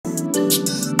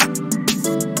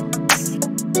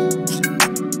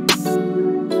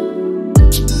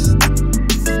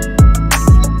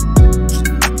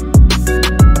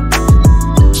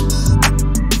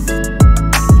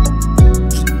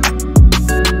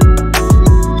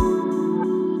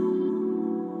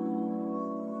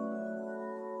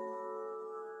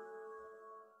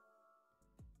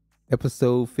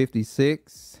Episode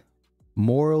 56,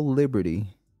 Moral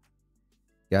Liberty.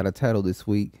 Got a title this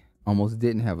week. Almost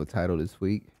didn't have a title this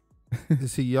week.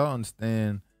 See, y'all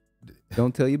understand.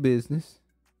 Don't tell your business.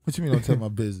 What you mean don't tell my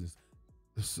business?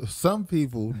 Some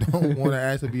people don't want to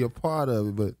actually be a part of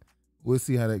it, but we'll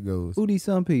see how that goes. Who these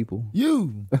some people?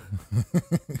 You.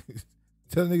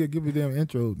 Tell a nigga give me a damn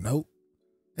intro. Nope.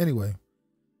 Anyway.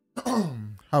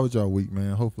 How was y'all week,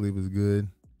 man? Hopefully it was good.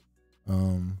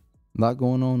 A lot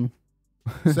going on.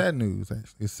 Sad news,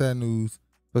 actually. It's sad news.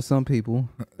 For some people.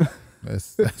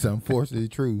 That's unfortunately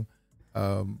true.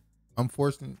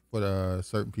 Unfortunate for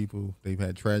certain people, they've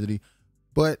had tragedy.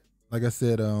 But like I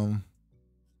said,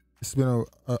 it's been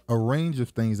a range of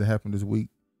things that happened this week.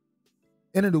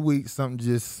 End of the week, something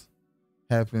just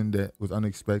happened that was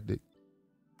unexpected.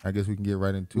 I guess we can get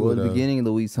right into it. Well, at the beginning of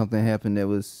the week, something happened that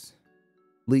was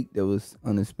leaked that was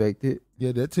unexpected.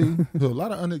 Yeah, that too. So a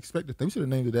lot of unexpected things. We should have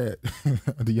named it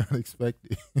that. The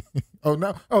unexpected.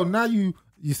 Now you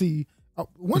see,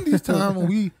 one of these times when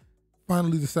we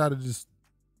finally decided to just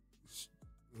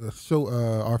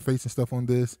show our face and stuff on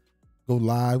this, go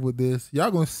live with this,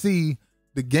 y'all gonna see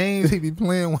the games he be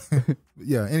playing with.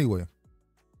 Yeah, anyway.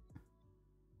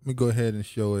 Let me go ahead and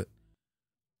show it.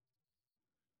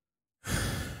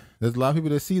 There's a lot of people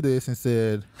that see this and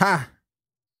said, ha!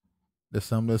 There's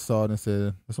some that saw it and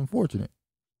said, it's unfortunate.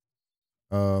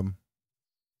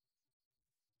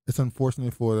 It's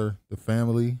unfortunate for the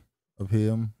family of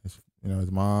him,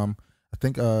 his mom. I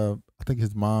think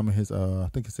his mom and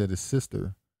his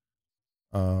sister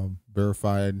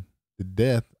verified the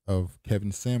death of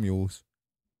Kevin Samuels.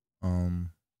 I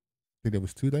think that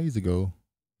was 2 days ago.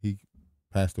 He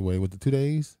passed away. Was it 2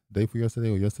 days? Day for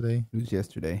yesterday or yesterday? It was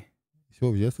yesterday. You sure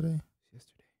it was yesterday?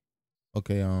 Yesterday.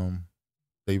 Okay,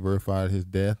 they verified his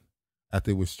death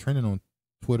after it was trending on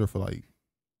Twitter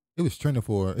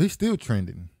it's still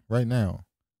trending right now.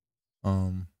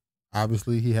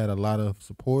 Obviously he had a lot of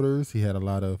supporters. He had a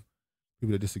lot of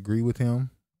people that disagree with him.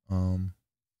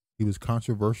 He was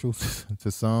controversial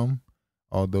to some,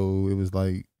 although it was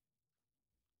like,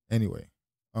 anyway,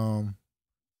 Kevin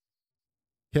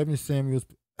Samuels,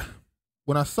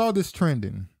 when I saw this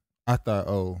trending, I thought,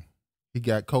 oh, he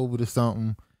got COVID or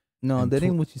something. No, that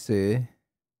ain't what you said.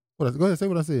 Go ahead, say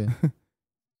what I said.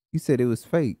 You said it was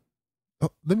fake.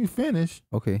 Oh, let me finish.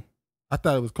 Okay. I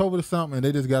thought it was COVID or something, and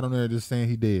they just got on there just saying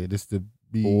he did, just to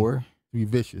be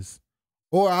vicious.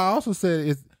 Or I also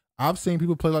said I've seen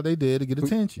people play like they did to get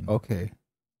attention. Okay.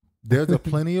 There's a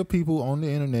plenty of people on the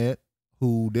internet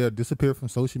who they'll disappear from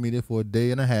social media for a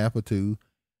day and a half or two,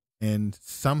 and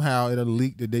somehow it'll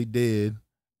leak that they did.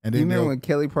 And then you remember when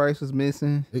Kelly Price was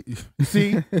missing?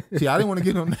 See, I didn't want to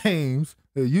get no names.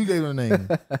 You gave her a name.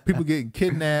 People getting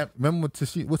kidnapped. Remember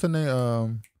what's her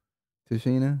name?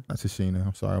 Tashina? Not Tashina.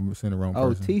 I'm sorry, I'm saying the wrong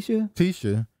person. Oh, Tisha?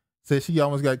 Tisha said she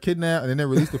almost got kidnapped, and then they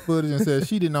released the footage and said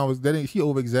she didn't always. She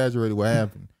over exaggerated what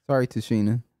happened. Sorry,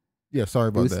 Tashina. Yeah, sorry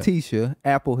about that. It was Tisha,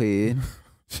 Applehead,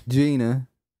 Gina.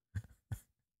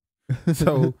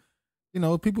 So,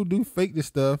 people do fake this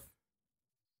stuff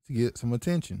to get some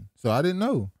attention. So I didn't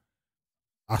know.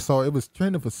 I saw it was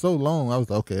trending for so long. I was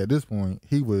like, okay, at this point,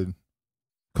 he would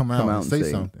come out and say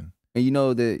something. And you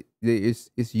know that it's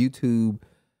YouTube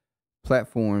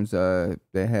platforms that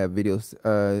have videos.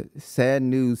 Sad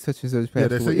news such and such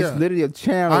passed away. It's literally a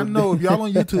channel. I know. If y'all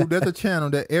on YouTube, there's a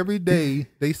channel that every day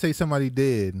they say somebody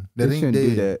dead that ain't dead.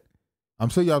 Do that. I'm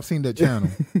sure y'all have seen that channel.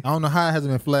 I don't know how it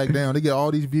hasn't been flagged down. They get all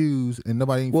these views and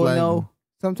nobody ain't flagged them.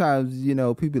 Sometimes,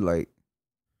 people like,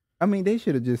 they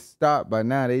should have just stopped by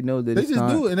now. They know that they just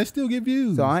do it and they still get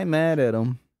views. So I ain't mad at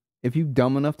them. If you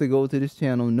dumb enough to go to this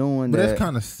channel knowing but that's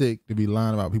kind of sick to be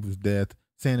lying about people's death,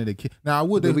 saying that they killed. Now,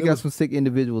 we got some sick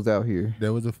individuals out here.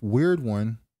 There was a weird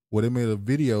one where they made a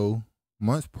video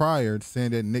months prior saying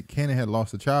that Nick Cannon had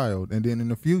lost a child. And then in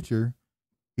the future,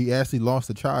 he actually lost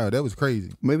a child. That was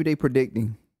crazy. Maybe they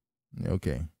predicting.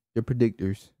 Okay. They're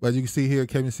predictors. But as you can see here,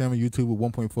 Kevin Samuel, YouTube with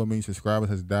 1.4 million subscribers,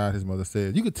 has died, his mother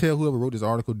said. You could tell whoever wrote this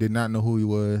article did not know who he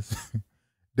was.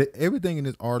 Everything in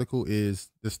this article is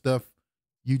the stuff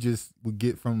you just would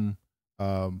get from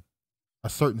a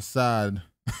certain side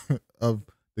of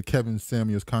the Kevin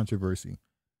Samuels controversy.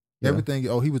 Yeah. Everything,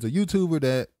 he was a YouTuber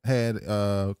that had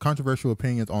controversial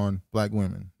opinions on black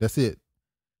women. That's it.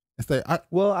 I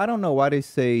don't know why they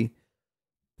say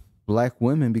black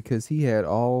women, because he had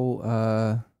all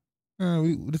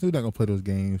we're not gonna play those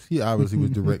games. He obviously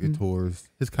was directed towards,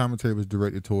 his commentary was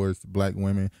directed towards black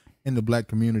women and the black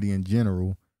community in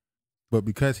general. But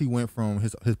because he went from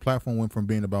his platform went from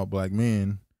being about black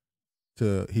men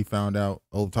to, he found out,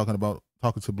 talking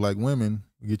to black women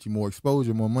will get you more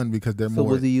exposure, more money, because they're more. So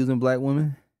was he using black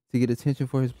women to get attention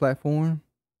for his platform?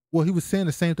 Well, he was saying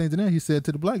the same thing to them he said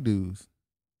to the black dudes.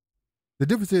 The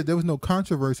difference is there was no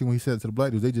controversy when he said it to the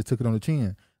black dudes. They just took it on the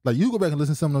chin. Like, you go back and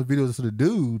listen to some of those videos to the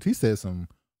dudes, he said some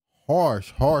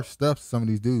harsh stuff to some of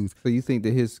these dudes. So you think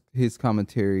that his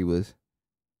commentary was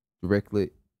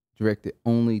directed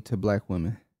only to black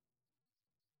women?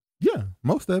 Yeah,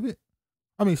 most of it.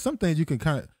 I mean, some things you can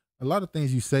a lot of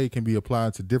things you say can be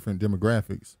applied to different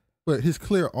demographics. But his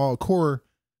core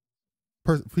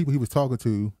people he was talking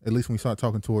to, at least when we started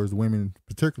talking towards women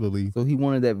particularly. So he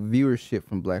wanted that viewership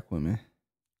from black women.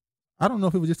 I don't know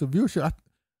if it was just a viewership.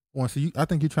 I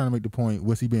think you're trying to make the point,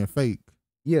 was he being fake?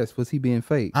 Yes, was he being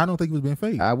fake? I don't think he was being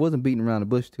fake. I wasn't beating around the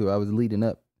bush too. I was leading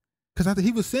up. Because I think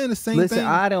he was saying the same thing. Listen,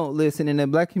 I don't listen. In the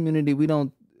black community, where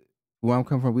I'm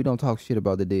coming from, we don't talk shit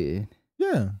about the dead.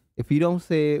 Yeah. If you don't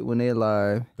say it when they're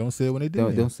alive, don't say it when they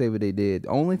did. Don't say what they did. The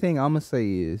only thing I'm gonna say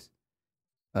is,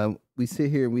 we sit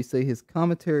here and we say his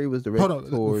commentary was directed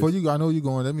towards. Hold on, before you go, I know you're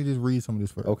going. Let me just read some of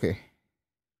this first. Okay.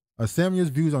 Samuel's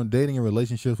views on dating and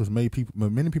relationships many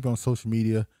people on social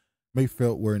media may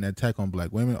felt were an attack on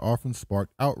black women, often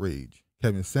sparked outrage.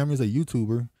 Kevin Samuels, a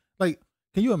YouTuber, like,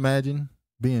 can you imagine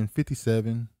being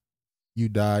 57, you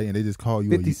die, and they just call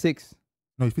you 56?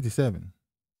 No, he's 57.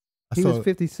 He was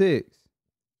 56.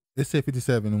 It said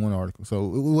 57 in one article,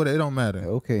 so it don't matter.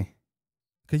 Okay.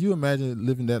 Can you imagine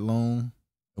living that long,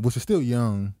 which is still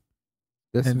young?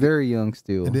 That's very young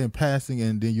still. And then passing,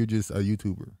 and then you're just a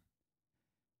YouTuber.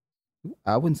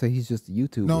 I wouldn't say he's just a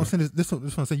YouTuber. No, I'm saying this one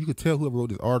I'm saying, you could tell whoever wrote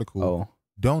this article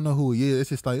don't know who he is. It's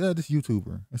just like, this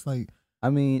YouTuber. It's like, I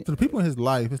mean, to the people in his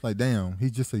life, it's like, damn,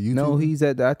 he's just a YouTuber. No,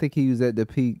 I think he was at the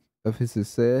peak of his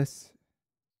success.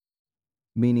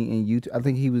 Meaning in YouTube, I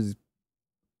think he was.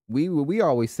 We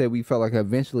always said we felt like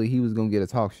eventually he was gonna get a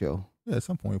talk show. Yeah, at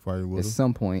some point he probably would. At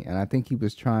some point, and I think he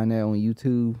was trying that on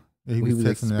YouTube. Yeah, he was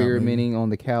experimenting on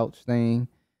the couch thing,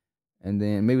 and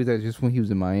then maybe that's just when he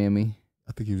was in Miami.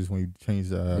 I think he was just when he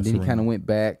changed. And then he kind of went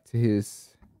back to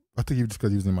his. I think he was just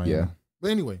because he was in Miami. Yeah.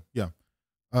 But anyway, yeah.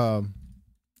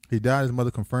 He died. His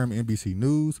mother confirmed NBC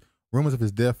News. Rumors of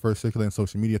his death first circulated on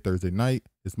social media Thursday night.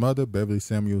 His mother, Beverly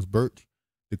Samuels Birch,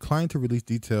 declined to release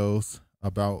details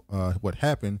about what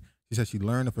happened. She said she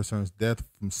learned of her son's death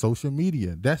from social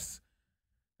media. That's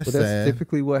sad.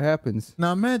 Typically what happens.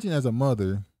 Now imagine as a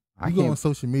mother, you go on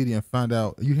social media and find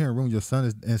out, you hear a rumor your son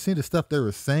is, and seeing the stuff they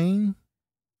were saying.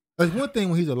 Like, one thing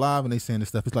when he's alive and they saying this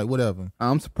stuff, it's like, whatever.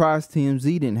 I'm surprised TMZ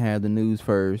didn't have the news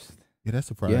first. Yeah, that's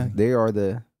surprising. Yeah, they are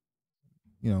the.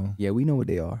 Yeah, we know what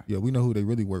they are. Yeah, we know who they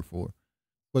really work for.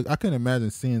 But I couldn't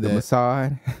imagine seeing that. The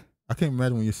Mossad. I can't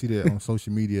imagine when you see that on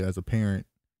social media as a parent.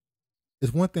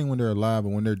 It's one thing when they're alive, but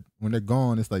when they're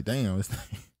gone, it's like, damn, it's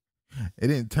like, it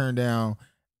didn't turn down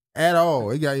at all.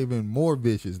 It got even more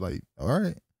vicious. Like, all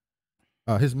right.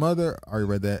 His mother, I already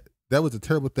read that. That was a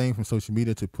terrible thing from social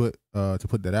media to put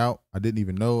that out. I didn't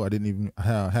even know. I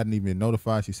hadn't even been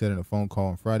notified. She said in a phone call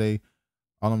on Friday,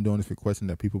 all I'm doing is requesting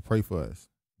that people pray for us.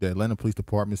 The Atlanta Police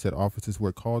Department said officers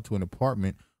were called to an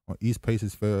apartment on East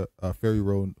Paces Ferry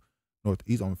Road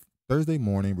Northeast on Thursday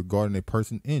morning regarding a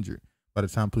person injured. By the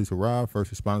time police arrived,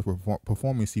 first responders were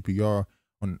performing CPR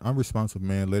on an unresponsive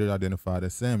man later identified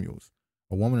as Samuels.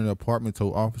 A woman in the apartment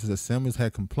told officers that Samuels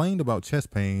had complained about chest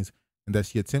pains and that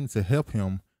she attempted to help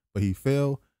him, but he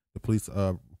fell. The police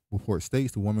report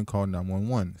states the woman called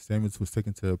 911. Samuels was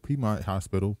taken to Piedmont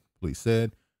Hospital, police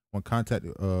said. On contact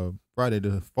Friday,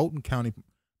 the Fulton County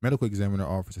medical examiner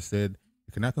officer said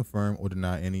it cannot confirm or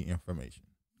deny any information.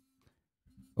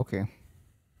 Okay.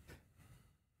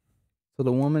 So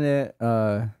the woman that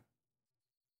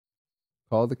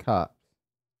called the cops,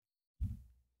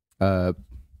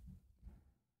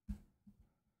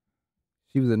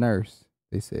 she was a nurse,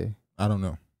 they say. I don't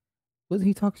know. Wasn't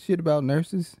he talking shit about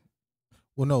nurses?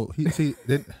 Well, no. Here's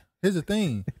the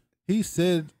thing. He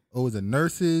said, it was the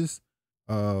nurses,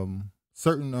 certain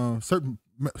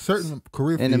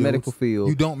career fields in the medical field.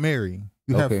 You don't marry.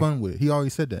 You have fun with it. He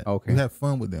already said that. Okay. You have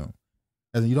fun with them.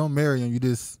 As in, you don't marry them, you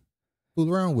just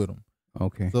fool around with them.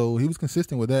 Okay. So he was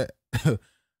consistent with that.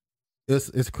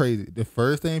 It's crazy. The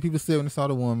first thing people said when they saw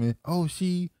the woman,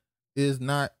 she is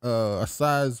not a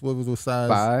size, what was it, size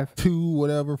 5, 2,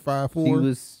 whatever, 5,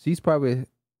 4. She's probably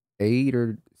 8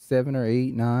 or 7 or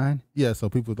 8, 9. Yeah, so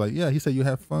people was like, yeah, he said you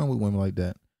have fun with women like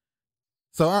that.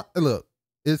 So look,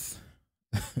 it's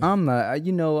I'm not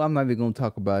even gonna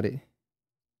talk about it.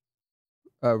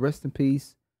 Rest in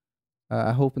peace.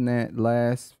 I hope in that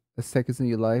last seconds in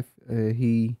your life,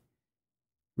 he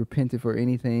repented for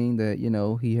anything that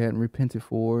he hadn't repented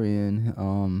for, and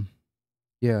I'm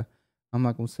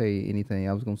not gonna say anything.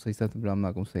 I was gonna say something, but I'm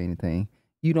not gonna say anything.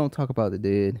 You don't talk about the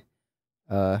dead.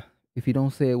 if you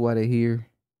don't say it while they're here,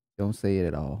 don't say it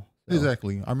at all. So,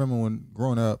 Exactly. I remember when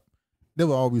growing up, there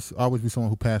would always be someone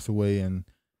who passed away, and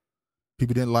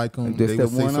people didn't like them. Just They that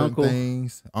would say one certain uncle.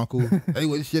 things. Uncle, they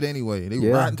was shit anyway. They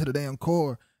Yeah. rotten to the damn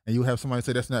core, and you have somebody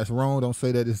say that's wrong. Don't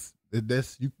say that.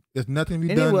 There's nothing to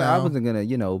be done Anyway, I now. wasn't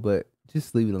gonna, but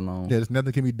just leave it alone. Yeah, there's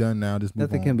nothing can be done now. Just move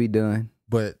Nothing on. can be done.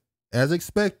 But as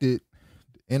expected,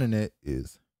 the internet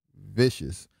is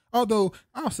vicious. Although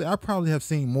I'll say I probably have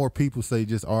seen more people say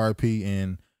just RIP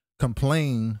and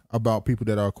complain about people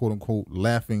that are quote unquote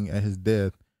laughing at his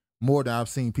death more than I've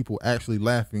seen people actually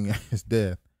laughing at his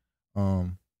death.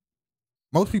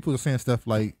 Most people are saying stuff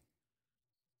like,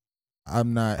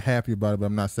 I'm not happy about it, but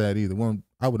I'm not sad either. One,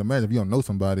 I would imagine if you don't know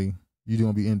somebody, you're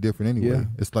gonna be indifferent anyway. Yeah.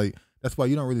 It's like that's why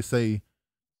you don't really say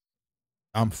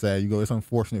I'm sad. You go, it's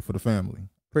unfortunate for the family.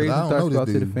 Prayers I and don't know thoughts this go out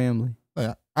to the dude. family.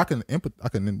 Like, I can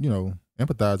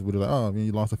empathize with it. Like, oh, I mean,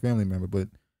 you lost a family member, but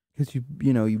Because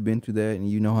you've been through that and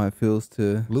you know how it feels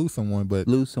to lose someone. But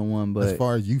lose someone. But as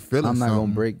far as you feeling, I'm not gonna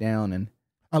something, break down and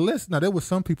unless now there was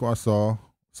some people I saw,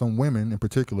 some women in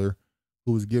particular,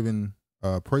 who was giving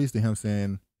praise to him,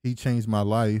 saying he changed my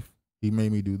life. He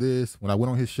made me do this. When I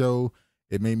went on his show,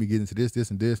 it made me get into this,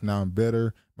 and this. Now I'm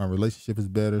better. My relationship is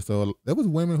better. So there was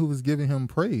women who was giving him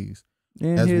praise.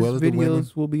 and as his well as the women.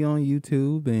 videos will be on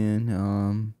YouTube and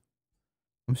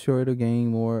I'm sure it'll gain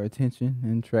more attention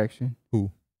and traction.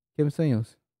 Who? Kevin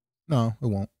Samuels. No, it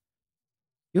won't.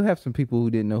 You'll have some people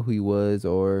who didn't know who he was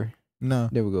or No.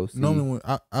 never go see. Normally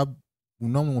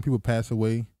when people pass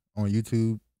away on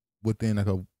YouTube, within like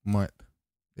a month,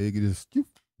 they could just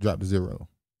drop to zero.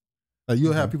 Like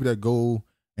you'll have people that go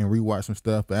and rewatch some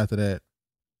stuff, but after that,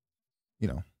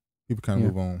 people kind of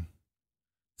move on.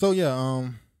 So yeah,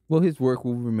 well, his work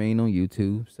will remain on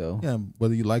YouTube. So yeah,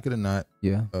 whether you like it or not,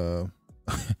 yeah.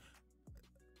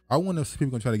 I wonder if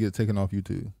people gonna try to get it taken off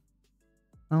YouTube.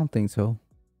 I don't think so.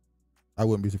 I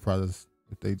wouldn't be surprised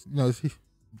if they,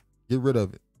 get rid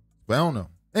of it. But I don't know.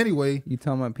 Anyway, You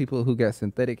talking about people who got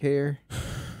synthetic hair?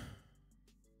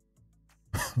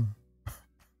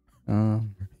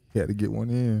 had to get one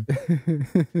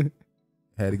in.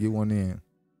 Had to get one in.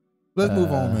 Let's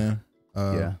move on, man.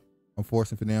 Yeah.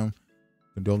 Unfortunate for them.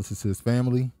 Condolences to his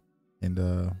family, and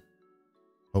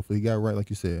hopefully he got it right, like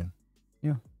you said.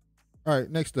 Yeah. All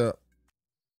right, next up.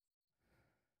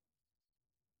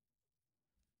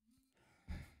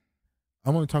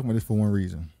 I'm only talking about this for one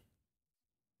reason.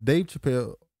 Dave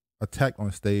Chappelle attacked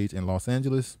on stage in Los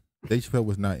Angeles. Dave Chappelle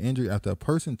was not injured after a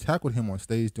person tackled him on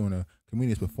stage during a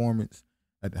comedian's performance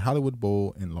at the Hollywood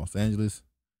Bowl in Los Angeles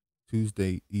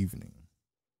Tuesday evening.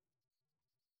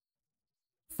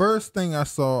 First thing I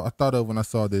thought of when I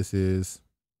saw this is,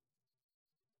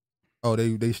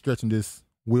 they stretching this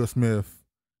Will Smith,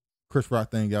 Chris Rock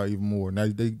thing out even more. Now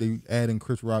they adding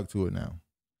Chris Rock to it now.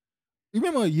 You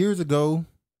remember years ago,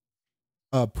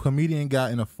 a comedian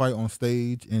got in a fight on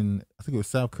stage in, I think it was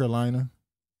South Carolina.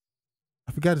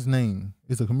 I forgot his name.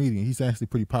 It's a comedian. He's actually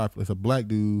pretty popular. It's a black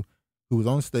dude who was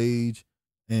on stage,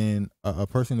 and a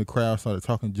person in the crowd started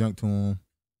talking junk to him,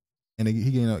 and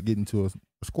he ended up getting into a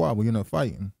squabble. He ended up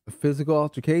fighting. A physical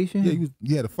altercation? Yeah,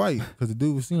 he had a fight because the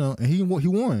dude was, and he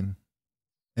won.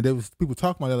 And there was people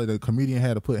talking about that, like the comedian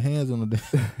had to put hands on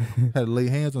had to lay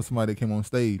hands on somebody that came on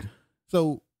stage.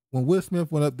 So when Will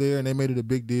Smith went up there and they made it a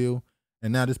big deal,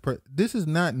 and now this is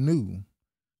not new,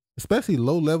 especially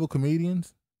low level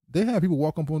comedians. They have people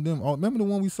walk up on them. Remember the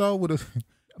one we saw with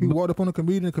he walked up on a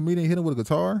comedian, the comedian hit him with a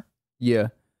guitar? Yeah.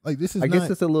 Like this is I guess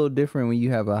it's a little different when you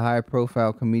have a high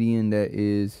profile comedian that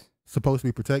is supposed to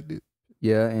be protected.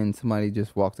 Yeah, and somebody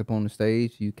just walks up on the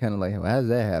stage. You kind of like, how does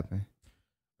that happen?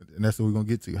 And that's what we're gonna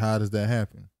get to. How does that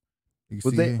happen?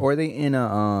 Were they in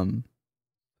a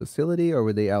facility or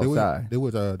were they outside? They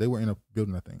were in a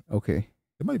building, I think. Okay.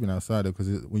 It might have been outside though,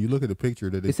 because when you look at the picture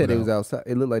that they said it was outside.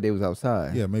 It looked like they was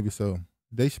outside. Yeah, maybe so.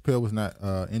 Dave Chappelle was not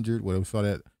injured. Well, we saw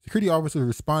that security officers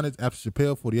responded after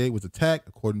Chappelle 48 was attacked,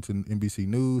 according to NBC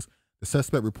News. The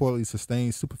suspect reportedly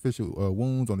sustained superficial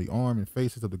wounds on the arm and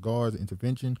faces of the guards at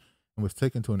intervention and was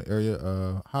taken to an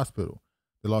area hospital.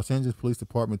 The Los Angeles Police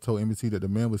Department told NBC that the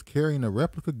man was carrying a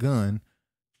replica gun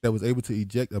that was able to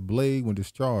eject a blade when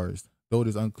discharged. Though it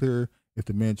is unclear if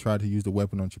the man tried to use the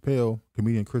weapon on Chappelle,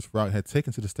 comedian Chris Rock had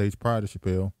taken to the stage prior to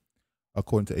Chappelle,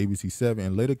 according to ABC7,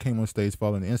 and later came on stage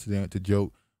following the incident to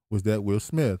joke was that Will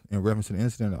Smith, in reference to the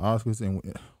incident at Oscars, and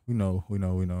we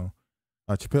know.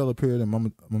 Chappelle appeared and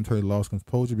momentarily lost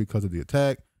composure because of the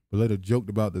attack, but later joked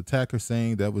about the attacker,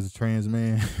 saying that was a trans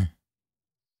man.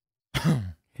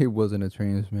 It wasn't a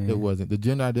trans man. It wasn't. The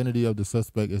gender identity of the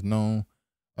suspect is known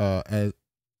as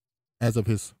of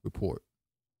his report.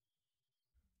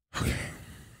 Okay.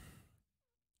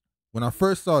 When I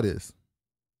first saw this,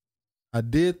 I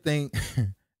did think,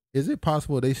 is it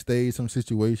possible they staged some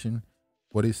situation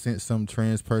where they sent some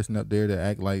trans person up there to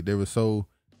act like they were so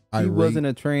irate? He wasn't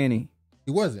a tranny.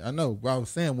 He wasn't. I know. But I was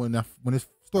saying when this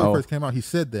story first came out, he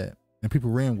said that, and people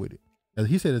ran with it.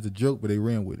 He said it's a joke, but they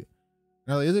ran with it.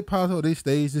 Now, is it possible they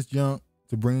staged this junk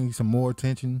to bring some more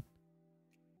attention?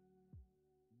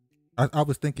 I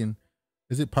was thinking,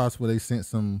 is it possible they sent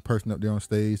some person up there on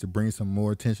stage to bring some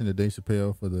more attention to Dave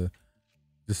Chappelle for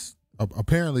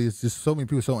apparently it's just so many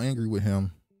people so angry with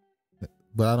him,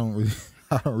 but I don't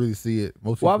really see it.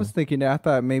 I was thinking that I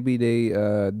thought maybe they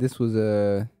this was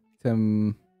to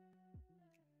kind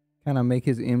of make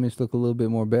his image look a little bit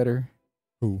more better.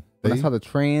 Who? When I saw the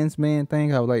trans man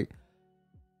thing, I was like,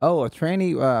 oh, a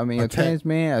trans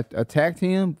man attacked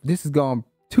him. This has gone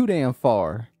too damn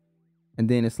far. And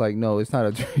then it's like, no, it's not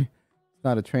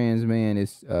a trans man.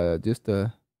 It's just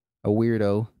a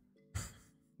weirdo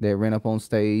that ran up on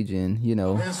stage and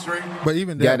but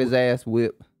even got his ass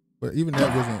whipped. But even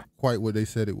that wasn't quite what they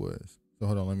said it was. So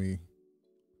hold on, let me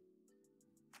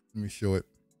show it.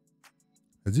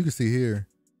 As you can see here,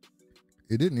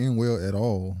 it didn't end well at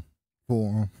all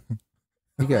for him.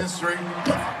 He got history.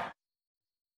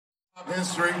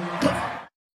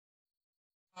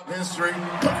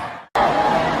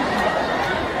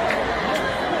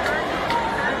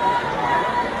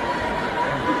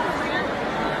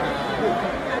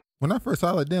 When I first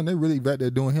saw it, damn, they really back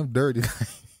there doing him dirty.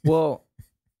 Well,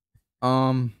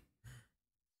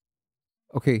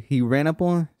 okay, he ran up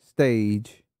on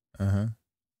stage. And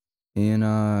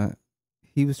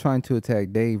he was trying to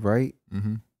attack Dave, right?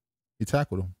 Mm-hmm. He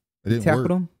tackled him. He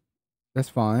tackled him? That's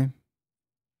fine.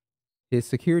 His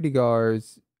security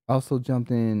guards also jumped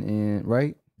in and,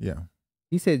 right? Yeah.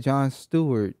 He said Jon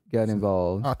Stewart got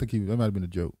involved. I think that might have been a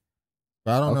joke.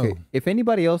 But I don't know. If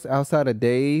anybody else outside of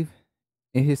Dave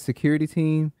and his security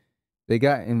team, they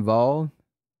got involved,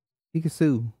 he could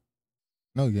sue.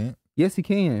 No, you can't. Yes, he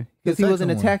can. Because he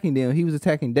wasn't attacking them. He was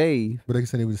attacking Dave. But they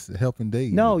said he was helping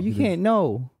Dave. No, you can't.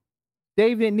 No.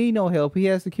 Dave didn't need no help. He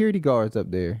had security guards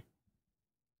up there.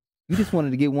 You just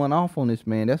wanted to get one off on this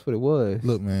man. That's what it was.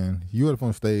 Look, man, you up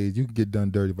on stage, you can get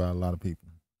done dirty by a lot of people.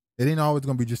 It ain't always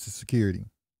going to be just the security.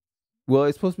 Well,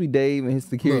 it's supposed to be Dave and his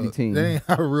security team. That ain't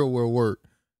how the real world work.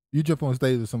 You jump on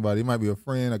stage with somebody. It might be a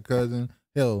friend, a cousin,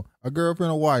 hell, a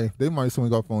girlfriend, a wife. They might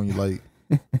swing off on you. Like,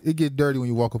 it get dirty when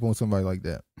you walk up on somebody like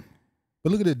that.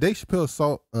 But look at it. Dave Chappelle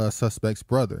assault suspect's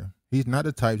brother. He's not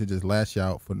the type to just lash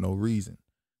out for no reason.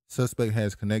 Suspect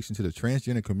has connection to the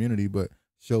transgender community, but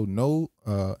showed no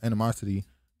animosity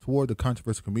toward the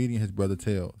controversial comedian his brother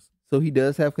tells. So he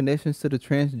does have connections to the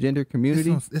transgender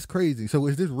community? It's crazy. So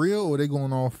is this real or are they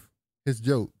going off his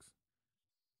jokes?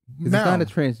 It's not a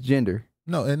transgender.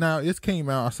 No, and now it came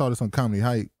out. I saw this on Comedy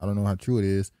Hype. I don't know how true it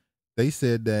is. They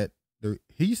said that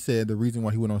he said the reason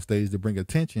why he went on stage to bring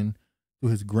attention to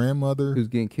his grandmother who's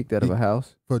getting kicked out of a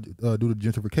house for due to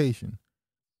gentrification.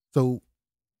 So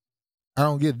I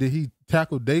don't get it. Did he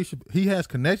tackle Dave Chappelle? He has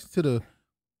connections to the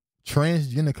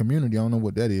transgender community. I don't know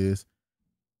what that is.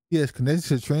 He has connections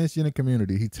to the transgender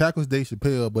community. He tackles Dave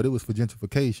Chappelle, but it was for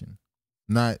gentrification,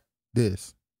 not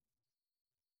this.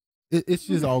 It's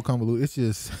just all convoluted. It's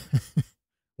just,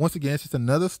 once again, it's just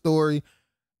another story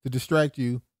to distract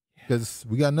you, because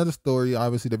we got another story,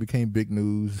 obviously, that became big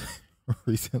news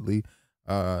recently.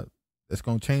 That's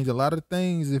going to change a lot of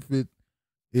things if it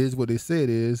is what they say it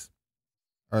is.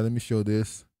 All right, let me show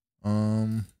this.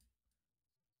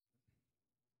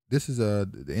 This is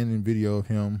the ending video of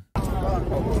him.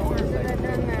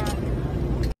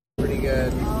 Pretty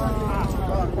good.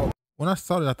 When I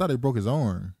saw it, I thought they broke his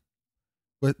arm.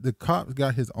 But the cops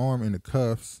got his arm in the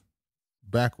cuffs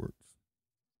backwards.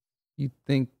 You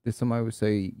think that somebody would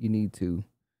say you need to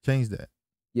change that?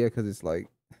 Yeah, because it's like,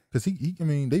 because I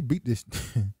mean, they beat this,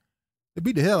 they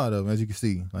beat the hell out of him, as you can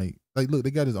see. Like, look,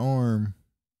 they got his arm.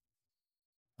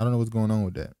 I don't know what's going on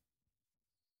with that.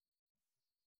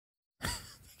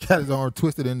 Got his arm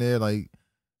twisted in there, like,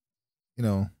 you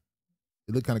know,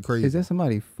 it looked kind of crazy. Is that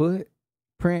somebody's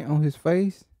footprint on his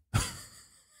face?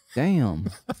 Damn.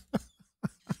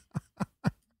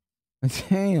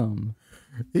 Damn.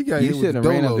 You should have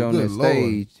ran up on the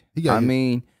stage. I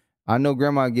mean, I know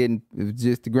grandma going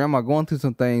through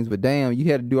some things, but damn, you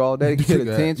had to do all that to get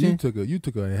attention. You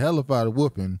took a hell of a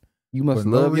whooping. You must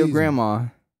love your grandma.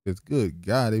 It's good.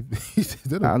 God,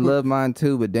 I love mine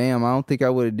too, but damn, I don't think I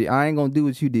would have. I ain't gonna do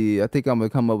what you did. I think I'm gonna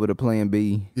come up with a plan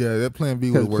B. Yeah, that plan B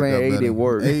would work out better. Plan A did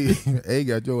work. A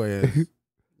got your ass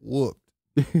whooped.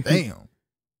 Damn.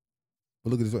 But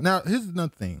look at this. Now, here's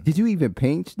another thing. Did you even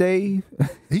pinch Dave?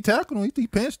 He tackled him. He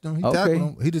pinched him. He tackled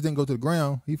him. He just didn't go to the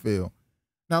ground. He fell.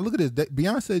 Now look at this.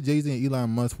 Beyonce, Jay-Z, and Elon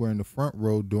Musk were in the front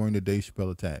row during the Dave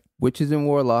Chappelle attack. Witches and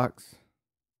warlocks.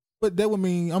 But that would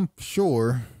mean, I'm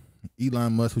sure,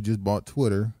 Elon Musk, who just bought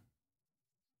Twitter,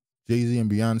 Jay-Z and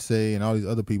Beyonce and all these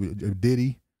other people,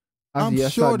 Diddy, I'm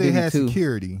sure they had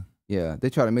security. Yeah, they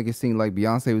try to make it seem like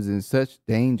Beyonce was in such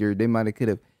danger. They might have could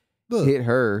have hit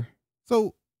her.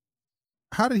 So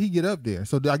how did he get up there?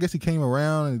 So I guess he came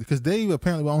around because Dave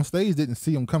apparently on stage didn't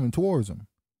see him coming towards him.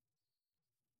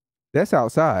 That's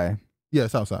outside. Yeah,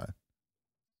 it's outside.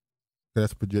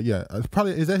 That's it's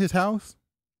probably, is that his house?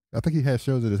 I think he has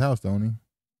shows at his house, don't he?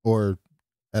 Or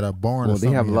at a barn. Well, or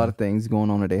something. they have a lot of things going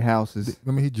on at their houses.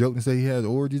 I mean, he joked and said he has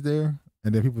orgies there,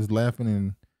 and then people was laughing,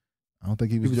 and I don't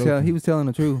think he was joking. He was telling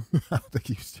the truth. I don't think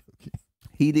he was joking.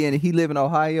 He did. He live in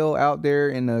Ohio, out there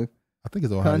in the I think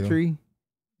it's Ohio country.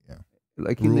 Yeah,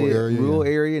 like he live rural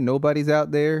area. Nobody's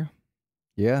out there.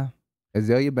 Yeah,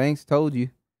 Azalea Banks told you.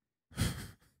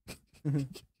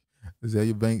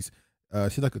 Azalea Banks,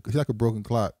 she's like a broken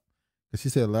clock. She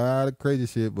said a lot of crazy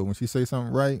shit, but when she say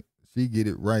something right, she get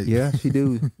it right. Yeah, she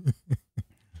do.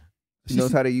 She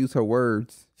knows how to use her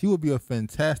words. She would be a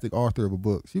fantastic author of a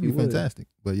book. She'd be fantastic.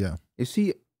 But yeah,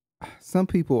 some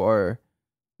people are,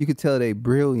 you could tell they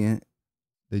brilliant.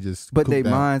 They just, but their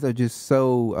minds are just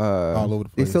so all over the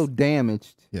place. They're so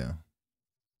damaged. Yeah,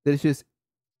 that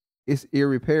it's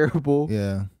irreparable.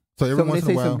 Yeah. So when they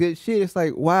say some good shit, it's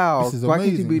like, wow, why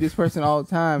can't you be this person all the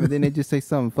time? And then they just say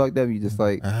something fucked up. You just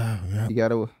like, you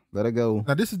gotta let it go.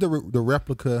 Now this is the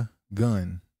replica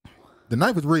gun. The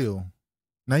knife was real.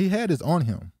 Now he had this on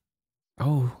him.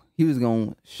 Oh, he was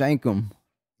gonna shank him.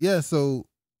 Yeah. So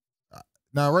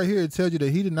now right here it tells you that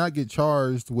he did not get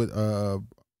charged with a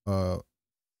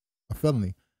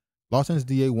felony. Los Angeles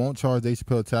DA won't charge the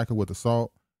Chappelle attacker with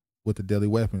assault with a deadly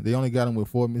weapon. They only got him with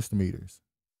 4 misdemeanors.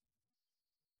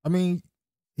 I mean,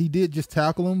 he did just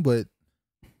tackle him, but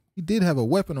he did have a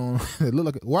weapon on him. It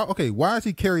looked like why is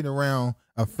he carrying around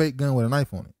a fake gun with a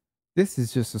knife on it? This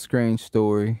is just a strange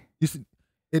story.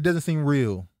 It doesn't seem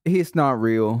real. It's not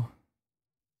real.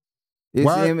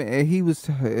 Why? He was.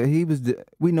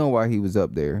 We know why he was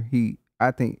up there.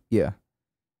 I think. Yeah.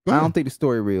 I don't think the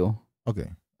story real. Okay.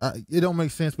 It don't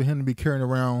make sense for him to be carrying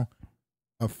around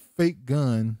a fake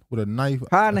gun with a knife.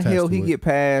 How in the hell he get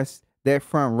past that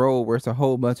front row where it's a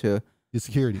whole bunch of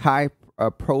security, high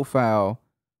profile?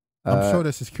 I'm sure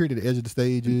there's security at the edge of the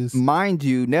stages. Mind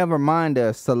you, never mind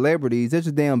the celebrities. There's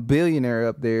a damn billionaire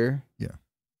up there. Yeah.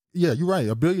 Yeah, you're right.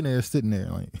 A billionaire is sitting there.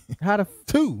 Like how the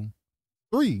 2,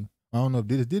 3. I don't know.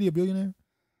 Is Diddy a billionaire?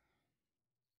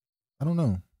 I don't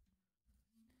know.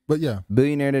 But yeah,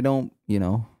 billionaire that don't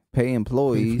pay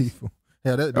employees.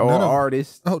 Yeah, or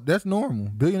artists. Oh, that's normal.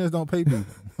 Billionaires don't pay people.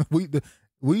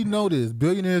 we know this.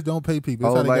 Billionaires don't pay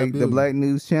people. That's how like the Black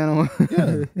News Channel.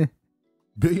 Yeah,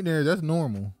 billionaires. That's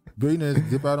normal. Billionaires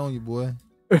dip out on you, boy.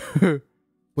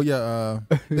 But yeah,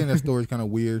 I think that story is kind of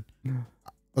weird.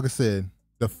 Like I said,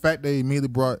 the fact they immediately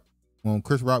brought when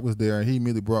Chris Rock was there, he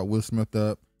immediately brought Will Smith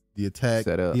up. The attack.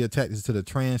 He attacked us to the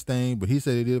trans thing, but he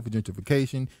said he did it for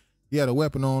gentrification. He had a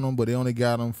weapon on him, but they only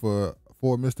got him for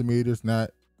 4 misdemeanors,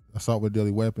 not assault with a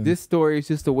deadly weapon. This story is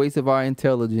just a waste of our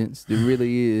intelligence. It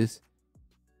really is.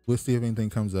 We'll see if anything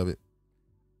comes of it.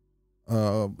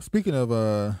 Speaking of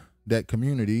that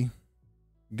community,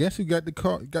 guess who got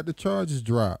the charges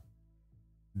dropped?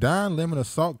 Don Lemon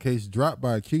assault case dropped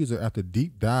by accuser after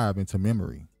deep dive into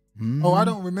memory. Mm-hmm. Oh, I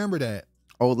don't remember that.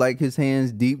 Oh, like his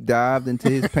hands deep dived into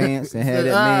his pants and had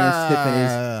that man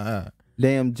slipping his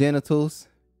damn genitals.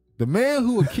 The man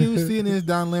who accused CNN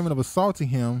Don Lemon of assaulting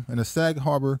him in a Sag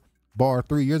Harbor bar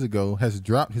 3 years ago has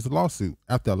dropped his lawsuit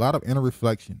after a lot of inner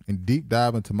reflection and deep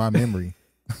dive into my memory.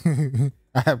 I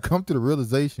have come to the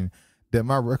realization that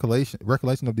my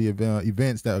recollection of the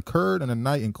events that occurred on the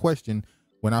night in question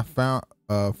when I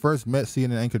first met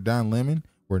CNN anchor Don Lemon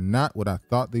were not what I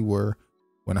thought they were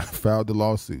when I filed the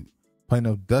lawsuit.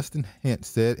 Plaintiff Dustin Hentz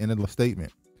said in a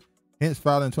statement. Hentz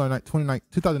filed in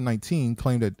 2019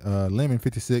 claimed that Lemon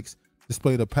 56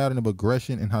 displayed a pattern of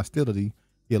aggression and hostility.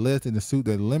 He alleged in the suit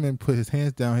that Lemon put his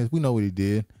hands down. We know what he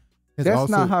did. That's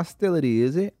not hostility,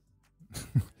 is it?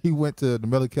 He went to the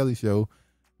Melly Kelly show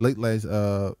late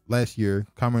last year,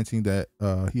 commenting that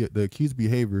the accused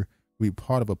behavior would be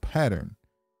part of a pattern.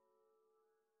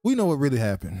 We know what really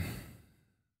happened.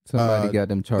 Somebody got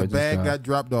them charges. The bag got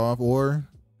dropped off, or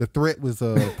the threat was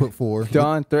put forth.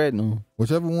 Don threatened him.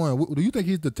 Whichever one. Do you think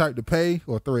he's the type to pay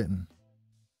or threaten?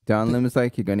 Don Lemon's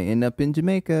like, you're going to end up in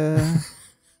Jamaica.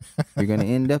 You're going to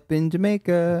end up in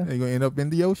Jamaica. You're going to end up in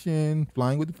the ocean,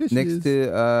 flying with the fishes. Next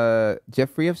to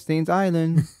Jeffrey Epstein's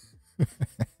island.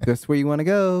 That's where you want to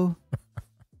go.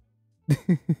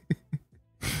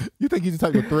 You think he's the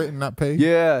type to threaten not pay?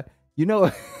 Yeah. You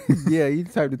know, yeah, he's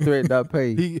the type to threaten not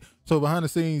pay. So behind the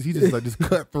scenes, he just like this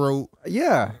cutthroat.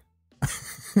 Yeah.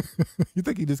 You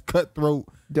think he just cutthroat?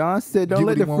 Don said, "Don't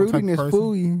let the fruitiness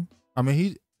fool you." I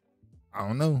mean, I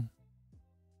don't know.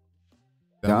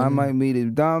 Don might meet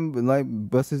it. Don like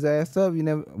bust his ass up. You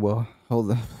never. Well,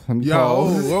 hold on. Whoa!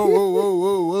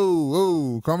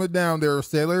 Calm it down there,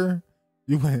 sailor.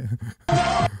 You went.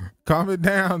 Calm it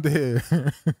down there.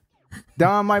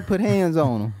 Don might put hands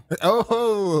on him.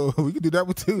 Oh, we can do that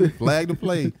one too. Flag to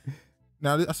play.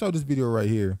 Now I saw this video right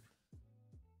here.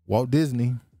 Walt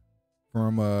Disney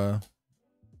from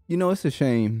You know, it's a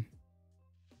shame.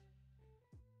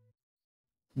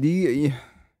 Michael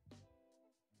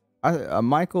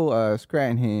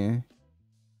Scrattenhand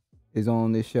is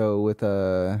on this show with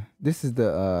this is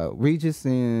the Regis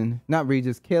and not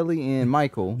Regis, Kelly and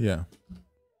Michael. Yeah.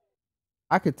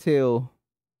 I could tell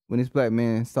when this black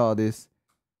man saw this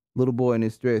little boy in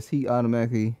this dress, he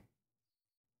automatically,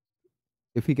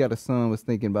 if he got a son, was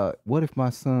thinking about, what if my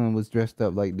son was dressed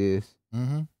up like this?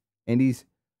 Mm-hmm. And these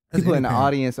people in the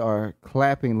audience are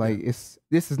clapping like this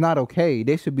is not okay.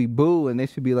 They should be booing. They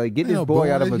should be like, get this boy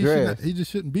out of a dress. He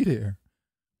just shouldn't be there.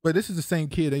 But this is the same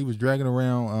kid that he was dragging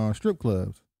around strip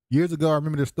clubs. Years ago, I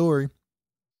remember this story.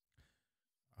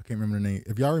 I can't remember the name.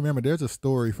 If y'all remember, there's a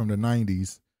story from the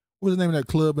 90s. What was the name of that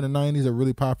club in the 90s that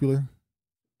really popular?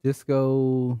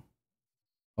 Disco,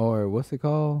 or what's it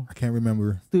called? I can't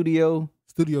remember. Studio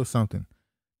something.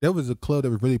 There was a club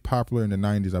that was really popular in the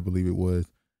 90s, I believe it was.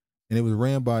 And it was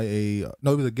ran by it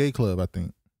was a gay club, I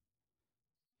think.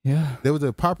 Yeah. There was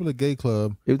a popular gay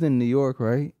club. It was in New York,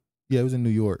 right? Yeah, it was in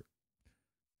New York.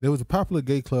 There was a popular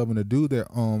gay club, and the dude that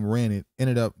ran it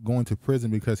ended up going to prison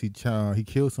because he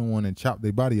killed someone and chopped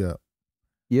their body up.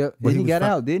 Yep. But he got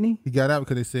out, didn't he? He got out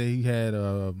because they said he had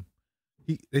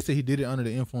they said he did it under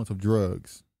the influence of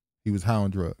drugs. He was high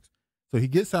on drugs. So he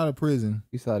gets out of prison.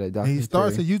 We saw that and documentary. he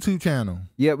starts a YouTube channel.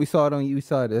 Yeah, we saw it on. We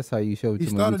saw it. That's how you showed it. He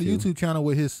started a YouTube channel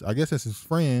with his, I guess that's his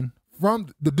friend, from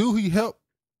the dude he helped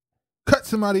cut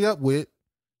somebody up with.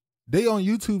 They on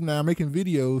YouTube now making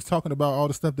videos talking about all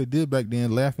the stuff they did back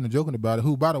then, laughing and joking about it.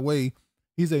 Who, by the way,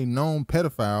 he's a known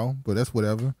pedophile, but that's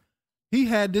whatever. He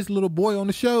had this little boy on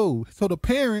the show. So the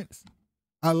parents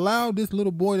allowed this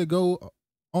little boy to go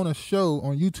on a show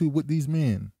on YouTube with these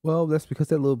men. Well, that's because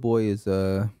that little boy is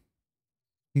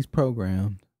he's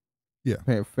programmed. Yeah.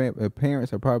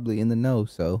 Parents are probably in the know,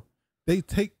 so they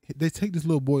take this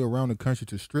little boy around the country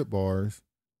to strip bars,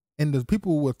 and the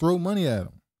people will throw money at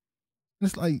him. And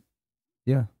it's like,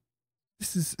 yeah,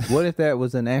 this is. What if that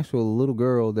was an actual little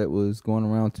girl that was going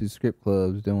around to strip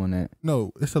clubs doing that?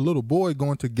 No, it's a little boy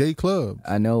going to gay clubs.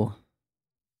 I know.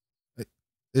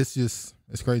 It's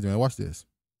crazy, man. Watch this.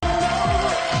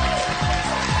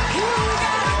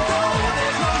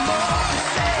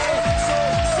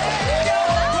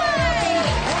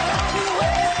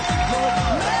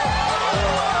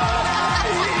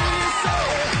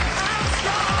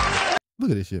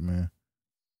 Look at this shit, man.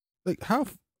 Like, how?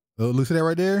 Look at that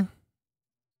right there.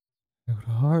 Look at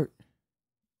the heart.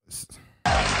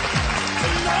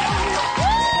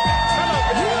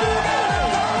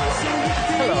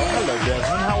 Hello,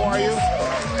 Desmond. How are you?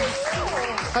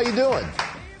 How you doing?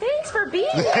 Thanks for being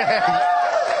here.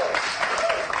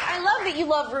 I love that you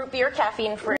love root beer,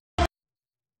 caffeine free.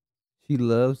 She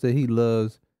loves that he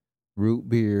loves root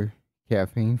beer,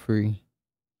 caffeine free.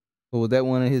 So was that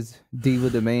one of his diva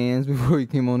demands before he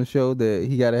came on the show, that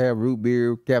he got to have root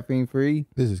beer, caffeine free?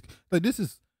 This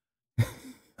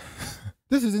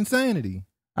is insanity.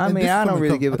 I mean, I don't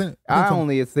really give it. I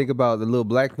only think about the little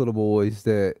black little boys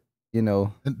that, you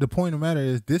know. And the point of the matter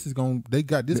is, they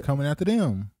got this coming after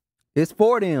them. It's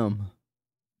for them.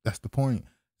 That's the point.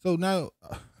 So now,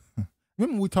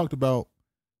 remember we talked about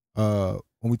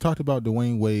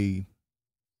Dwayne Wade's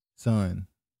son,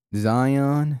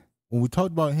 Zion. When we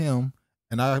talked about him,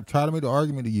 and I tried to make the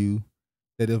argument to you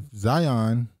that if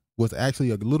Zion was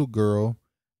actually a little girl,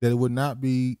 that it would not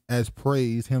be as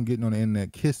praised, him getting on the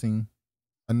internet kissing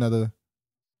another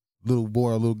little boy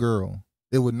or little girl.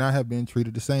 It would not have been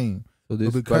treated the same. So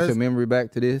this brought your memory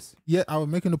back to this? Yeah, I was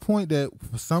making the point that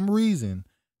for some reason,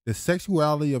 the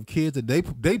sexuality of kids that they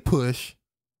push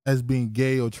as being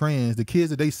gay or trans, the kids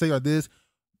that they say are this,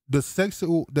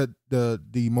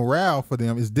 the morale for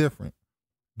them is different.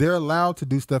 They're allowed to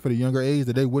do stuff at a younger age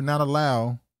that they would not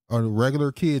allow or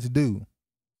regular kids do.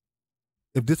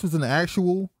 If this was an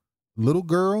actual little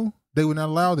girl, they would not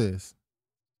allow this.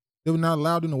 They would not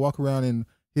allow them to walk around in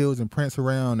heels and prance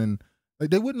around, and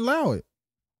they wouldn't allow it.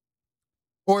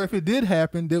 Or if it did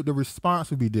happen, the response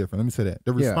would be different. Let me say that.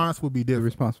 The response would be different. The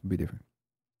response would be different.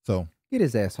 So get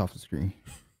his ass off the screen.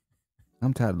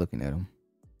 I'm tired of looking at them.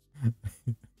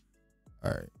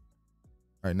 All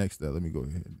right. Next up, let me go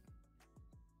ahead.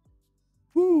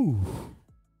 Woo.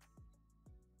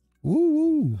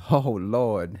 Oh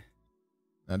Lord.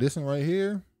 Now this one right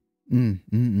here. This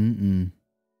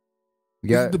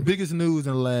is the biggest news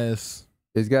in the last.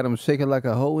 It's got them shaking like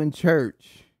a hoe in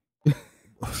church.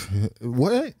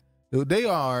 What? They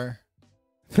are.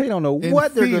 They don't know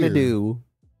what they're gonna do.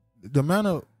 The amount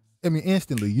of,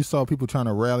 instantly you saw people trying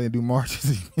to rally and do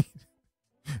marches.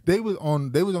 They was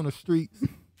on the streets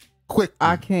quick.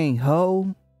 I can't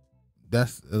hoe.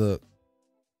 That's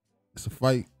it's a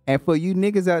fight. And for you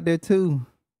niggas out there too,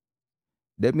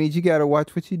 that means you gotta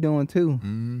watch what you're doing too.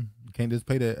 You can't just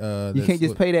pay that. You can't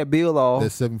just pay that bill off.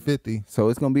 That's $750. So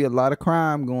it's gonna be a lot of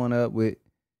crime going up with.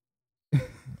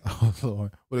 Oh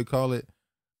Lord, what they call it?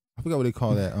 I forgot what they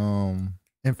call that.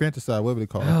 Infanticide, whatever they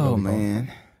call it. Oh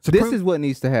man, this is what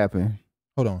needs to happen.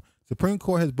 Hold on. Supreme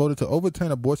Court has voted to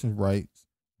overturn abortion rights.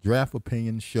 Draft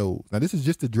opinion shows. Now this is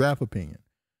just a draft opinion.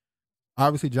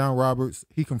 Obviously, John Roberts,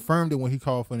 he confirmed it when he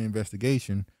called for an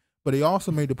investigation, but he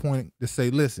also made the point to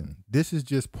say, listen, this is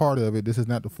just part of it. This is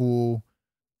not the full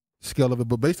scale of it.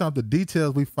 But based on the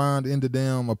details we find in the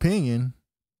damn opinion,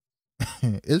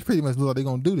 it's pretty much looks like they're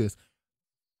going to do this.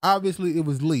 Obviously, it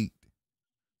was leaked.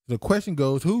 The question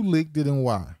goes, who leaked it and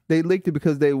why? They leaked it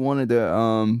because they wanted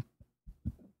to,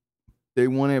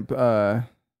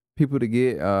 people to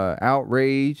get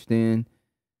outraged and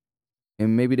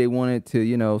maybe they wanted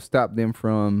to, stop them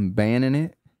from banning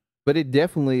it. But it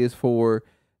definitely is for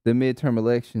the midterm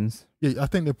elections. Yeah, I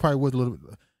think there probably was a little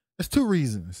bit. There's two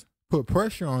reasons. Put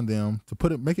pressure on them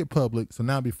to make it public. So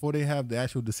now before they have the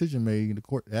actual decision made,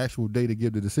 the actual day to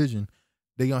give the decision,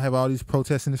 they're going to have all these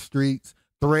protests in the streets,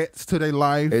 threats to their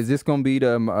life. Is this going to be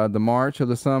the march of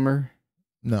the summer?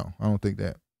 No, I don't think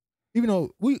that. Even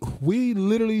though we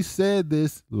literally said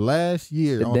this last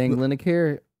year. The dangling a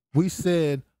carrot. We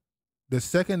said the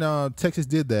second Texas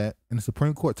did that and the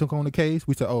Supreme Court took on the case,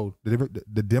 we said, oh,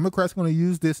 the Democrats going to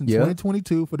use this in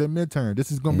 2022 for their midterm.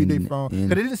 This is going to be their phone.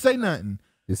 And they didn't say nothing.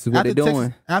 This is what they're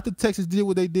doing. After Texas did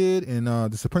what they did and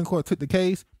the Supreme Court took the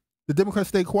case, the Democrats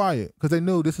stayed quiet because they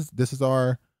knew this is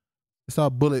our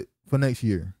bullet for next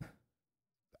year.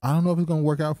 I don't know if it's going to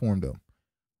work out for them, though.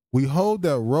 We hold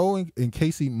that Roe and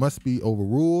Casey must be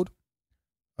overruled.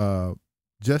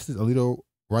 Justice Alito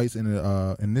writes in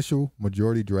an initial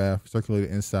majority draft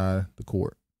circulated inside the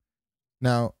court.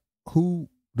 Now, who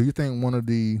do you think one of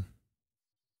the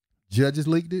judges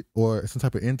leaked it or some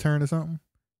type of intern or something?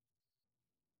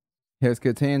 Has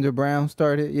Cassandra Brown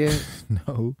started yet?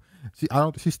 No.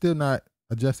 She's still not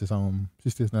a justice on.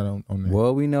 She's still not on there.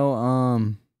 Well, we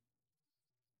know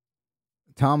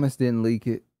Thomas didn't leak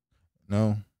it.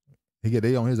 No.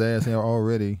 They on his ass here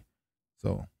already.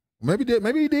 So maybe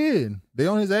he did. They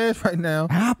on his ass right now.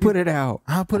 I'll put it out.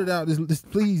 Just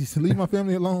please leave my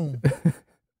family alone.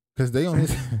 Because they on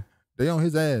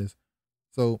his ass.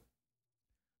 So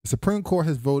the Supreme Court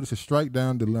has voted to strike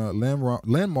down the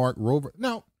landmark Roe.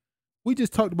 Now, we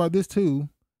just talked about this too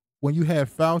when you had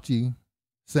Fauci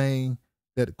saying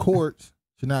that the courts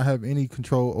should not have any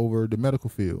control over the medical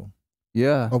field.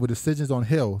 Yeah. Over decisions on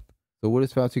health. So what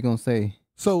is Fauci going to say?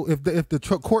 So if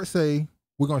the court say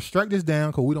we're going to strike this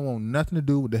down because we don't want nothing to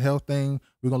do with the health thing,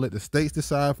 we're going to let the states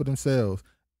decide for themselves.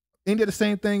 Ain't that the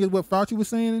same thing as what Fauci was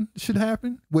saying should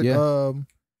happen with COVID?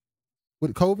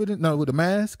 With the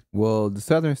mask? Well, the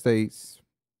southern states,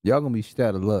 y'all going to be shit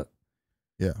out of luck.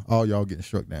 Yeah, all y'all getting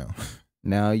struck down.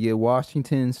 Now, your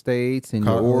Washington states and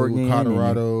your Oregon,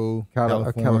 Colorado,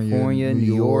 and California,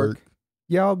 New York,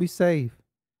 y'all be safe.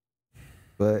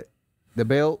 But the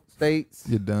belt states,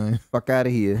 you're done. Fuck out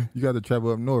of here. You got to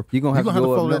travel up north. You're going to have to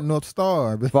follow that North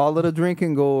Star. Follow the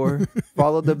drinking gore.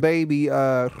 Follow the baby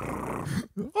grinder.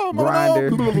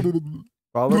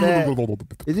 Follow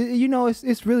that.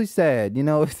 It's really sad.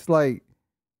 It's like,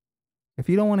 if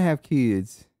you don't want to have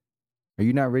kids, or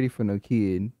you're not ready for no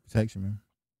kid. Protection, man.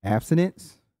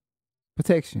 Abstinence,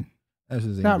 protection. It's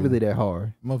not really that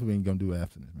hard. Most people ain't going to do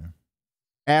abstinence, man.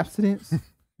 Abstinence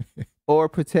or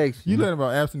protection. You learn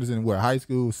about abstinence in what? High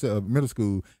school, middle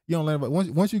school. You don't learn about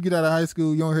once you get out of high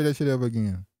school, you don't hear that shit ever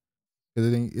again. Cause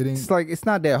it ain't. It's like it's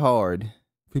not that hard.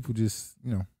 People just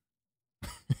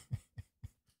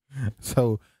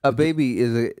So a baby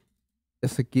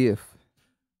it's a gift.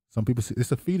 Some people say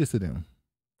it's a fetus to them.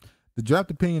 The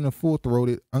draft opinion of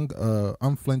full-throated,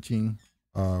 unflinching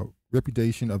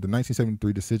repudiation of the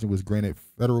 1973 decision was granted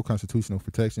federal constitutional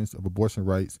protections of abortion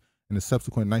rights in the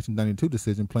subsequent 1992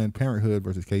 decision, Planned Parenthood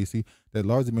versus Casey, that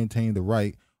largely maintained the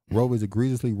right. Roe is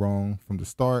egregiously wrong from the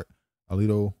start.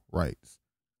 Alito writes.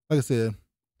 Like I said,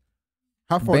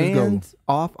 How far does this go? Bands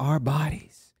off our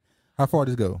bodies. How far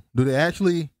does this go? Do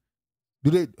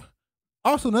they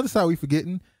also, another side we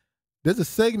forgetting, there's a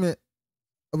segment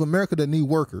of America that need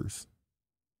workers.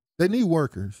 They need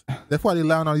workers. That's why they're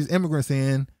allowing all these immigrants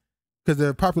in, because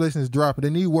their population is dropping. They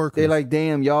need workers. They're like,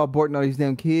 damn, y'all aborting all these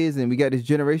damn kids, and we got this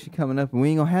generation coming up, and we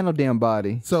ain't gonna have no damn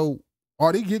body. So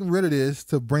are they getting rid of this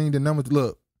to bring the numbers?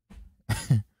 Look,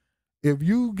 if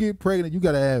you get pregnant, you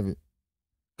got to have it,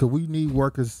 because we need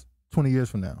workers 20 years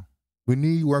from now. We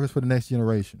need workers for the next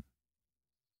generation.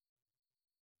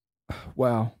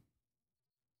 Wow.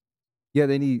 Yeah,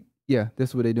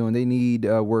 that's what they're doing. They need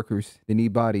workers. They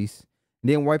need bodies. And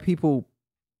then white people,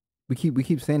 we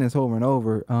keep saying this over and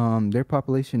over. Their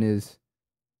population is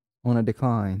on a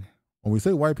decline. When we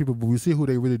say white people, but we see who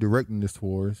they really directing this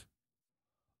towards.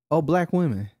 Oh, black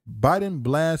women. Biden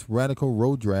blasts radical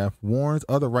road draft, warns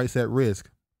other rights at risk.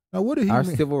 Now, what did he Our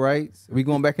mean? civil rights? Are we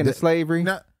going back into slavery?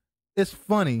 Now, it's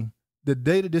funny. The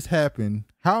day that this happened,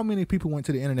 how many people went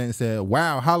to the internet and said,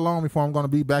 wow, how long before I'm going to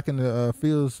be back in the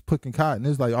fields picking cotton?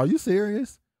 It's like, are you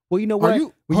serious? Well, you know what?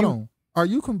 Hold on. Are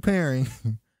you comparing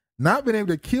not being able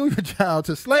to kill your child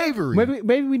to slavery?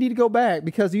 Maybe we need to go back,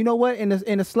 because you know what? In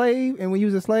a slave, and when you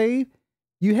was a slave,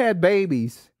 you had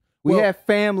babies. We had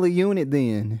family unit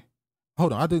then.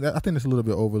 Hold on. I think it's a little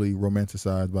bit overly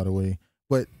romanticized, by the way.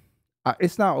 But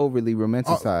it's not overly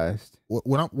romanticized.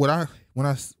 When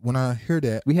I hear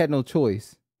that, we had no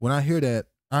choice. When I hear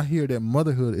that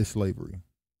motherhood is slavery.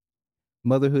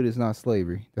 Motherhood is not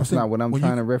slavery. That's not what I'm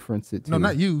trying to reference it to. No,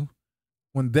 not you.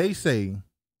 When they say,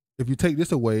 if you take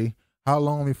this away, how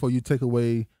long before you take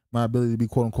away my ability to be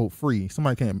quote unquote free?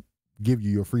 Somebody can't give you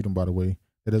your freedom, by the way.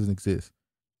 That doesn't exist.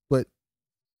 But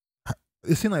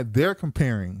it seems like they're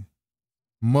comparing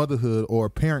motherhood or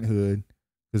parenthood,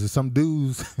 because there's some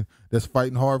dudes that's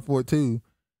fighting hard for it too.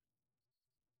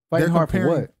 Fighting hard for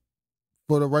what?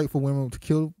 For the right for women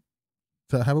to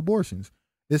have abortions.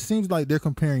 It seems like they're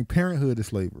comparing parenthood to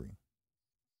slavery,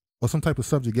 or some type of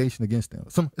subjugation against them.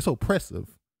 It's oppressive.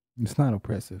 It's not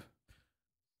oppressive.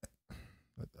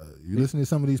 You listen to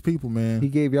some of these people, man. He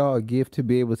gave y'all a gift to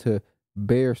be able to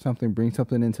bear something, bring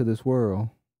something into this world,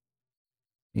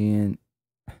 and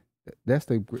that's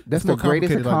the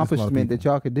greatest accomplishment that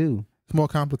y'all could do. It's more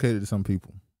complicated to some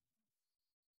people.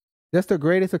 That's the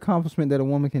greatest accomplishment that a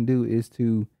woman can do, is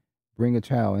to bring a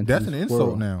child into this world. That's an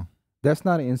insult now. That's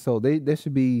not an insult. That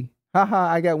should be, haha,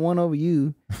 I got one over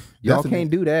you. Y'all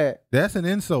can't do that. That's an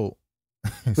insult.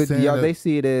 But y'all, they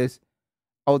see it as,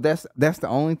 oh, that's the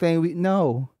only thing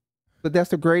no. But that's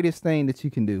the greatest thing that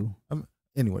you can do.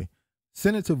 Anyway,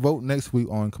 Senate to vote next week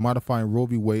on commodifying Roe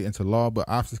v. Wade into law, but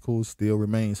obstacles still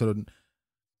remain. So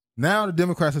now the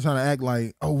Democrats are trying to act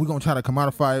like, oh, we're going to try to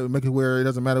commodify it, make it where it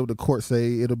doesn't matter what the court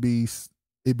say. It'd be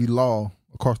law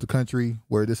across the country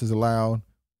where this is allowed.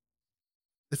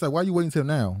 It's like, why are you waiting till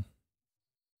now?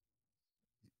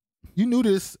 You knew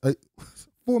this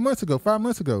 4 months ago, 5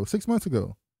 months ago, 6 months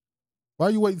ago. Why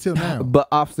are you waiting till now? But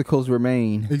obstacles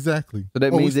remain. Exactly. So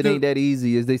that means it ain't that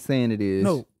easy as they saying it is.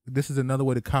 No, this is another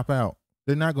way to cop out.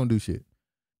 They're not going to do shit.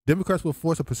 Democrats will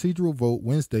force a procedural vote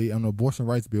Wednesday on the abortion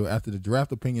rights bill after the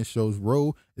draft opinion shows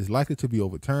Roe is likely to be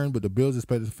overturned, but the bill is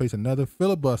expected to face another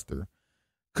filibuster.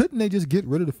 Couldn't they just get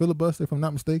rid of the filibuster, if I'm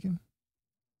not mistaken?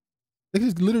 They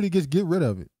just literally just get rid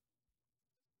of it.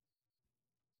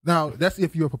 Now, that's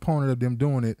if you're a proponent of them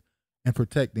doing it and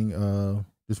protecting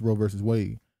this Roe versus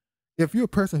Wade. If you're a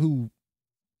person who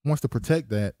wants to protect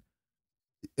that,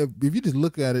 if you just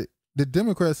look at it, the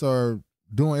Democrats are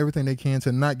doing everything they can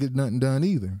to not get nothing done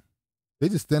either. They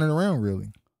just standing around,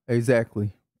 really.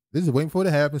 Exactly. They're just waiting for it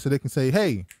to happen so they can say,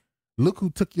 hey, look who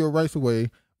took your rights away.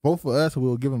 Vote for us and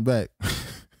we'll give them back.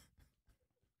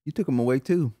 You took them away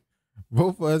too.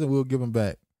 Vote for us and we'll give them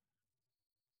back.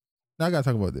 Now I got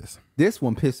to talk about this. This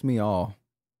one pissed me off.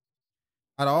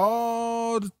 Out of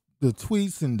all the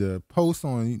tweets and the posts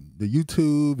on the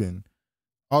YouTube and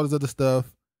all this other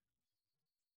stuff,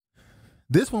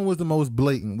 this one was the most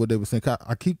blatant, what they were saying.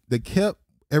 They kept,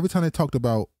 every time they talked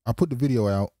about, I put the video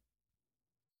out,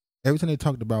 every time they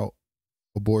talked about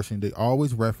abortion, they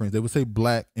always referenced, they would say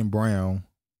black and brown,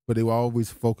 but they would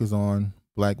always focus on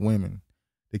black women.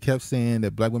 They kept saying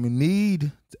that black women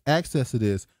need access to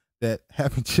this, that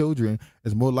having children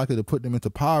is more likely to put them into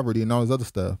poverty and all this other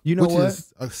stuff. You know which what?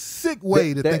 Is a sick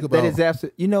way to think about. That is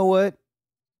absolutely. You know what?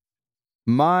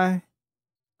 My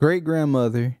great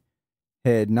grandmother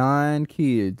had 9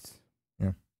 kids.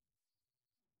 Yeah.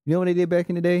 You know what they did back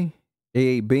in the day? They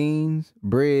ate beans,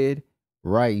 bread,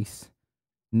 rice.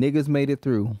 Niggas made it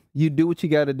through. You do what you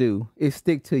got to do. It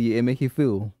stick to you and make you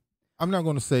feel. I'm not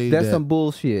going to say that's some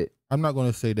bullshit. I'm not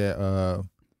going to say that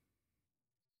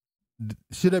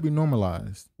Should that be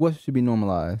normalized? What should be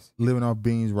normalized? Living off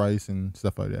beans, rice, and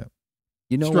stuff like that.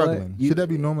 You know Struggling. what? Should that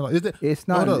be normalized? Is that, It's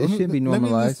not. It shouldn't be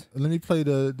normalized. Let me play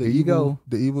the Here you evil, go.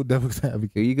 the evil devil's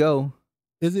advocate. Here you go.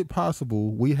 Is it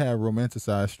possible we have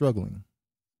romanticized struggling?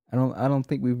 I don't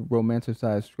think we've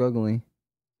romanticized struggling.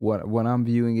 What I'm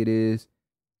viewing it is,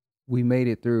 we made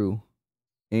it through,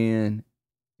 and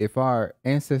if our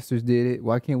ancestors did it,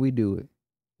 why can't we do it?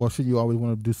 Well, should you always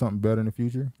want to do something better in the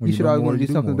future? You should always want to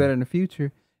do something better in the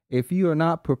future. If you are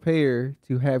not prepared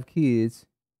to have kids,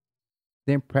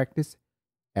 then practice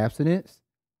abstinence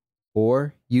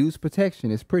or use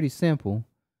protection. It's pretty simple.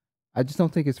 I just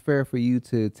don't think it's fair for you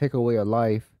to take away a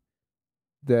life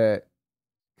that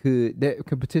could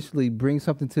potentially bring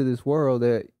something to this world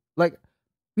that, like,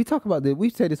 we talk about this.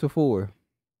 We've said this before.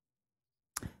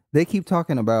 They keep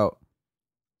talking about,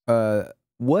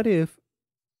 what if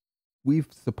we've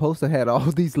supposed to have all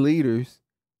these leaders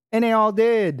and they all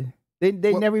dead? They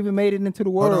never even made it into the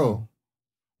world.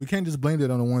 We can't just blame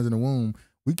that on the ones in the womb.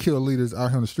 We kill leaders out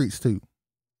here on the streets too.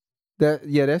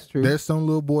 That's true. There's some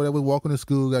little boy that was walking to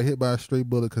school, got hit by a stray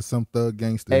bullet because some thug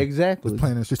gangster exactly was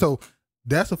playing in the street. So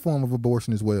that's a form of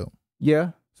abortion as well.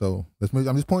 Yeah. So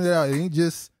I'm just pointing it out. It ain't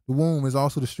just the womb; it's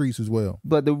also the streets as well.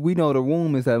 But we know the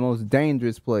womb is the most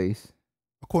dangerous place.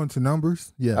 According to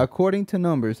numbers, yeah. According to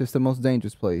numbers, it's the most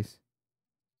dangerous place.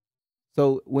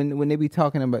 So when they be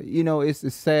talking about,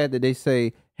 it's sad that they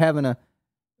say taking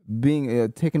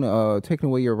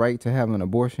away your right to have an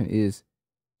abortion is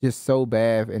just so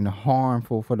bad and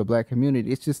harmful for the black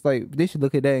community. It's just like they should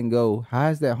look at that and go, how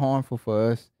is that harmful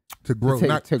for us to grow,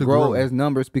 to grow as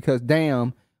numbers? Because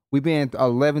damn, we've been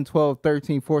 11, 12,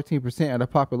 13, 14% of the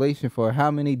population for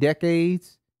how many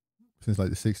decades? Since like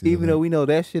the 60s. Even though we know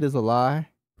that shit is a lie.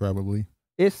 Probably.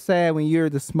 It's sad when you're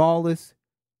the smallest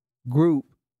group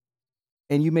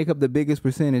and you make up the biggest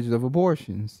percentage of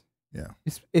abortions. Yeah.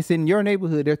 It's in your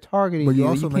neighborhood. They're targeting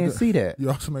you. You can't see that. You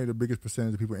also made the biggest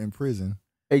percentage of people in prison.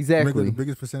 Exactly. You make the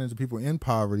biggest percentage of people in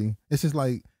poverty. It's just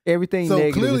like everything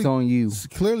negative is on you.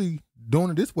 Clearly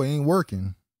doing it this way ain't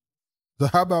working. So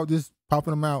how about just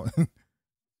popping them out and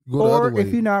go the other way? Or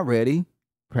if you're not ready,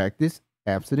 practice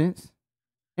abstinence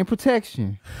and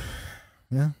protection.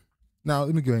 Yeah. Now,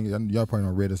 let me go ahead. Y'all probably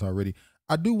don't read this already.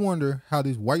 I do wonder how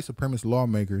these white supremacist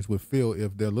lawmakers would feel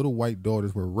if their little white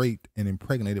daughters were raped and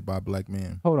impregnated by black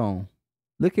men. Hold on.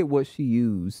 Look at what she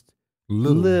used.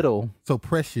 Little. So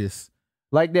precious.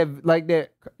 Like that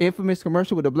infamous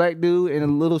commercial with a black dude and a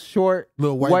little short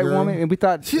white woman, and we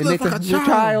thought she looked like a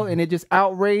child, and it just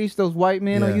outraged those white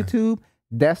men on YouTube.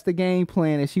 That's the game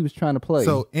plan that she was trying to play.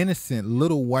 So innocent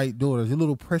little white daughters, your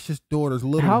little precious daughters.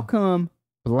 How come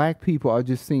black people are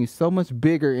just seen so much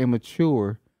bigger and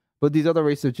mature, but these other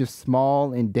races are just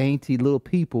small and dainty little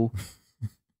people?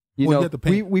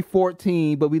 We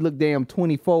 14, but we look damn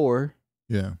 24.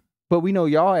 Yeah. But we know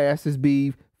y'all asses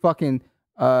be fucking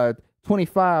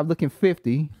 25 looking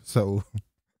 50. So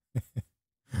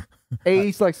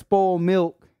aged like spoiled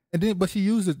milk. And then, but she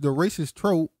uses the racist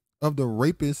trope of the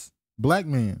rapist black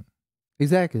man.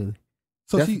 Exactly.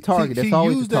 So that's the target. That's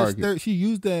always the target. She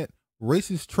used that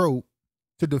racist trope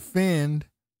to defend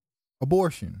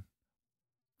abortion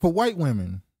for white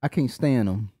women. I can't stand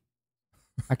them.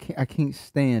 I can't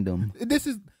stand them.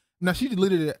 Now she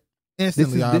deleted it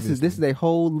instantly. This is their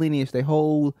whole lineage.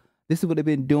 This is what they've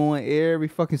been doing every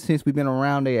fucking since we've been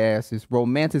around their asses,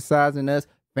 romanticizing us,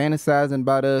 fantasizing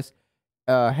about us,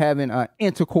 having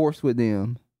intercourse with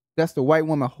them. That's the white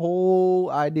woman whole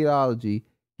ideology.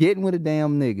 Getting with a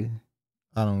damn nigga.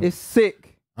 It's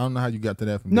sick. I don't know how you got to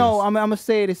that from No, this. I'm gonna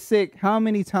say it's sick. How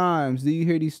many times do you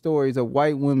hear these stories of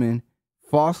white women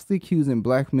falsely accusing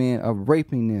black men of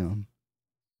raping them?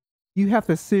 You have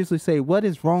to seriously say, what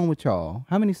is wrong with y'all?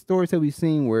 How many stories have we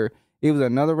seen where it was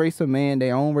another race of man,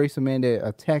 their own race of man, that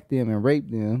attacked them and raped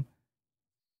them,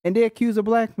 and they accuse a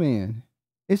black man?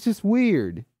 It's just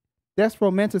weird. That's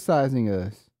romanticizing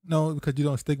us. No, because you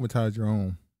don't stigmatize your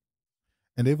own.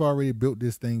 And they've already built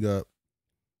this thing up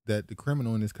that the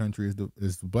criminal in this country is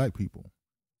the black people.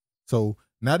 So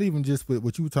not even just with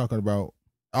what you were talking about.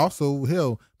 Also,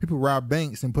 hell, people rob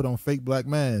banks and put on fake black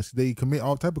masks. They commit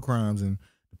all type of crimes. And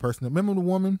the person, remember the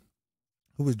woman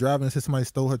who was driving and said somebody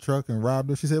stole her truck and robbed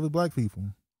her? She said it was black people.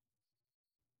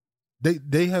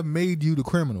 They have made you the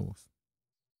criminals.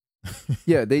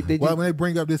 Yeah, they when they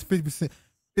bring up this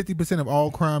 50% of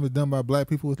all crime is done by black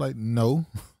people, it's like, no.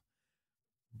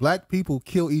 Black people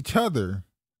kill each other,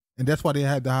 and that's why they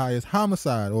have the highest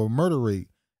homicide or murder rate.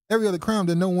 Every other crime,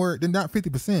 they're not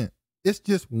 50%. It's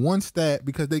just one stat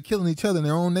because they're killing each other in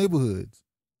their own neighborhoods.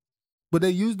 But they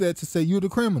use that to say you're the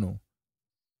criminal.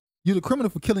 You're the criminal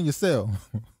for killing yourself.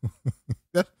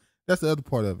 That's the other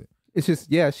part of it. It's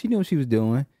just, yeah, she knew what she was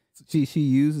doing. She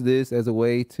used this as a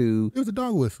way to, It was a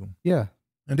dog whistle. yeah,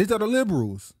 And these are the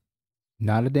liberals.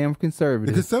 not a damn The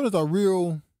conservative. conservatives are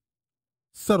real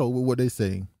subtle with what they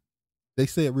say. They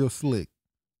say it real slick.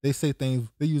 They say things.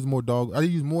 They use more dog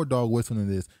whistle than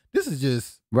this. This is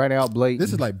just Right out blatant.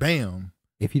 This is like bam.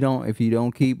 If you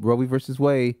don't keep Roe v. versus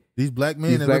Wade, These black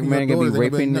men, these black men are gonna be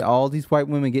raping You're all these white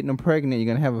women, getting them pregnant.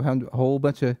 You're gonna have a whole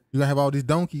bunch of gonna have all these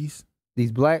donkeys,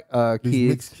 these black these kids,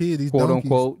 mixed kids, these quote donkeys.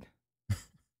 unquote,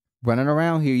 running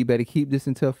around here. You better keep this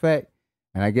into effect.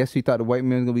 And I guess she thought the white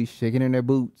men was gonna be shaking in their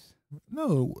boots.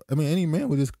 No, I mean any man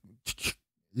would just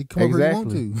you come over you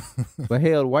want to. But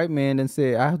hell, the white man then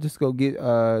said, "I'll just go get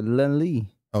Lin Lee."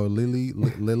 Oh,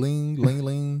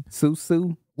 Ling.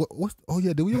 Sue. What's? Oh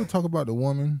yeah, did we ever talk about the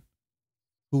woman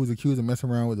who was accused of messing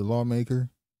around with the lawmaker?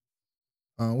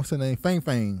 What's her name?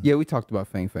 Fang. Yeah, we talked about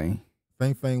Fang.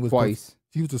 Fang was Twice.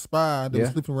 She was a spy that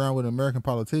was sleeping around with an American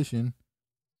politician.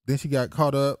 Then she got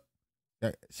caught up.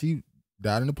 She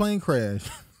died in a plane crash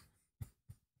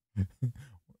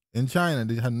in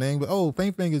China. Her name, but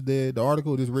Fang is dead. The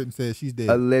article just written says she's dead.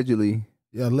 Allegedly.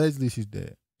 Yeah, allegedly she's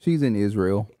dead. She's in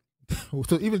Israel.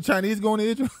 So even Chinese going to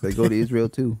Israel? They go to Israel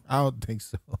too. I don't think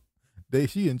so.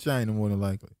 She in China more than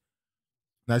likely.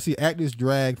 Now, see, activists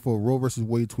dragged for Roe versus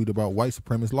Wade tweet about white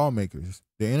supremacist lawmakers.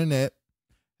 The internet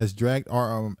has dragged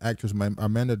our actress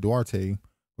Amanda Duarte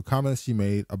for comments she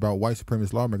made about white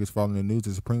supremacist lawmakers following the news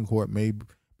the Supreme Court may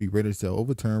be ready to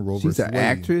overturn Roe versus Wade. She's an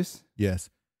actress? Yes.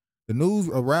 The news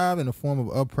arrived in the form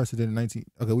of unprecedented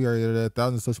we already had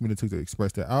thousands of social media tweets to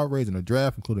express their outrage in the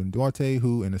draft, including Duarte,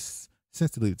 who in a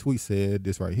sensitively tweet said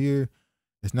this right here.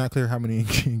 It's not clear how many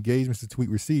engagements the tweet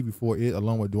received before it,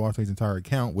 along with Duarte's entire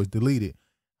account, was deleted.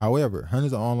 However,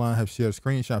 hundreds of online have shared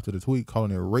screenshots of the tweet,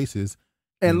 calling it racist.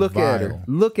 And look vile. at her.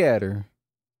 Look at her.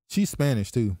 She's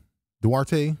Spanish too.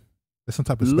 Duarte, that's some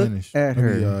type of look Spanish. At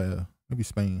her. Maybe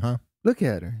Spain, huh? Look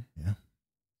at her. Yeah.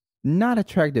 Not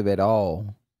attractive at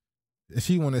all.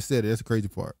 She one that said it. That's the crazy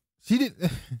part. She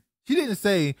didn't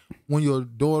say when your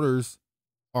daughters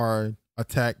are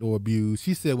attacked or abused.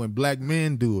 She said when black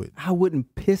men do it. I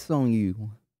wouldn't piss on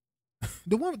you.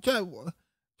 The woman,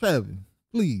 Travis,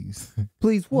 please.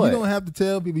 Please what? You don't have to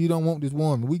tell people you don't want this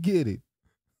woman. We get it.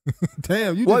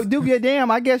 Damn, you well, do get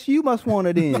damn. I guess you must want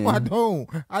it then. No, I don't.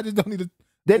 I just don't need to.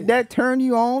 Did that turn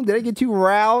you on? Did it get you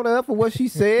riled up for what she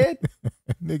said?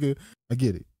 Nigga, I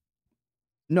get it.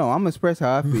 No, I'm gonna express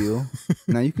how I feel.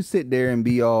 Now you can sit there and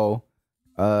be all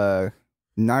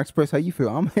not express how you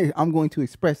feel. I'm going to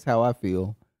express how I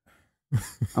feel.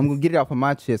 I'm gonna get it off of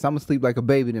my chest. I'm gonna sleep like a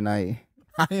baby tonight.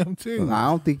 I am too. I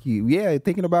don't think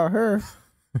thinking about her.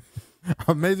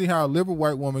 Amazing how a liberal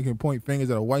white woman can point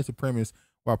fingers at a white supremacist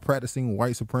while practicing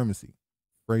white supremacy.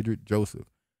 Frederick Joseph.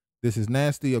 This is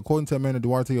nasty. According to Amanda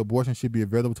Duarte, abortion should be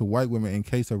available to white women in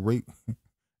case of rape.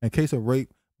 In case of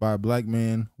rape by a black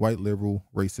man, white liberal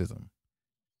racism.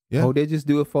 Yeah. Oh, they just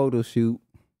do a photo shoot.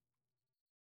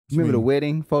 Remember the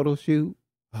wedding photo shoot?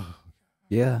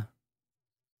 Yeah.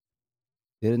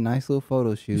 Did a nice little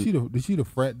photo shoot. Did you see the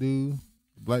frat dude,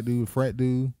 black dude, frat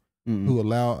dude, who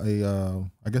allowed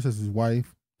I guess it's his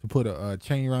wife, to put a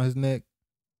chain around his neck?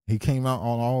 He came out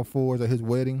on all fours at his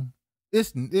wedding.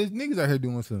 It's niggas out here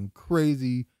doing some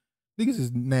crazy. Niggas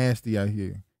is nasty out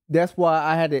here. That's why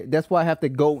I have to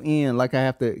go in like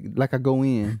I go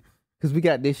in. Because we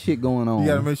got this shit going on. You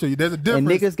gotta make sure there's a difference.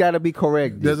 And niggas gotta be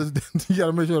corrected. You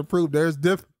gotta make sure to prove there's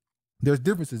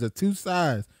differences. There's two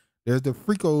sides. There's the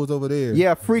freakos over there.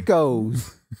 Yeah,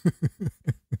 freakos.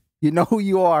 You know who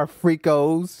you are,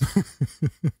 freakos.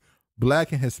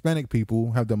 Black and Hispanic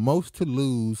people have the most to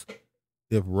lose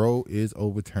if Roe is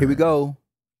overturned. Here we go.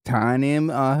 Tying them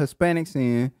Hispanics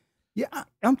in. Yeah,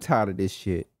 I'm tired of this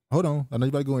shit. Hold on. I know you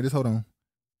about to go in this. Hold on.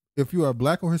 If you are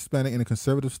black or Hispanic in a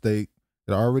conservative state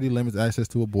that already limits access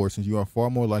to abortions, you are far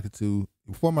more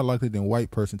likely than a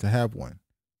white person to have one.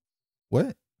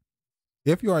 What?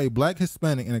 If you are a black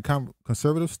Hispanic in a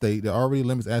conservative state that already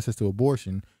limits access to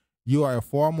abortion, you are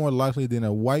far more likely than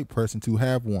a white person to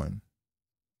have one.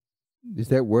 Is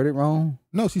that worded wrong?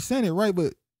 No, she's saying it right,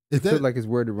 but I feel like it's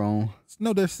worded wrong.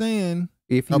 No, they're saying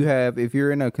if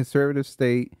you're in a conservative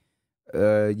state,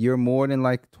 you're more than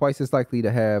twice as likely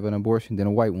to have an abortion than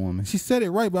a white woman. She said it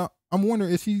right, but I'm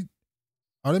wondering,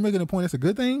 are they making a point that's a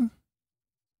good thing?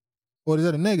 Or is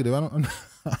that a negative? I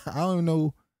don't even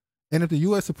know. And if the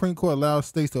U.S. Supreme Court allows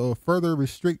states to further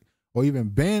restrict or even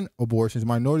ban abortions,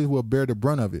 minorities will bear the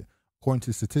brunt of it, according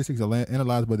to statistics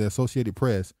analyzed by the Associated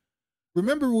Press.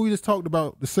 Remember we just talked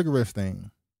about the cigarettes thing?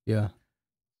 Yeah.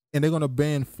 And they're going to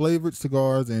ban flavored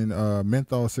cigars and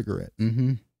menthol cigarettes.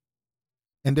 Mm-hmm.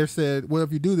 And they said, well,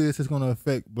 if you do this, it's going to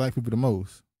affect black people the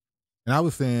most. And I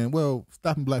was saying, well,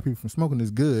 stopping black people from smoking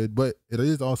is good, but it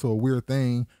is also a weird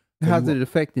thing. How's it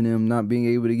affecting them not being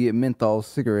able to get menthol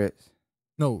cigarettes?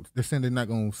 No, they're saying they're not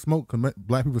going to smoke because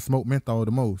black people smoke menthol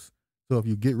the most. So if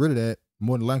you get rid of that,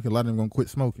 more than likely, a lot of them are going to quit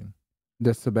smoking.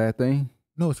 That's a bad thing?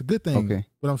 No, it's a good thing. Okay.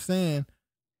 But I'm saying,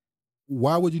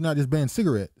 why would you not just ban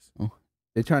cigarettes? Oh,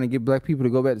 they're trying to get black people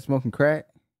to go back to smoking crack?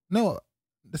 No,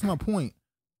 that's my point.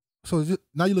 So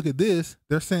now you look at this,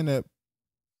 they're saying that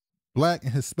black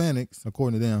and Hispanics,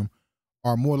 according to them,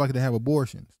 are more likely to have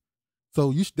abortions.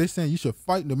 So they're saying you should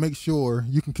fight to make sure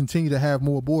you can continue to have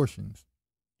more abortions.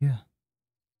 Yeah.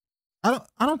 I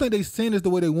don't think they're saying this the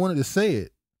way they wanted to say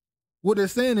it. What they're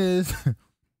saying is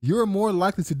you're more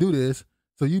likely to do this,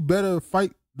 so you better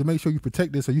fight to make sure you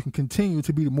protect this so you can continue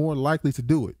to be more likely to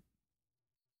do it.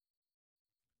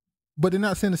 But they're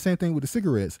not saying the same thing with the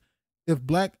cigarettes. If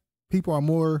black people are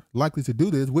more likely to do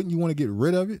this, wouldn't you want to get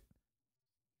rid of it?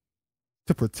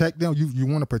 To protect them? You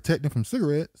want to protect them from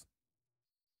cigarettes?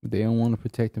 They don't want to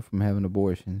protect them from having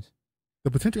abortions.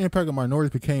 The potential impact of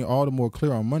minorities became all the more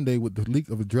clear on Monday with the leak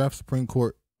of a draft Supreme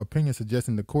Court opinion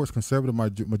suggesting the court's conservative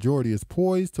majority is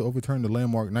poised to overturn the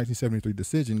landmark 1973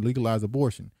 decision to legalize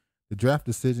abortion. The draft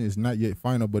decision is not yet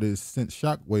final, but it has sent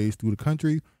shockwaves through the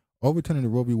country. Overturning the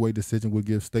Roe v. Wade decision would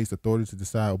give states authority to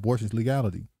decide abortion's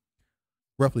legality.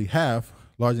 Roughly half,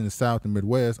 largely in the South and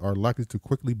Midwest, are likely to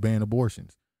quickly ban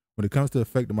abortions. When it comes to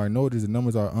affect the minorities, the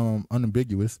numbers are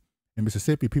unambiguous. In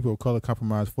Mississippi, people of color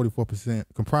comprise 44%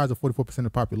 of the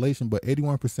population, but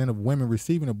 81% of women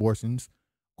receiving abortions,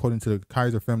 according to the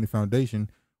Kaiser Family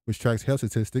Foundation, which tracks health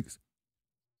statistics.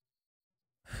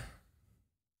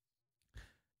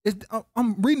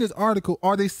 I'm reading this article.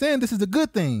 Are they saying this is a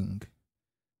good thing?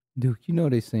 Duke, you know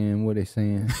they're saying what they're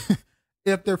saying.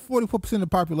 If they're 44% of the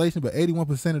population, but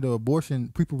 81% of the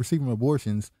people receiving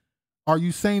abortions, are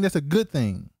you saying that's a good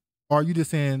thing? Or are you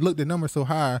just saying, look, the number's so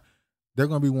high, they're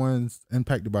going to be ones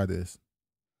impacted by this?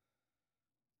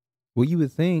 Well, you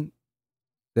would think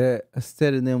that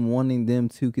instead of them wanting them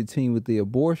to continue with the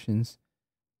abortions,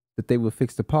 that they would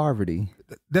fix the poverty.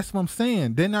 That's what I'm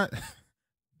saying. They're not.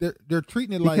 They're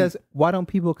treating it because why don't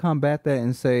people combat that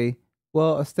and say,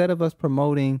 well, instead of us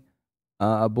promoting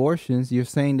abortions, you're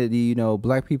saying that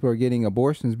black people are getting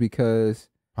abortions because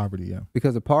poverty, yeah,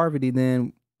 because of poverty.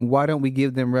 Then why don't we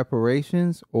give them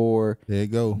reparations or there you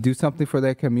go, do something for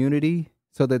that community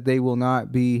so that they will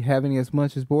not be having as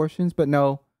much abortions? But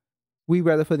no, we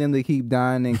rather for them to keep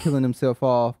dying and killing themselves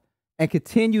off and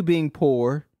continue being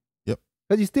poor. Yep,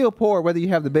 because you're still poor whether you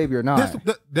have the baby or not.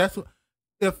 That's what.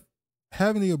 If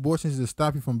having the abortions to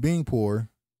stop you from being poor,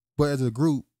 but as a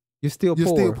group, you're still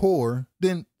poor.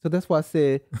 Then so that's why I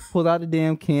said pull out a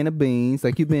damn can of beans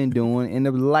like you've been doing and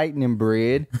the lightning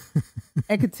bread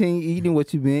and continue eating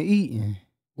what you've been eating.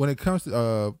 When it comes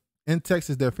to in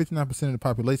Texas, there are 59% of the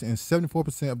population and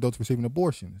 74% of those receiving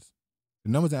abortions.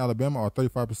 The numbers in Alabama are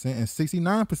 35% and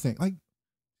 69%. Like,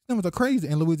 numbers are crazy.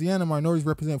 In Louisiana, minorities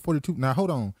represent 42%. Now, hold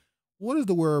on. What does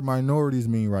the word minorities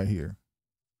mean right here?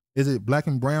 Is it black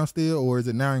and brown still, or is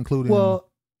it now including? Well,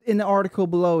 in the article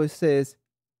below, it says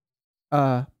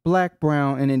black,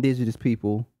 brown, and indigenous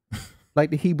people. Like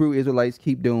the Hebrew Israelites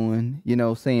keep doing,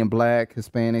 saying black,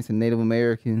 Hispanics, and Native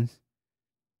Americans.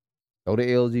 Throw the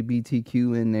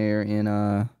LGBTQ in there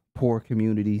in poor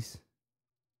communities.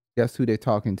 That's who they're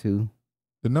talking to.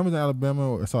 The numbers in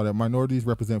Alabama saw that minorities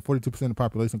represent 42% of the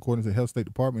population according to the Health State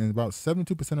Department, and about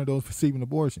 72% of those receiving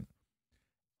abortion.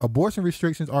 Abortion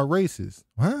restrictions are racist.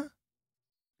 Huh?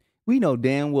 We know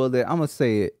damn well that, I'm going to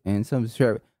say it, and some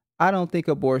I don't think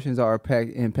abortions are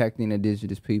impacting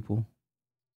indigenous people.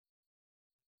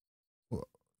 Well,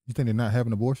 you think they're not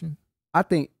having abortion? I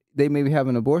think they may be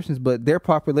having abortions, but their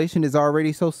population is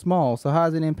already so small. So how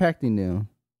is it impacting them?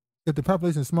 If the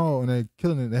population is small and they're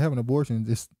killing it, they're having abortions,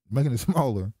 it's making it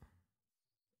smaller.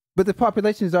 But the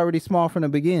population is already small from the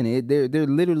beginning. They're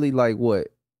literally like what,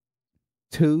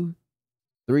 2-3%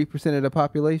 of the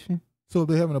population. So if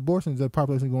they're having abortions, that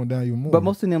population is going down even more. But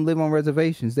most of them live on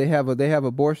reservations. They have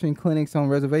abortion clinics on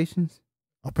reservations.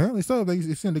 Apparently so. They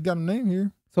got a name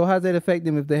here. So how does that affect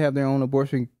them if they have their own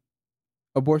abortions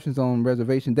on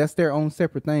reservation? That's their own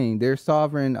separate thing. They're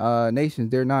sovereign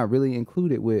nations. They're not really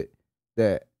included with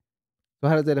that. So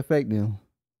how does that affect them?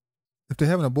 If they're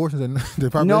having abortions,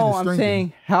 they're probably no. I'm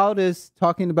saying, how does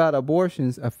talking about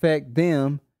abortions affect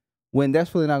them when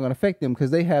that's really not going to affect them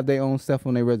because they have their own stuff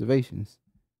on their reservations,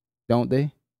 don't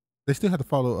they? They still have to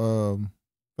follow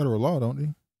federal law, don't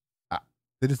they?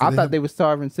 I thought they were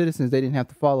sovereign citizens. They didn't have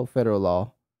to follow federal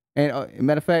law. And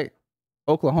matter of fact,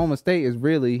 Oklahoma State is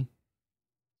really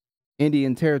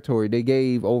Indian territory. They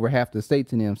gave over half the state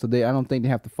to them, so I don't think they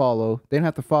have to follow. They don't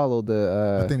have to follow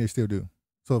the. I think they still do.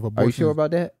 So if abortion, are you sure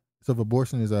about that? So if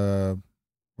abortion is Roe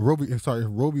v.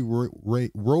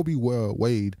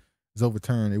 Wade is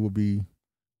overturned, it will be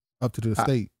up to the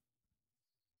state.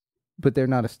 But they're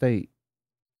not a state.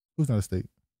 Who's not a state?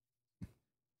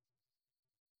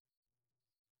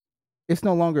 It's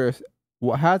no longer.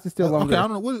 How is it still longer? Okay, I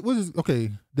don't know. What is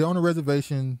okay? They're on a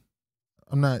reservation.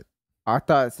 I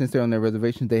thought since they're on their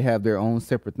reservation, they have their own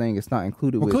separate thing. It's not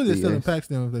included with. Clearly, it still impacts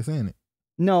them if they're saying it.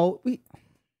 No,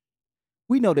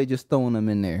 we know they're just throwing them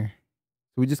in there.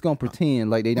 So we're just gonna pretend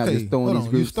like they're not just throwing these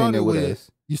groups in there with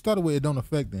us. You started with it don't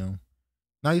affect them.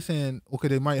 Now you're saying okay,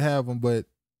 they might have them, but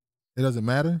it doesn't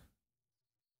matter.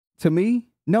 To me,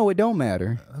 no, it don't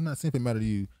matter. I'm not saying it matter to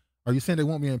you. Are you saying they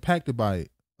won't be impacted by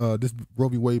it? This Roe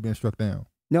v. Wade being struck down.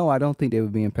 No, I don't think they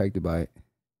would be impacted by it.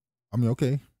 I mean,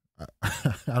 okay.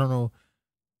 I don't know.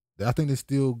 I think they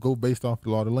still go based off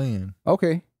the law of the land.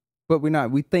 Okay. But we're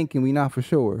not. We thinking we not for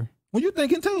sure. Well, you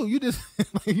thinking too. You just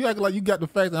you act like you got the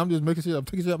facts and I'm just making sure I'm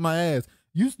taking shit up my ass.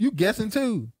 You guessing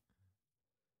too.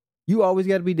 You always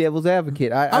got to be devil's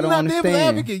advocate. I don't understand. I'm not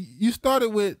devil's advocate. You started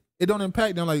with it don't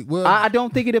impact them. Like, well, I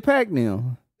don't think it impact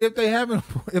them. If they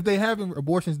having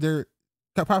abortions, their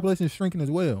population is shrinking as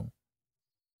well.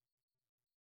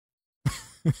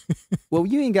 Well,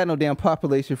 you ain't got no damn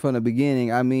population from the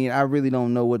beginning. I mean, I really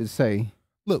don't know what to say.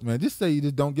 Look, man, just say you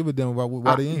just don't give a damn about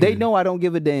why they in They here. know I don't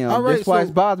give a damn. All right, that's why it's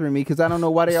bothering me because I don't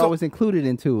know why they always included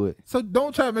into it. So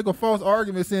don't try to make a false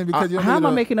argument saying because you're how am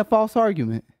I making a false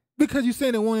argument? Because you're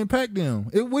saying it won't impact them.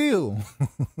 It will.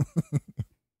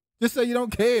 Just say you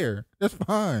don't care. That's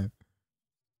fine.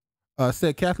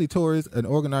 Said Kathleen Torres, an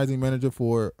organizing manager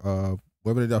for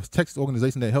whatever it is, Texas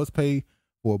organization that helps pay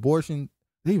for abortion.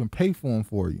 They even pay for them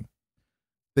for you.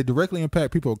 They directly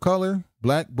impact people of color,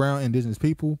 black, brown, indigenous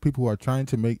people who are trying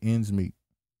to make ends meet.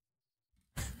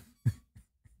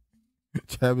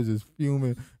 Travis is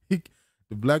fuming. The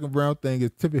black and brown thing is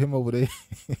tipping him over there.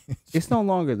 It's no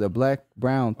longer the black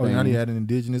brown thing. Oh, now he had an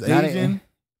indigenous Asian.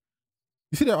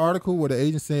 You see that article where the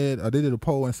agent said, they did a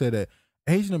poll and said that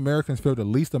Asian Americans feel the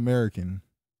least American.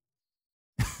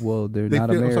 Well, they're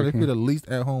not American. They feel the least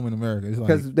at home in America.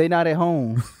 Because they're not at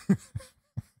home.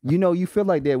 You know, you feel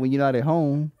like that when you're not at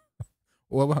home.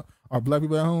 Well, are black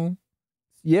people at home?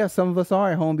 Yeah, some of us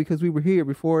are at home because we were here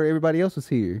before everybody else was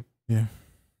here. Yeah.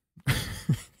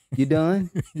 You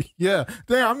done? Yeah.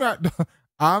 Damn, I'm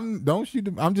not. Don't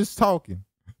shoot. I'm just talking.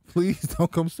 Please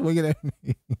don't come swinging at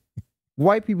me.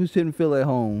 White people shouldn't feel at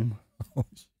home.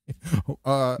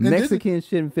 Mexicans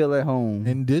shouldn't feel at home.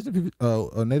 Indigenous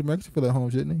people, Native Americans feel at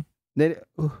home, shouldn't they?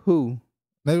 Who?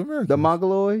 Native Americans. The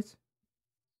Mongoloids?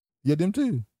 Yeah, them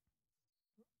too.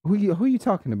 Who you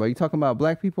talking about? You talking about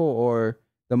black people or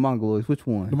the Mongoloids? Which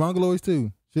one? The Mongoloids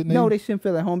too. Shouldn't they? No, they shouldn't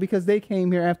feel at home because they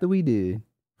came here after we did.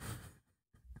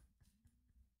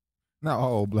 Not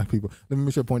all black people. Let me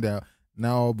make sure to point out,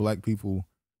 not all black people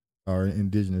are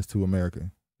indigenous to America.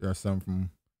 There are some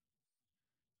from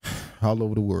all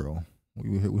over the world.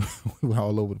 We're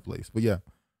all over the place. But yeah,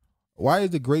 why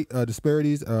is the great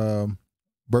disparities? Bertman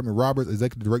Roberts,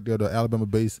 executive director of the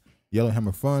Alabama-based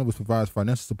Yellowhammer Fund, which provides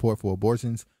financial support for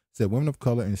abortions, said women of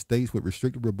color in states with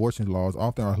restrictive abortion laws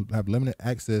often have limited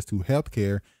access to health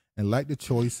care and lack the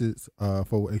choices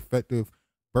for effective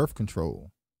birth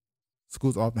control.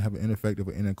 Schools often have an ineffective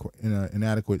or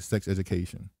inadequate sex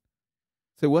education.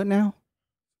 So what now?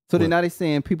 So they're not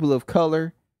saying people of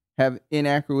color have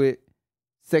inadequate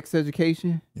sex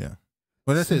education? Yeah.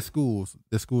 Well, that's at schools.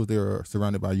 The schools they are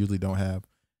surrounded by usually don't have.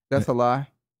 That's a lie.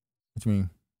 What you mean?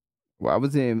 Well,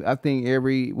 I think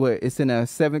it's in a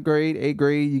 7th grade, 8th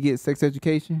grade, you get sex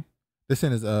education? They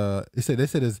said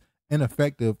it's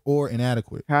ineffective or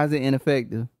inadequate. How's it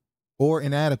ineffective? Or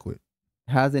inadequate.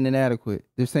 How's it inadequate?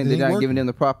 They're saying they're not giving them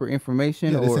the proper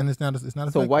information? Yeah, they're saying it's not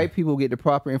effective. So white people get the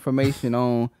proper information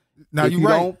on, now if you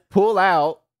don't pull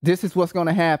out, this is what's going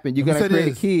to happen. You're going to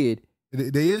create a kid.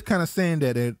 They is kind of saying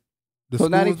that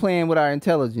now they're playing with our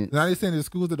intelligence. Now they're saying the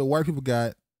schools that the white people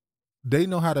got, they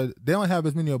don't have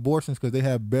as many abortions because they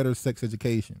have better sex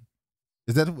education.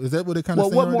 Is that what they kind of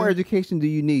saying? Well, what more education do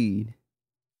you need?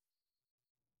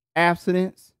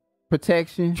 Abstinence,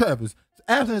 protection. Travis,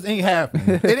 abstinence ain't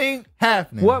happening. It ain't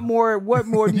happening. What more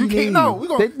do you need? No,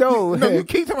 you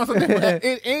keep talking about something different.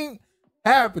 It ain't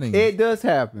happening. It does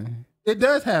happen. It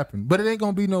does happen, but it ain't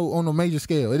gonna be on a major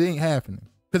scale. It ain't happening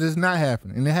because it's not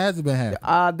happening, and it hasn't been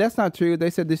happening. That's not true.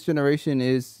 They said this generation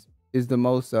is the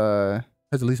most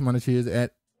has the least amount of kids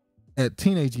at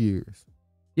teenage years.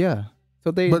 Yeah.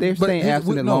 So they're staying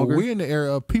abstinent longer. We're in the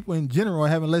era of people in general are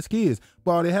having less kids.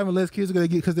 But are they having less kids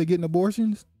because they're getting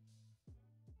abortions?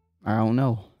 I don't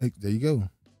know. Hey, there you go.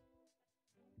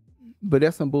 But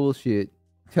that's some bullshit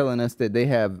telling us that they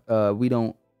have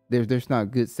there's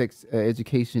not good sex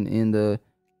education in the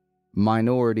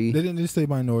minority. They didn't just say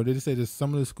minority. They just say that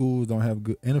some of the schools don't have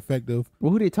good, ineffective.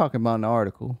 Well, who they talking about in the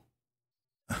article?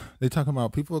 They talking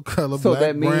about people of color, So black,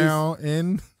 that means- brown,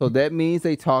 and So that means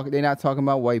they're not talking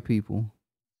about white people.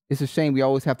 It's a shame we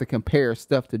always have to compare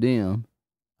stuff to them.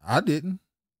 I didn't.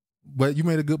 But you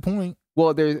made a good point.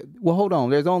 Well, hold on.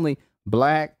 There's only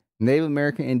black, Native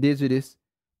American, indigenous,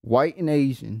 white, and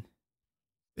Asian.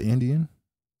 The Indian.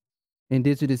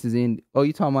 Indigenous is in. Oh,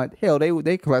 you talking about? Hell,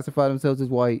 they classify themselves as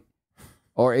white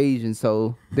or Asian,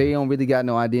 so they don't really got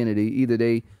no identity. Either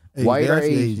they white or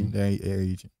Asian. They're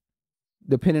Asian.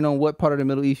 Depending on what part of the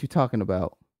Middle East you're talking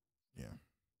about. Yeah.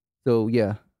 So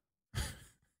yeah.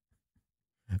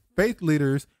 Faith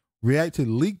leaders react to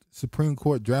leaked Supreme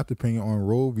Court draft opinion on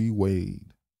Roe v. Wade.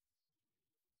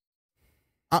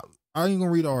 I ain't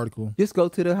gonna read the article. Just go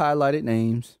to the highlighted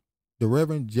names. The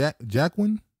Reverend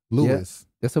Jacqueline Lewis,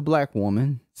 That's a black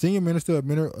woman. senior minister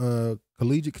of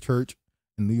Collegiate Church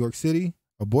in New York City.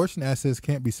 Abortion assets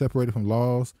can't be separated from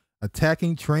laws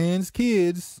attacking trans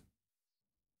kids.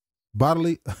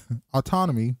 Bodily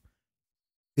autonomy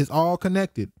is all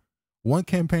connected. One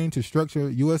campaign to structure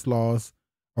U.S. laws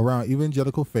around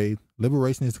evangelical faith.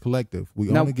 Liberation is collective.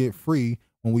 We only get free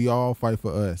when we all fight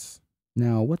for us.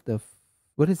 Now, what does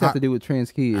that have to do with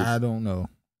trans kids? I don't know.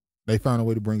 They found a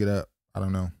way to bring it up. I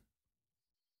don't know.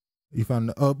 You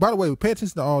found. By the way, pay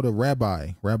attention to all the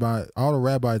all the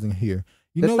rabbis in here.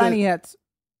 You know tiny hats.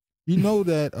 You know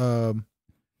that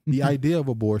the idea of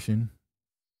abortion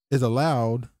is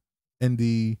allowed in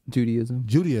the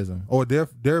Judaism, or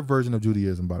their version of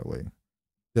Judaism. By the way,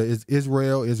 there is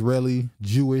Israeli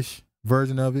Jewish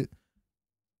version of it.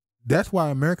 That's why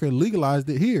America legalized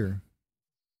it here.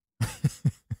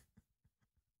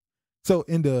 So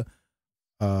in the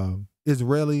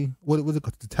Israeli, what was it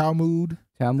called? The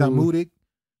Talmudic,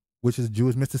 which is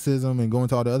Jewish mysticism and going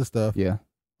to all the other stuff. Yeah.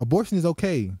 Abortion is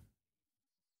okay.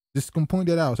 Just gonna point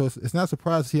that out. So it's not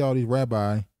surprising to see all these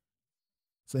rabbis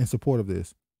in support of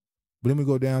this. But then we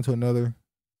go down to another.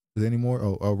 Is there any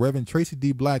more? Reverend Tracy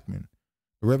D. Blackman.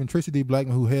 The Reverend Tracy D.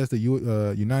 Blackman, who heads the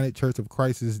United Church of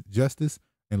Christ's Justice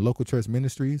and Local Church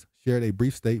Ministries, shared a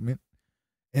brief statement.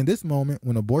 In this moment,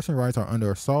 when abortion rights are under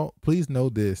assault, please know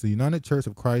this. The United Church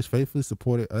of Christ faithfully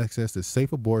supported access to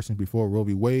safe abortion before Roe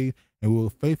v. Wade, and we will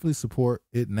faithfully support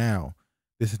it now.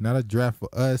 This is not a draft for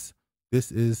us.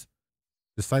 This is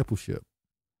discipleship.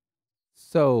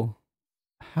 So,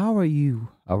 how are you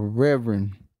a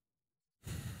reverend?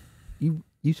 You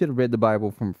should have read the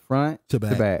Bible from front to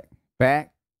back.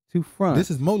 Back to front.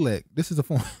 This is Molech. This is a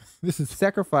form. This is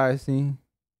sacrificing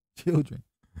children.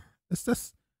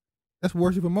 That's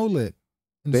worship of Molech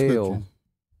in Baal.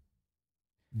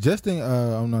 Justin, I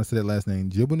don't know how to say that last name.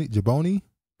 Jaboni,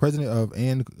 president of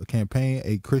AND Campaign,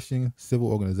 a Christian civic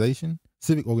organization.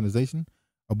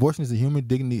 Abortion is a human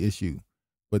dignity issue,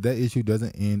 but that issue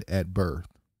doesn't end at birth.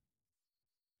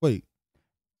 Wait,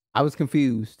 I was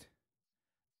confused.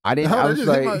 I didn't. I was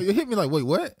like, it hit me like, wait,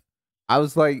 what? I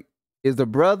was like, is the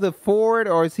brother for it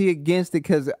or is he against it?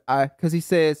 Because he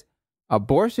says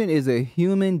abortion is a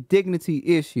human dignity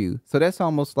issue. So that's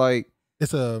almost like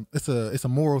it's a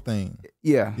moral thing.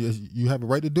 Yeah, you have a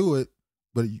right to do it,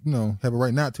 but have a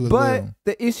right not to as well. But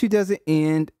the issue doesn't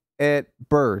end at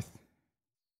birth.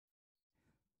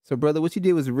 So, brother, what you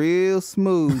did was real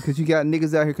smooth because you got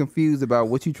niggas out here confused about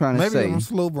what you trying to say. Maybe I'm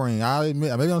slow brain. I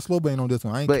admit, maybe I'm slow brain on this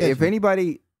one. But if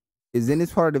anybody is in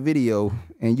this part of the video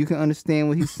and you can understand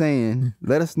what he's saying,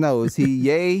 let us know. Is he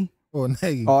yay or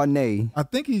nay? I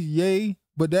think he's yay,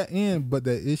 but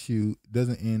that issue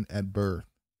doesn't end at birth.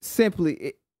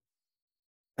 Simply,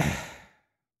 and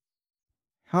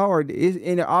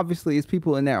obviously it's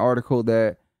people in that article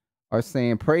that are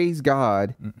saying praise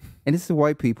God, and this is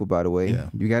white people, by the way. Yeah.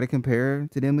 You got to compare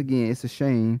to them again. It's a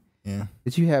shame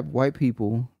that you have white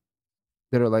people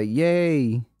that are like,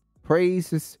 "Yay,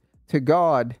 praises to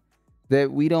God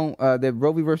that we don't that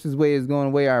Roe v. versus Wade is going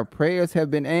away. Our prayers have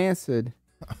been answered."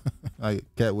 Like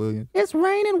Cat Williams. It's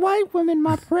raining white women.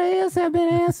 My prayers have been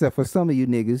answered for some of you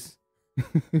niggas.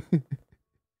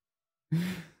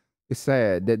 It's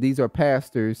sad that these are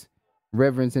pastors,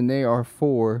 reverends, and they are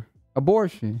for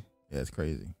abortion. Yeah, it's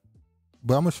crazy.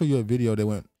 But I'm gonna show you a video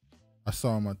I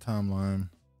saw on my timeline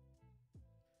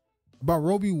about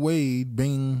Roe v. Wade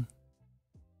being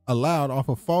allowed off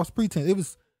of false pretense. It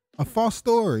was a false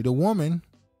story. The woman,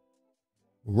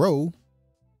 Roe,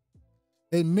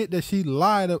 admit that she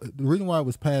lied. The reason why it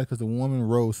was passed because the woman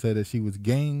Roe said that she was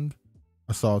gang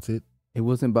assaulted. It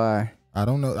wasn't by I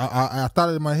don't know. I thought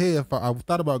it in my head. I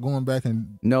thought about going back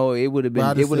and No, it would have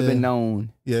been. It would have been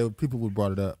known. Yeah, people would have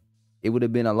brought it up. It would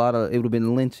have been a lot of. It would have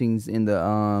been lynchings in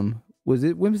the Was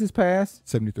it when was this passed?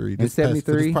 73. In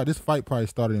 73. This fight probably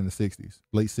started in the 60s,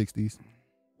 late 60s.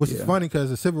 Which is funny because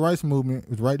the civil rights movement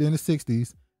was right there in the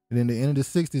 60s, and then the end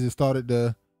of the 60s it started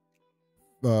the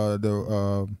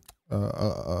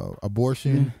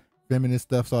abortion, feminist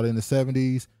stuff started in the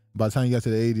 70s. By the time you got to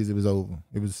the 80s, it was over.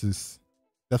 It was just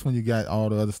that's when you got all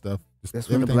the other stuff. That's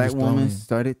when the black woman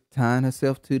started tying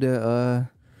herself to the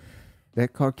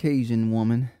that Caucasian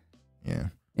woman. Yeah.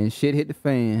 And shit hit the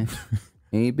fan.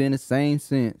 Ain't been the same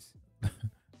since.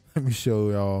 Let me show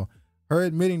y'all. Her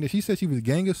admitting that she said she was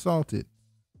gang assaulted,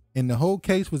 and the whole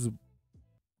case was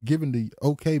given the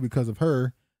okay because of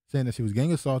her saying that she was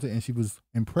gang assaulted and she was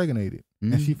impregnated.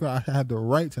 And she felt I had the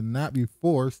right to not be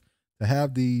forced to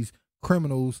have these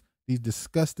criminals, these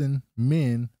disgusting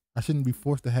men. I shouldn't be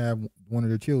forced to have one of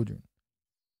their children.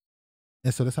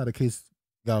 And so that's how the case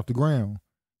got off the ground.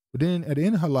 But then at the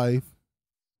end of her life,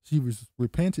 she was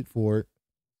repented for it,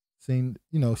 saying,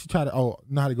 she tried to,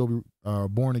 know how to go be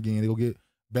born again. They go get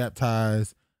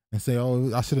baptized and say,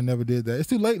 I should have never did that. It's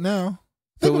too late now.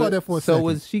 Think about that for a second. So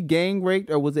was she gang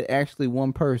raped or was it actually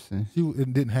one person?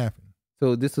 It didn't happen.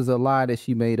 So this was a lie that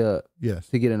she made up. Yes.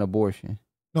 To get an abortion.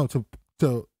 No,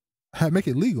 to make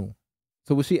it legal.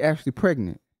 So was she actually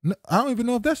pregnant? No, I don't even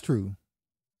know if that's true.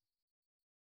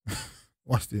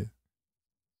 Watch this.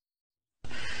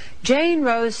 Jane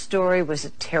Roe's story was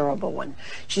a terrible one.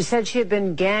 She said she had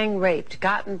been gang raped,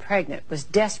 gotten pregnant, was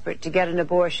desperate to get an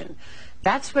abortion.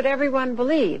 That's what everyone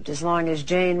believed as long as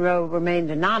Jane Roe remained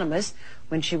anonymous.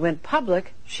 When she went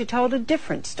public, she told a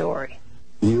different story.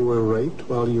 You were raped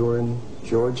while you were in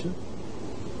Georgia?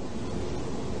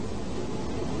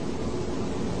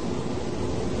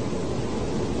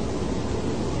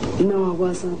 No, I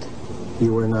wasn't.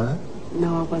 You were not?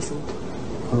 No, I wasn't.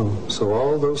 Oh, so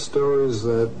all those stories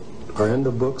that are in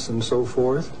the books and so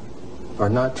forth are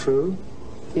not true?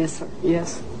 Yes, sir.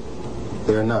 Yes.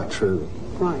 They're not true.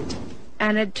 Right.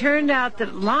 And it turned out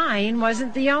that lying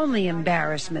wasn't the only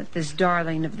embarrassment this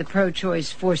darling of the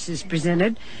pro-choice forces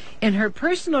presented. In her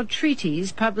personal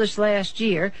treatise published last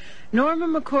year, Norma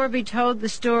McCorvey told the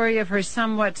story of her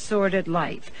somewhat sordid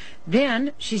life.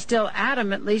 Then she still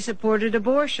adamantly supported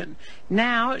abortion.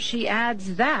 Now she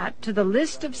adds that to the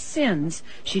list of sins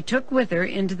she took with her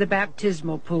into the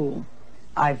baptismal pool.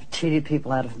 I've cheated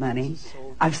people out of money.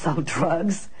 I've sold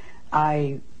drugs.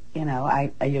 I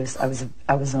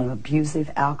was an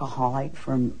abusive alcoholic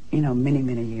for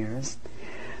many years.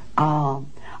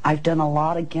 I've done a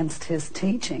lot against his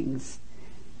teachings.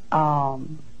 But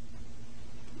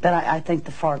I think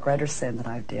the far greater sin that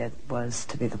I did was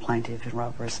to be the plaintiff in Roe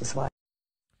versus Wade.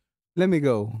 Let me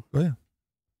go. Go ahead.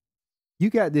 You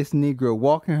got this Negro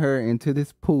walking her into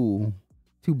this pool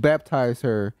to baptize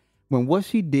her when what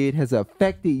she did has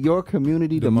affected your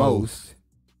community the most.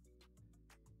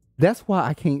 That's why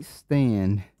I can't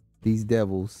stand these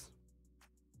devils.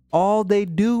 All they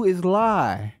do is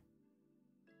lie.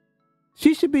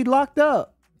 She should be locked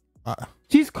up.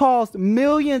 She's caused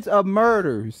millions of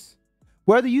murders.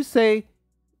 Whether you say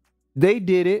they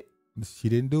did it. She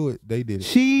didn't do it. They did it.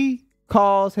 She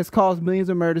has caused millions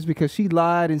of murders because she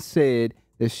lied and said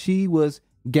that she was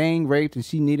gang raped and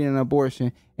she needed an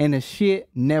abortion, and the shit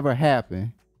never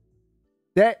happened.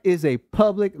 That is a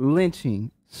public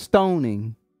lynching,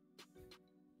 stoning.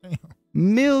 Damn.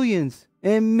 Millions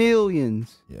and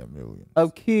millions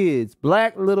of kids,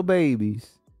 black little babies,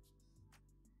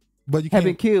 but you have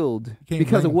been killed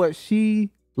because of what she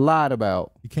lied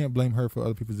about. You can't blame her for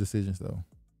other people's decisions, though.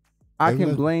 I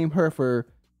can blame her for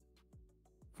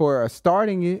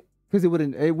starting it, because it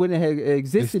wouldn't have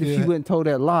existed if she wouldn't told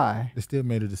that lie. They still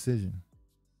made a decision,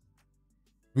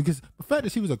 because the fact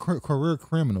that she was a career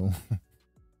criminal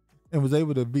and was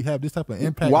able to have this type of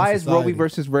impact. Why is Roe v.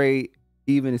 versus Wade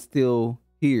even still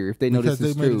here if they know this is true?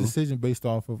 Because they made a decision based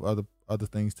off of other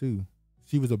things too.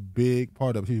 She was a big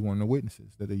part of it. She was one of the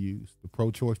witnesses that they used, the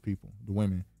pro-choice people, the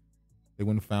women. They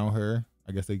wouldn't have found her.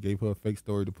 I guess they gave her a fake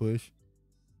story to push.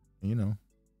 And,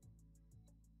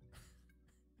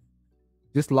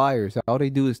 just liars. All they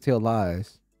do is tell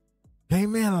lies.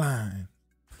 Came in lying.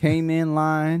 Came in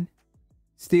lying,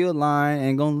 still lying,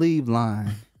 and gonna leave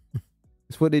lying.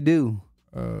 That's what they do.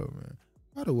 Oh, man.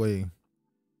 By the way,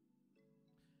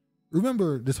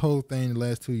 remember this whole thing the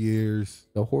last 2 years?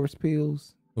 The horse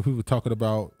pills? Where people were talking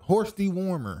about horse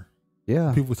dewormer.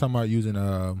 Yeah. People were talking about using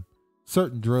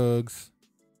certain drugs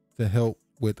to help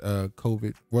with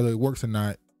COVID. Whether it works or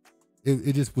not,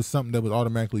 it just was something that was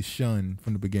automatically shunned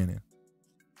from the beginning.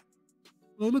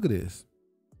 Well, look at this.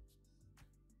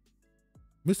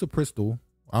 Mr. Bristol,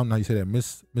 I don't know how you say that,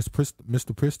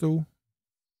 Mr. Bristol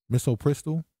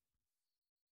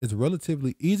is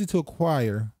relatively easy to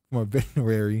acquire from a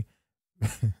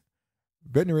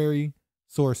veterinary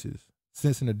sources,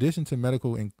 since in addition to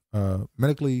medically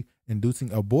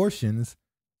inducing abortions,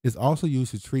 is also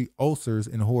used to treat ulcers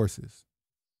in horses.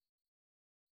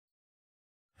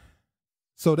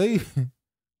 So they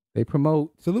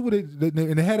promote. So look what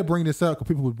and they had to bring this up because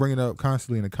people would bring it up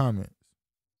constantly in the comments.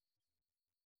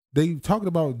 They talked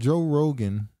about Joe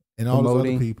Rogan and all those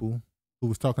other people who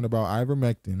was talking about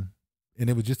ivermectin, and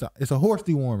it was just it's a horse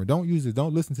dewormer. Don't use it.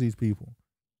 Don't listen to these people.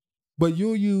 But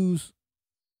you'll use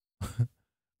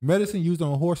medicine used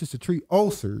on horses to treat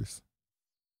ulcers.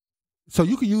 So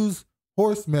you can use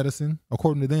horse medicine,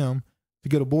 according to them, to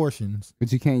get abortions.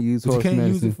 But you can't use horse medicine. You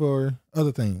can't use it for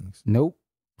other things. Nope.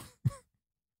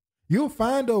 You'll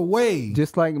find a way.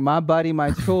 Just like my body,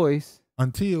 my choice.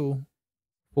 Until.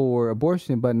 For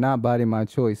abortion, but not body, my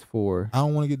choice for. I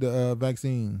don't want to get the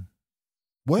vaccine.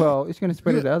 Well, it's going to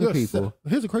spread it to other people.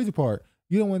 Here's the crazy part.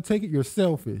 You don't want to take it. You're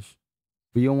selfish.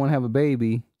 But you don't want to have a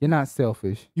baby. You're not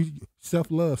selfish. You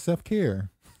self-love, self-care.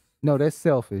 No, that's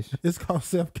selfish. It's called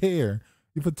self-care.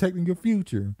 You're protecting your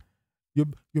future. You're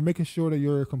making sure that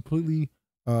you're completely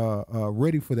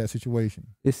ready for that situation.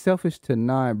 It's selfish to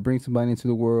not bring somebody into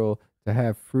the world to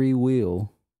have free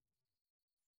will.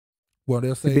 Well,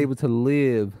 they'll say to be able to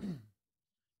live.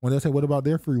 Well, they'll say, "What about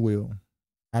their free will?"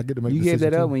 I get to make. You gave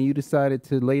that up when you decided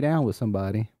to lay down with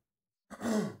somebody.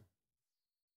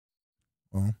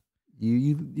 Well,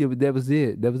 you that was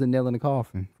it. That was a nail in the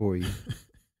coffin for you.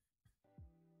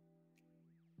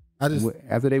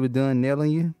 After they were done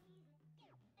nailing you,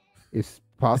 it's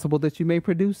possible that you may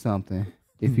produce something.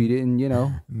 If you didn't,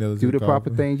 do the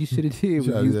proper things you should have did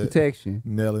with use protection.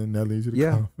 Nailing you to the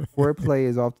coffin. Wordplay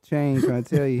is off the chain, trying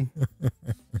to tell you.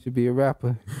 Should be a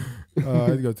rapper.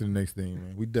 Let's go to the next thing,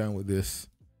 man. We done with this.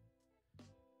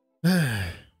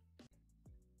 Yeah,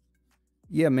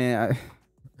 man.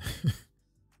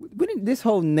 This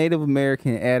whole Native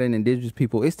American adding indigenous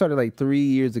people, it started like 3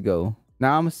 years ago.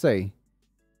 Now, I'm going to say,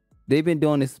 they've been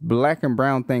doing this black and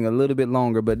brown thing a little bit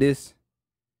longer, but this...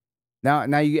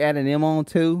 Now you adding them on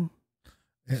too?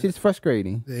 Shit's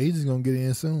frustrating. Yeah, he's just gonna get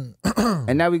in soon.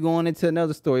 And now we going into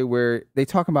another story where they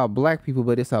talk about black people,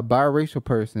 but it's a biracial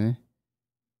person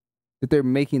that they're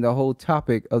making the whole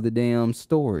topic of the damn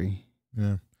story.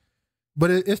 Yeah, but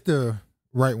it's the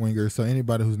right wingers. So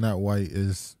anybody who's not white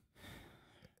is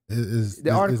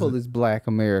the article is Black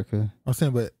America. I'm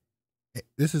saying, but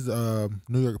this is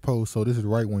New York Post, so this is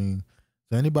right wing.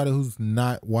 So anybody who's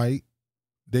not white.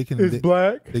 They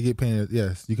black. They get paid.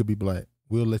 Yes, you could be black.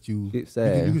 We'll let you. You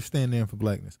can stand in for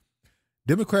blackness.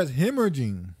 Democrats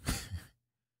hemorrhaging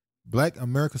Black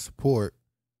America support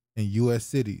in U.S.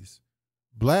 cities.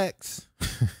 Blacks.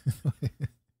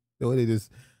 The way they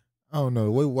just, I don't know.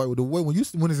 The way when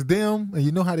it's them and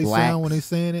you know how they sound when they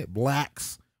saying it.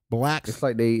 Blacks. It's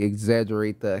like they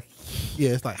exaggerate the. Yeah,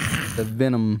 it's like the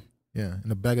venom. Yeah, in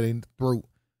the back of their throat.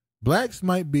 Blacks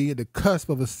might be at the cusp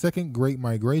of a second Great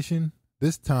Migration.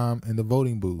 This time in the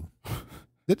voting booth.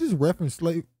 They just reference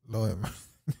slave. Lord,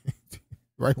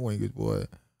 right wingers, boy.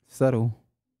 Subtle.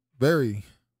 Very.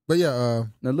 But yeah.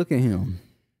 Now look at him.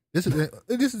 This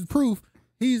is proof.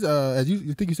 He's as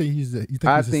you think you say he's. I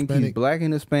think Hispanic? He's black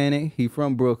and Hispanic. He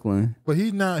from Brooklyn. But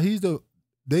he's not.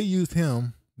 They used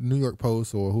him. New York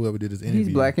Post or whoever did this interview.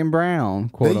 He's black and brown.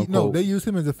 Quote unquote. No, they used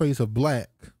him as the face of black,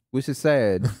 which is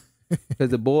sad because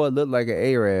the boy looked like an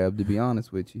Arab. To be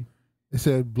honest with you. It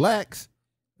said blacks.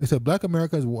 It said Black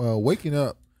America is waking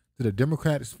up to the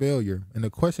Democrats' failure, and the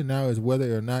question now is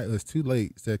whether or not it's too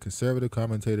late. Said conservative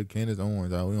commentator Candace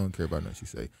Owens. We don't care about nothing she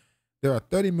say. There are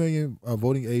 30 million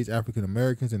voting age African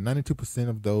Americans, and 92%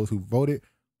 of those who voted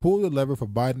pulled the lever for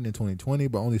Biden in 2020,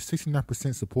 but only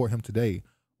 69% support him today.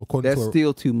 That's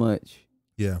still too much.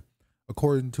 Yeah,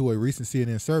 according to a recent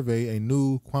CNN survey, a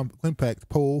new Quimpact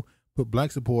poll put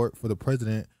black support for the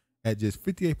president at just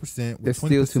 58%. That's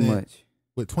still too much.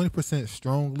 With 20%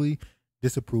 strongly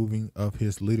disapproving of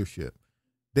his leadership.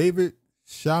 David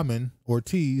Shaman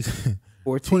Ortiz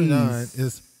 29,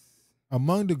 is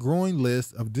among the growing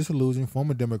list of disillusioned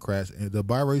former Democrats, and the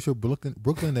biracial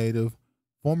Brooklyn native,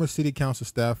 former city council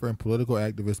staffer, and political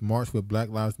activist marched with Black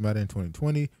Lives Matter in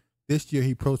 2020. This year,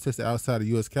 he protested outside the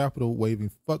U.S. Capitol,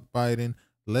 waving "Fuck Biden,"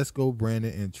 "Let's Go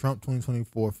Brandon," and Trump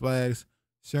 2024 flags,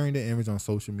 sharing the image on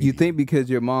social media. You think because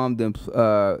your mom then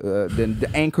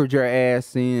anchored your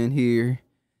ass in here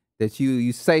that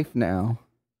you safe now?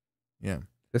 Yeah,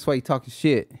 that's why you talking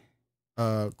shit.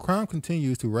 Crime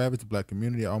continues to ravage the black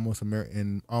community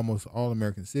in almost all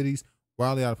American cities,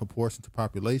 wildly out of proportion to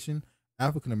population.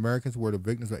 African Americans were the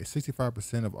victims of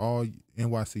 65% of all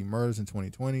NYC murders in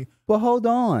 2020. But hold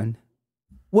on.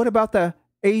 What about the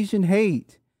Asian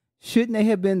hate? Shouldn't they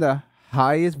have been the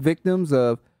highest victims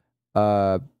of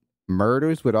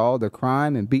murders with all the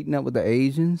crime and beating up with the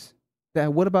Asians?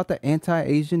 What about the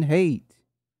anti-Asian hate?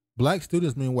 Black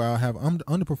students, meanwhile, have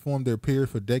underperformed their peers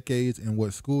for decades in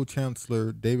what school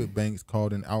chancellor David Banks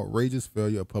called an outrageous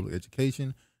failure of public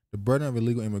education. The burden of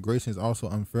illegal immigration is also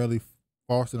unfairly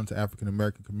fostered onto African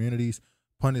American communities.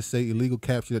 Pundits say illegal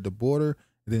capture at the border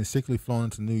and then secretly flown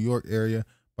into the New York area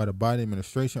by the Biden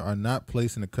administration are not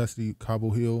placed in the custody of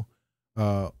Cobble Hill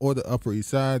or the Upper East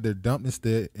Side. They're dumped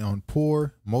instead on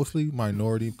poor, mostly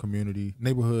minority community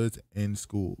neighborhoods and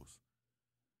schools.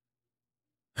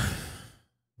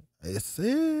 It's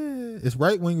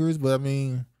right wingers, but I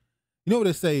mean, you know what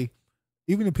they say?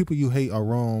 Even the people you hate are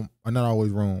wrong, are not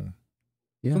always wrong.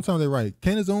 Yeah. Sometimes they're right.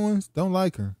 Candace Owens, don't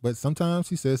like her, but sometimes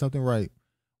she says something right.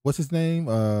 What's his name?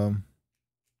 I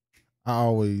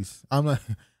always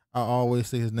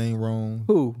say his name wrong.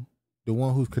 Who? The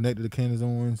one who's connected to Candace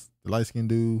Owens, the light skinned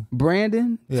dude.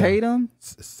 Brandon Tatum.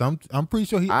 I'm pretty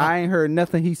sure I ain't heard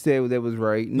nothing he said that was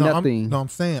right. Nothing. I'm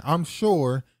saying I'm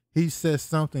sure he says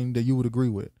something that you would agree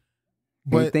with.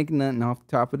 But ain't thinking nothing off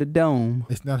the top of the dome.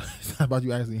 It's not about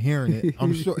you actually hearing it.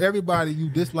 I'm sure everybody you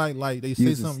dislike, they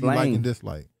say something you like and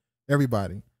dislike.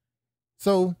 Everybody.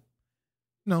 So,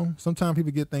 sometimes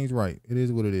people get things right. It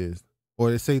is what it is.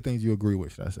 Or they say things you agree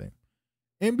with, should I say.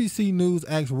 NBC News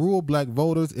asks rural black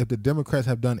voters if the Democrats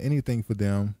have done anything for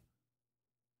them.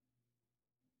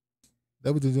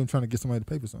 That was just them trying to get somebody to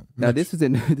pay for something. Now, this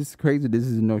is crazy. This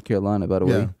is in North Carolina, by the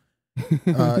way.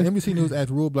 NBC News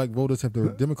asked rural black voters if the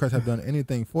Democrats have done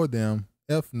anything for them.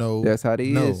 No. That's how they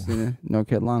is in North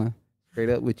Carolina. Straight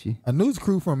up with you. A news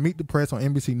crew from Meet the Press on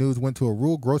NBC News went to a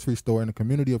rural grocery store in a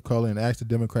community of color and asked the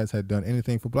Democrats had done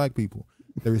anything for black people.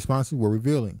 Their responses were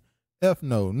revealing.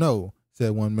 No,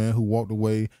 said one man who walked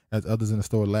away as others in the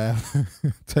store laughed.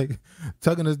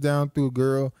 Talking us down through,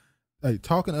 girl.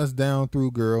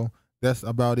 That's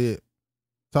about it.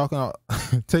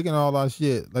 Taking all our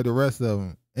shit like the rest of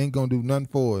them. Ain't gonna do nothing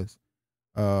for us.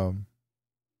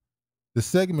 The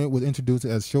segment was introduced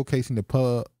as showcasing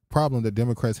the problem that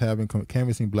Democrats have in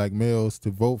canvassing black males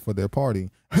to vote for their party,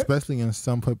 especially in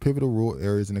some pivotal rural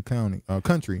areas in the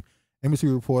country.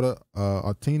 NBC reporter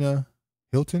Artina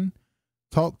Hilton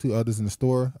talked to others in the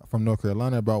store from North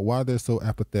Carolina about why they're so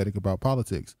apathetic about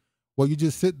politics. Well, you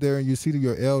just sit there and you see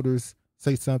your elders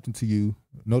say something to you,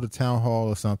 the town hall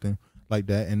or something like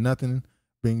that, and nothing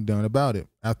being done about it.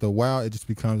 After a while, it just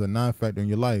becomes a non-factor in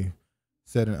your life,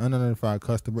 said an unidentified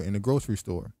customer in the grocery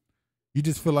store. You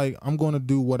just feel like, I'm going to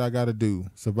do what I got to do,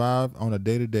 survive on a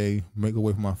day-to-day, make a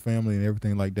way for my family and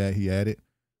everything like that, he added.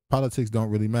 Politics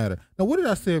don't really matter. Now, what did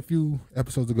I say a few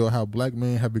episodes ago, how black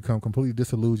men have become completely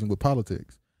disillusioned with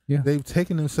politics? Yeah. They've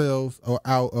taken themselves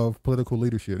out of political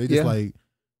leadership. They just like,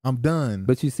 I'm done.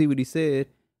 But you see what he said?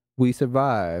 We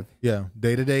survive. Yeah,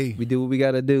 day-to-day. We do what we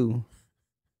got to do.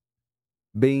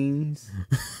 Beans,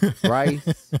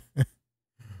 rice.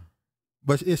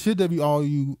 But should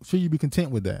you be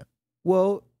content with that?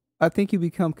 Well, I think you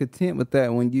become content with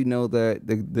that when you know that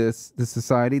the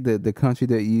society, the country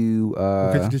that you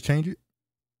can't you just change it?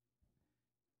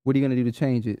 What are you gonna do to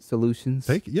change it? Solutions?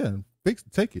 Take it, yeah.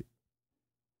 Take it.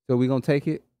 So we gonna take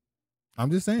it? I'm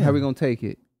just saying. How we gonna take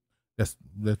it? That's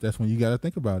when you gotta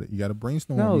think about it. You gotta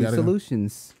brainstorm. No,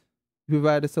 solutions. You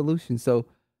provide a solution. So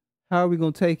how are we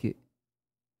gonna take it?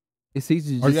 It's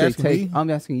easy to just say take. Me? I'm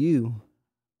asking you.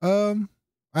 I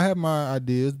have my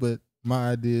ideas, but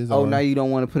my ideas are... now you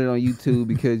don't want to put it on YouTube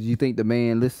because you think the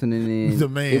man listening in,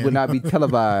 it would not be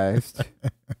televised.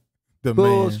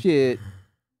 Bullshit. Man.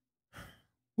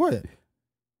 What?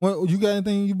 Well, you got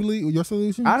anything you believe your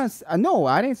solution? I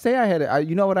didn't say I had it.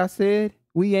 You know what I said?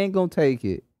 We ain't gonna take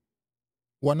it.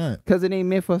 Why not? Because it ain't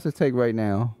meant for us to take right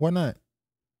now. Why not?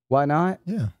 Why not?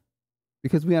 Yeah.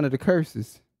 Because we under the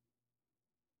curses.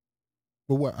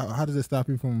 But how does it stop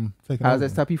you from taking? How does that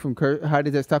stop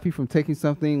you from taking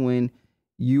something when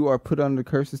you are put under the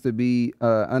curses to be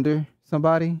under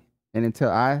somebody? And until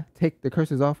I take the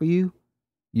curses off of you,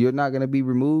 you're not gonna be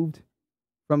removed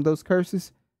from those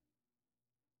curses.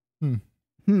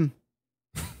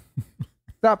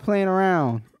 Stop playing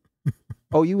around.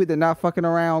 Oh, you with the not fucking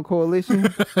around coalition?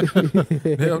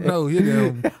 Hell no,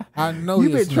 I know you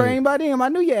been trained by them. I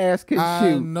knew your ass could shoot.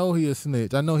 I know he a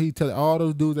snitch. I know he tell all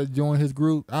those dudes that joined his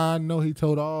group. I know he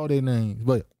told all their names.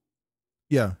 But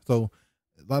yeah, so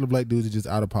a lot of black dudes are just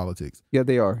out of politics. Yeah,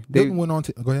 they are. They went on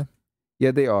to go ahead.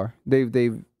 Yeah, they are.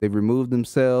 They've removed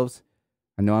themselves.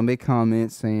 I know I make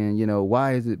comments saying,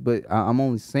 why is it? But I'm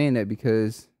only saying that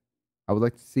because I would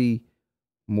like to see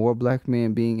more black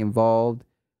men being involved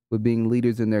with being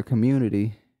leaders in their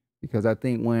community, because I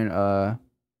think when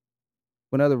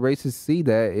other races see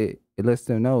that, it lets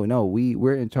them know, no,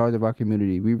 we're in charge of our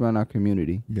community. We run our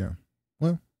community. Yeah.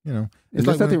 Well, you know,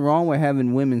 There's nothing wrong with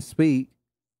having women speak,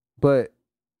 but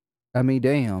I mean,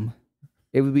 damn,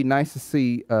 it would be nice to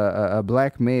see a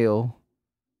black male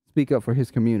speak up for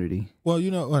his community. Well,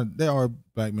 you know, there are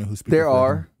black men who speak. There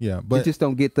are. Yeah, but they just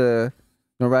don't get the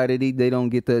notoriety. They don't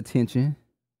get the attention.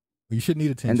 You shouldn't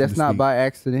need attention. And that's not by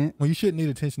accident. Well, you shouldn't need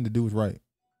attention to do what's right.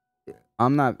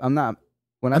 I'm not.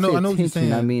 When I say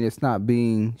attention, I mean it's not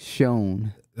being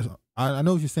shown. I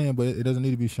know what you're saying, but it doesn't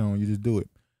need to be shown. You just do it.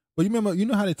 But you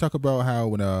know how they talk about how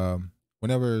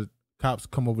whenever cops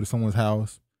come over to someone's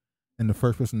house, and the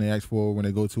first person they ask for when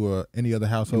they go to any other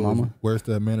household is, where's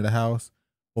the man of the house?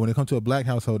 Or when they come to a black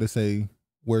household, they say,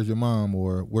 "Where's your mom?"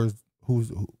 or "Where's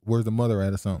the mother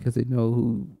at?" or something. Because they know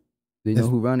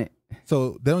who run it.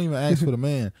 So they don't even ask for the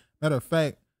man. Matter of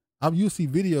fact, you see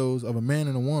videos of a man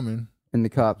and a woman, and the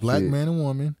cops, black man and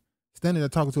woman, standing there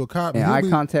talking to a cop, and eye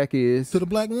contact is to the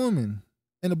black woman,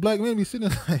 and the black man be sitting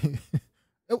there like,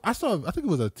 I think it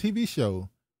was a TV show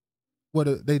where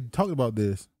they talked about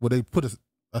this, where they put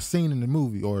a scene in the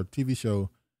movie or a TV show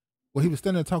where he was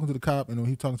standing there talking to the cop, and when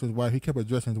he was talking to his wife, he kept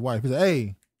addressing his wife. He said,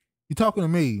 "Hey, you talking to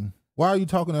me? Why are you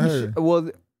talking to her?"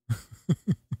 Well,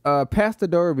 Pastor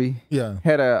Derby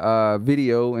had a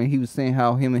video, and he was saying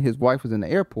how him and his wife was in the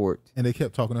airport, and they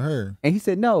kept talking to her, and he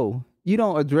said, "No, you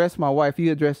don't address my wife.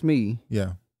 You address me.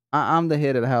 Yeah, I'm the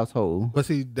head of the household." But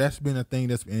see, that's been a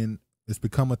thing it's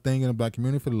become a thing in the black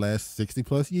community for the last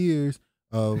 60+ years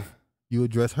of you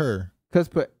address her.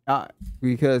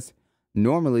 Because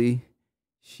normally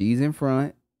she's in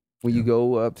front. When you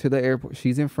go up to the airport,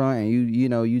 she's in front, and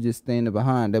you just stand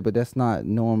behind her. But that's not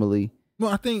normally.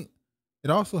 Well, I think it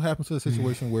also happens to a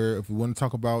situation where if we want to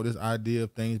talk about this idea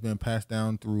of things being passed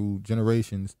down through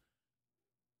generations,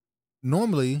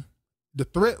 normally the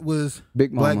threat was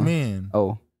Big black Mama. men.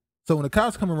 Oh. So when the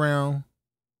cops come around,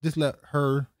 just let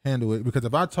her handle it, because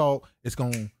if I talk, it's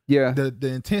going the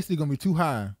intensity going to be too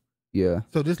high. Yeah.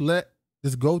 So just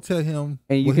go tell him.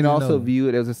 And you can also view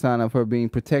it as a sign of her being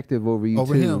protective over you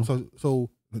over too. him. So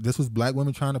this was black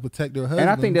women trying to protect their husbands. And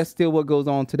I think that's still what goes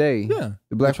on today. Yeah.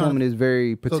 The black woman is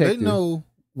very protective. So they know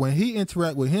when he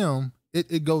interact with him,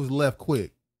 it goes left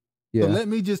quick. Yeah. So let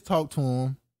me just talk to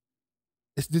him.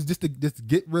 It's just to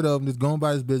get rid of him, just going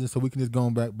by his business so we can just go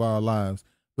back by our lives.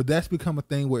 But that's become a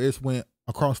thing where it's went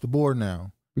across the board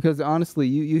now. Because honestly,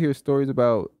 you hear stories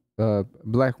about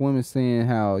black women saying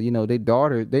how, their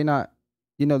daughter, they're not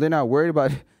worried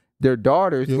about their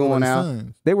daughters going out.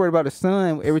 Sons. They worried about the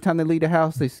son. Every time they leave the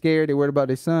house, they scared. They worried about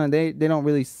their son. They don't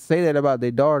really say that about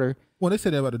their daughter. Well, they say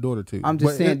that about the daughter too. I'm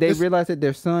just saying they realize that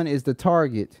their son is the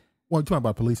target. Well, you're talking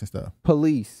about police and stuff.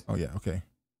 Police. Oh yeah, okay.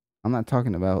 I'm not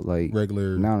talking about like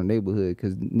regular now in the neighborhood,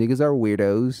 because niggas are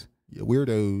weirdos. Yeah,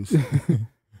 weirdos.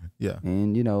 Yeah.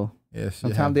 And yes,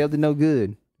 sometimes they're up to no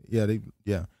good. Yeah,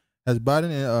 As Biden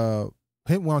and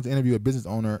Hint went on to interview a business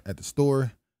owner at the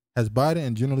store. Has Biden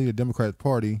and generally the Democratic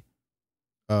Party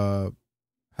have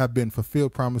they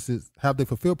fulfilled promises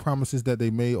that they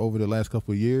made over the last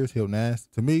couple of years? Hilton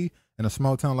asked. To me, in a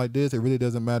small town like this, it really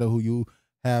doesn't matter who you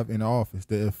have in the office.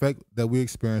 The effect that we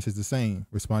experience is the same,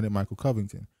 responded Michael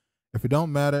Covington. If it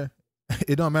don't matter if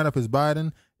it's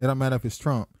Biden, it don't matter if it's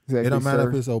Trump. Exactly, it don't matter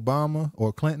if it's Obama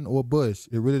or Clinton or Bush.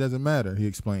 It really doesn't matter, he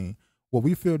explained. What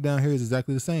we feel down here is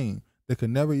exactly the same. They could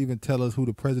never even tell us who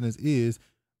the president is,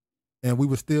 and we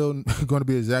were still going to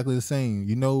be exactly the same.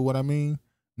 You know what I mean?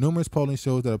 Numerous polling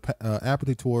shows that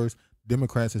apathy towards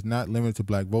Democrats is not limited to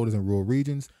black voters in rural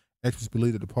regions. Experts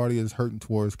believe that the party is hurling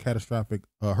towards catastrophic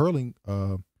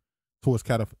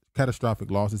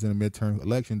losses in the midterm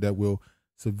election that will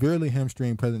severely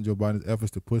hamstring President Joe Biden's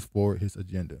efforts to push forward his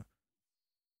agenda.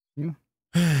 Yeah.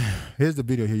 Here's the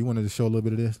video here. You wanted to show a little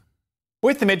bit of this?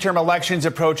 With the midterm elections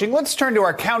approaching, let's turn to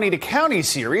our County to County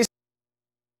series.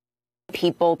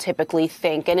 People typically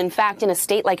think. And in fact, in a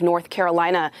state like North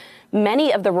Carolina,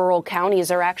 many of the rural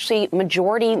counties are actually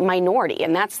majority minority.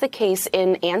 And that's the case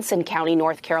in Anson County,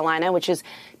 North Carolina, which is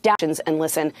down. And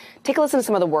listen, take a listen to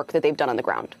some of the work that they've done on the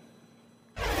ground.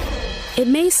 It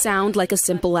may sound like a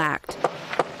simple act,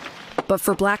 but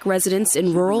for black residents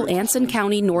in rural Anson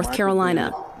County, North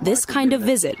Carolina, this kind of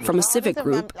visit from a civic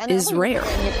group is rare.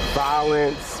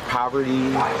 Violence,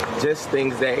 poverty, just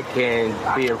things that can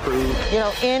be improved.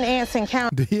 In Anson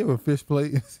County. Do he have a fish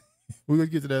plate? We're going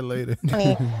to get to that later.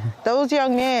 Those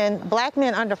young men, black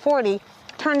men under 40,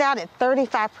 turned out at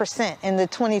 35% in the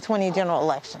 2020 general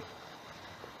election.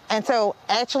 And so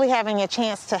actually having a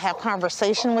chance to have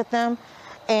conversation with them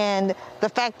and the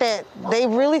fact that they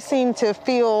really seem to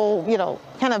feel,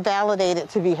 kind of validated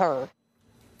to be heard.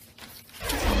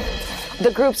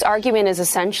 The group's argument is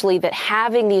essentially that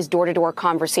having these door-to-door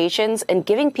conversations and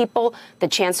giving people the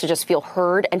chance to just feel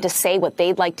heard and to say what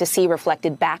they'd like to see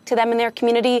reflected back to them in their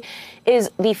community is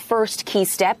the first key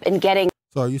step in getting.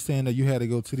 So are you saying that you had to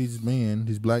go to these men,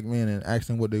 these black men, and ask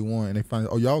them what they want, and they find,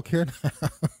 oh, y'all care now?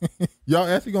 Y'all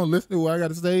actually gonna listen to what I got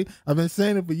to say? I've been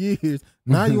saying it for years.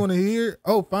 Now you want to hear it?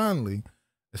 Oh, finally.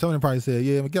 Somebody probably said,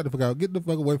 yeah, get the fuck out. Get the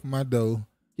fuck away from my dough.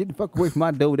 Get the fuck away from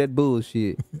my dough with that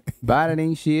bullshit. Biden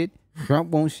ain't shit. Trump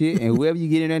won't shit, and whoever you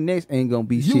get in there next ain't gonna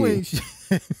be shit. You ain't shit.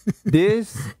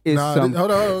 This is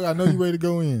hold on. I know you ready to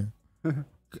go in. The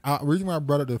reason why I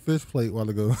brought up the fish plate a while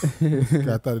ago,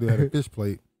 I thought they had a fish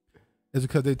plate, is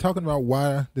because they're talking about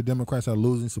why the Democrats are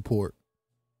losing support.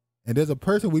 And there's a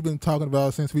person we've been talking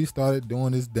about since we started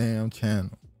doing this damn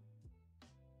channel.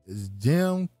 It's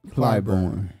Jim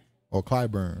Clyburn. Or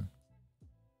Clyburn.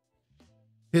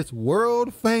 It's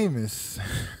world famous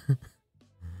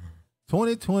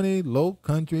 2020 Low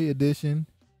Country Edition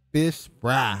fish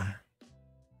fry.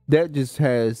 That just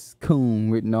has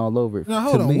coon written all over it. Now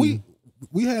hold on.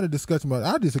 We had a discussion about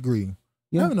it. I disagree.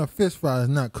 Yeah. Having a fish fry is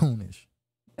not coonish.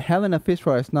 Having a fish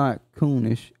fry is not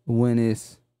coonish when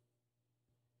it's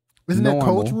Isn't normal. That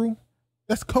cultural?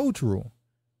 That's cultural.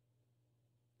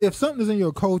 If something is in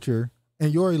your culture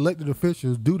and your elected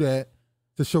officials do that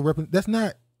to show that's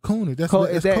not coonish. That's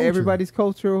is that culture. Everybody's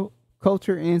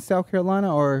culture in South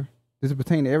Carolina, or does it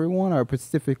pertain to everyone, or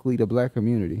specifically the black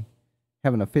community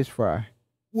having a fish fry?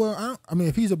 Well, I mean,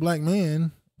 if he's a black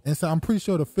man, and so I'm pretty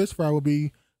sure the fish fry would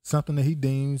be something that he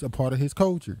deems a part of his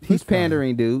culture. He's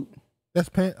pandering, dude. That's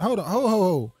hold on,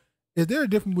 hold. Is there a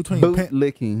difference between boot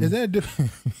licking? Is there a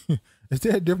difference? Is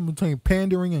there a difference between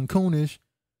pandering and coonish,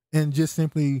 and just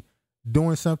simply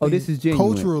doing something? Oh, this is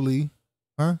genuine. Culturally,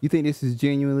 huh? You think this is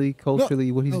genuinely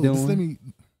culturally what he's doing?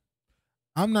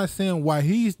 I'm not saying why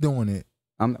he's doing it.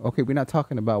 Okay, we're not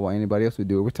talking about why anybody else would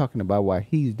do it. We're talking about why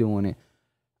he's doing it.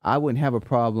 I wouldn't have a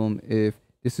problem if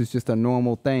this is just a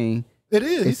normal thing. It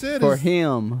is. He said for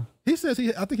him. He says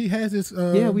I think he has this.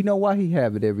 Yeah, we know why he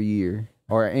have it every year,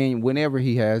 and whenever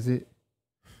he has it.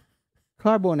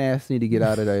 Carbone ass need to get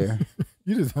out of there.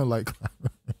 You just don't like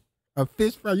a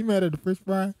fish fry. You mad at the fish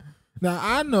fry? Now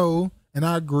I know and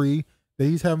I agree that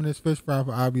he's having this fish fry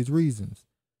for obvious reasons.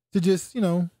 To just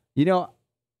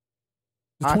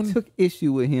I took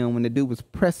issue with him when the dude was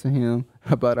pressing him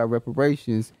about our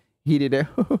reparations. He did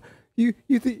that. you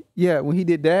think? Yeah, when he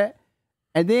did that,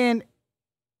 and then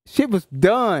shit was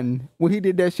done when he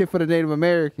did that shit for the Native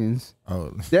Americans.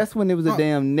 Oh, that's when there was a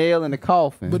damn nail in the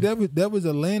coffin. But that was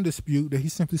a land dispute that he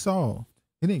simply solved.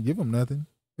 He didn't give him nothing.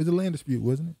 It was a land dispute,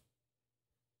 wasn't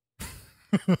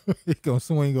it? He gonna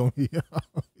swing on me.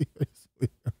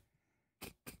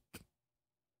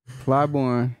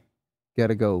 Clyburn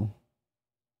gotta go.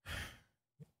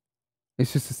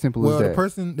 It's just as simple as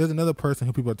that. There's another person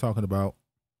who people are talking about.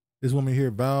 This woman here,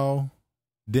 Val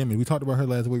Deming. We talked about her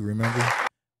last week, remember?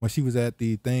 When she was at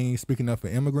the thing speaking up for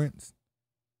immigrants.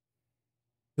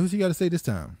 What she got to say this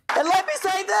time? And let me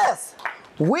say this.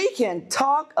 We can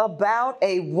talk about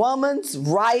a woman's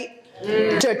right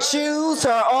to choose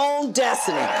her own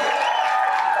destiny.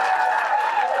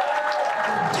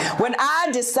 When I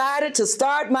decided to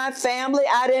start my family,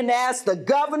 I didn't ask the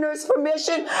governor's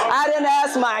permission. I didn't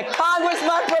ask my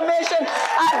congressman's permission.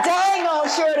 I dang on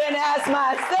sure didn't ask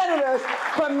my senator's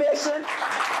permission.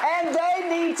 And they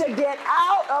need to get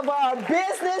out of our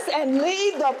business and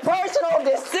leave the personal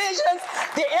decisions,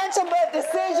 the intimate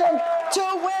decision to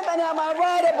women. Am I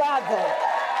right about that?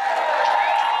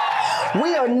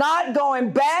 We are not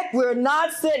going back. We're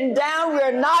not sitting down.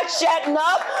 We're not shutting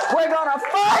up. We're going to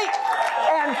fight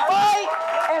and fight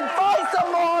and fight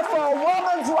some more for a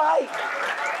woman's right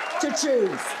to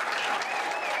choose.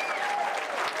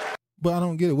 But I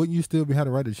don't get it. Wouldn't you still have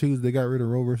the right to choose? They got rid of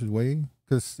Roe versus Wade?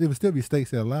 Because it would still be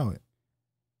states that allow it.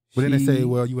 But then they say,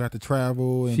 well, you have to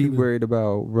travel. And she worried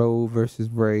about Roe versus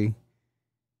Wade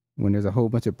when there's a whole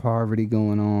bunch of poverty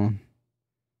going on.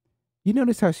 You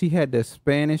notice how she had the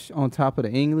Spanish on top of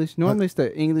the English? Normally it's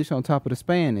the English on top of the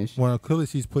Spanish. Well, clearly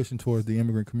she's pushing towards the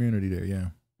immigrant community there, yeah.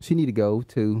 She need to go,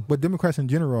 too. But Democrats in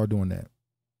general are doing that,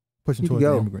 pushing towards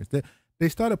the immigrants. They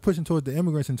started pushing towards the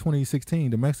immigrants in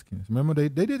 2016, the Mexicans. Remember, they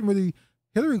didn't really...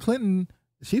 Hillary Clinton,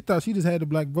 she thought she just had the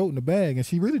black vote in the bag, and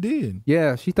she really did.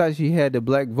 Yeah, she thought she had the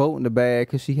black vote in the bag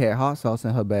because she had hot sauce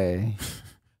in her bag.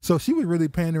 So she was really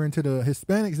pandering to the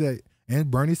Hispanics and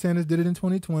Bernie Sanders did it in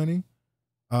 2020.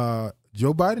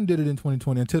 Joe Biden did it in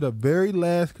 2020. Until the very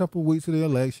last couple of weeks of the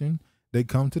election, they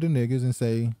come to the niggas and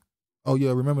say, oh,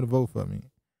 yeah, remember to vote for me.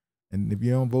 And if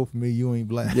you don't vote for me, you ain't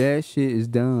black. That shit is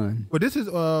done. But this is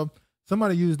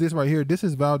somebody used this right here. This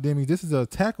is Val Demings. This is an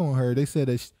attack on her. They said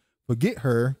that forget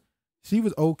her. She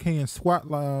was okaying SWAT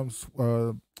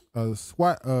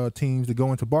teams to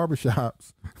go into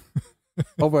barbershops.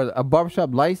 Over a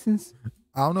barbershop license?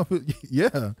 I don't know if it,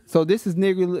 yeah. So this is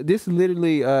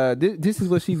literally this is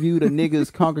what she viewed of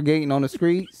niggas congregating on the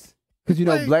streets. Because you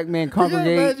know black men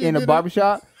congregate in a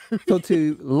barbershop. So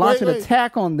to launch an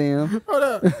attack on them. Hold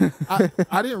up.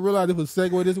 I didn't realize it was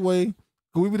segue this way.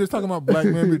 We were just talking about black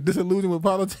men disillusioned with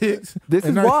politics. This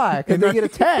is why, because they get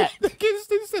attacked. They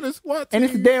said a SWAT team. And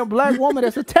it's a damn black woman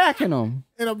that's attacking them.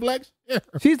 And a black sheriff.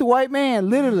 She's the white man,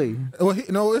 literally. Well,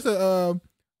 no, it's a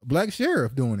black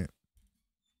sheriff doing it.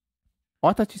 Oh,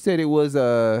 I thought you said it was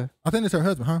I think it's her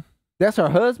husband, huh? That's her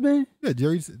husband? Yeah,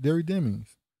 Jerry Demings.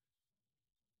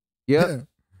 Yep.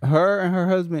 Yeah. Her and her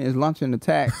husband is launching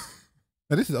attacks.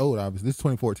 Now, this is old, obviously. This is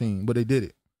 2014, but they did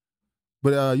it.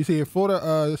 But you see here,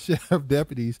 Florida sheriff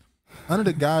deputies, under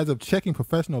the guise of checking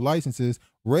professional licenses,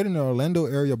 raided an Orlando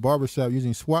area barbershop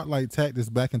using SWAT-like tactics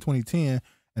back in 2010,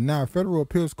 and now a federal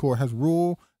appeals court has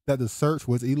ruled that the search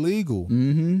was illegal.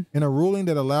 Mm-hmm. In a ruling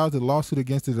that allows the lawsuit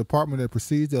against the department that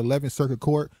precedes the 11th Circuit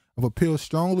Court of Appeals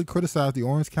strongly criticized the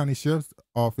Orange County Sheriff's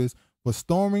Office for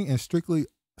storming their strictly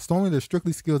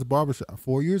skills barbershop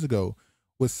 4 years ago,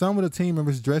 with some of the team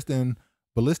members dressed in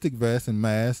ballistic vests and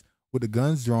masks with the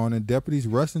guns drawn, and deputies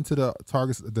rushing to the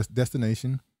target's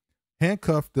destination,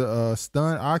 handcuffed the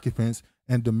stunned occupants,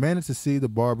 and demanded to see the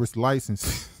barber's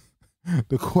license.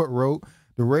 The court wrote,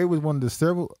 the raid was one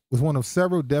of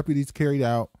several deputies carried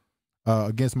out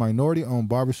against minority-owned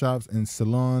barbershops and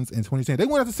salons in 2010. They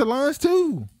went after salons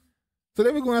too. So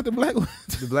they were going after black women.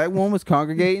 The black woman was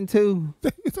congregating too.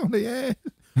 It's on their ass.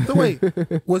 So wait,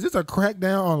 was this a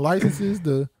crackdown on licenses?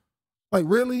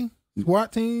 Really?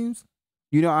 SWAT teams?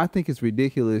 You know, I think it's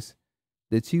ridiculous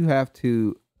that you have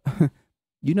to,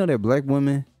 you know that black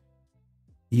women,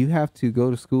 you have to go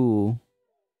to school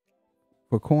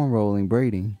for cornrolling,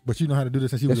 braiding. But you know how to do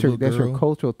this since you was a little That's girl. your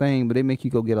cultural thing, but they make you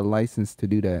go get a license to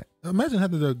do that. Imagine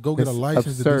having to go get a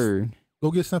license. Absurd. Go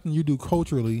get something you do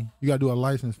culturally. You got to do a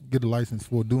license, get a license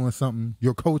for doing something.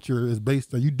 Your culture is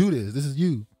based on, you do this. This is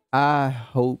you. I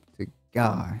hope to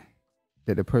God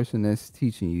that the person that's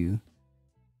teaching you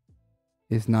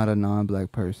is not a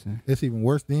non-black person. It's even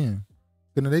worse then.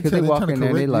 Because they walk in there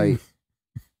and they like.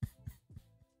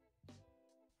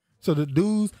 So the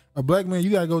dudes, a black man,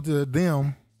 you gotta go to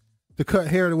them to cut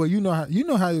hair the way you know how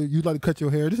you like to cut your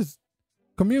hair. This is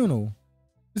communal.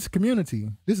 This is community.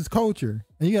 This is culture,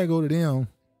 and you gotta go to them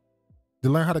to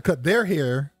learn how to cut their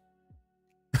hair.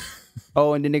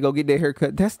 Oh, and then they go get their hair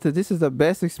cut. This is the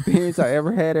best experience I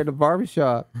ever had at a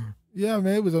barbershop. Yeah,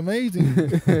 man, it was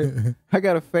amazing. I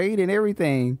got a fade and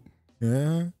everything.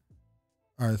 Yeah.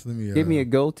 All right, so let me give me a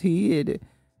goatee.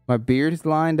 My beard is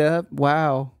lined up.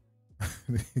 Wow.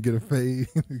 Get a fade,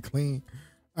 clean.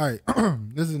 All right,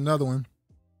 this is another one.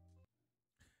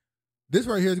 This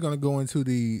right here is going to go into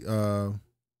the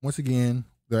once again,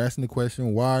 they're asking the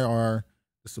question, why are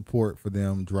the support for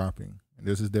them dropping? And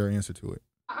this is their answer to it.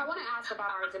 I want to ask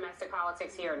about our domestic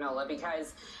politics here, Nola,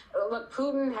 because, look,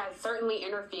 Putin has certainly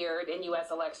interfered in U.S.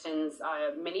 elections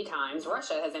many times.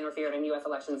 Russia has interfered in U.S.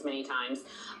 elections many times.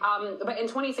 But in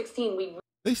 2016,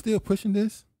 They still pushing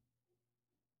this?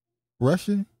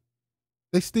 Russia?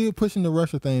 They still pushing the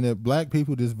Russia thing that black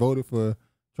people just voted for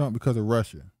Trump because of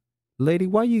Russia. Lady,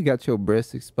 why you got your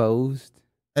breasts exposed?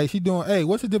 Hey,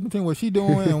 what's the difference between what she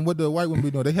doing and what the white women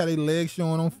be doing? They had their legs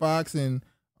showing on Fox, and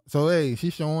so, hey,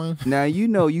 she's showing. Now you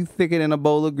know you thicker than a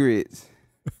bowl of grits.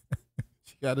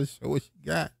 She got to show what she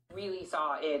got. really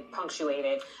saw it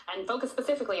punctuated and focused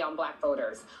specifically on black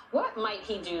voters. What might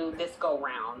he do this go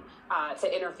round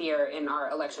to interfere in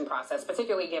our election process,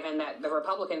 particularly given that the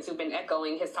Republicans who've been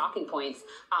echoing his talking points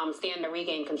stand to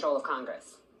regain control of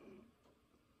Congress?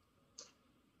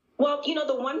 Well, you know,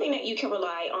 the one thing that you can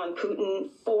rely on Putin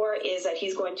for is that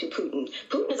he's going to Putin.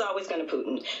 Putin is always going to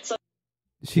Putin. So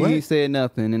she said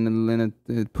nothing. And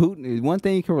Putin, one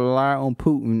thing you can rely on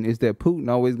Putin is that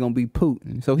Putin always going to be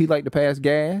Putin. So he like to pass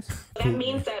gas. That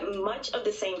means that much of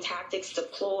the same tactics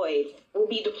deployed will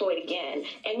be deployed again.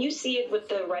 And you see it with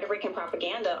the rhetoric and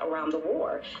propaganda around the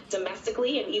war,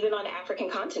 domestically and even on the African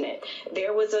continent.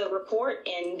 There was a report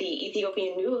in the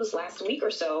Ethiopian news last week or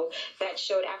so that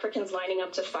showed Africans lining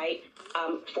up to fight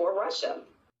for Russia.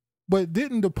 But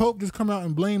didn't the Pope just come out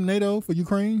and blame NATO for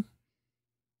Ukraine?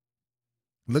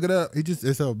 Look it up. It's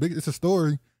a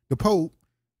story. The Pope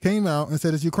came out and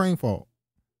said it's Ukraine's fault.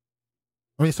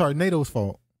 NATO's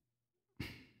fault.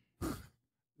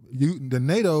 The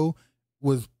NATO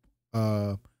was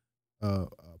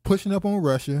pushing up on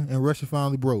Russia, and Russia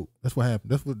finally broke. That's what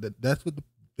happened. That's what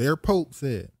their Pope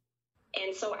said.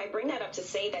 And so I bring that up to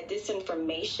say that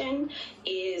disinformation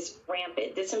is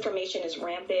rampant. Disinformation is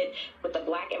rampant with the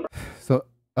black and So,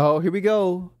 here we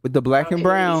go with the black and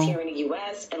brown here in the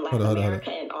U.S. and Latin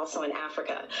America and also in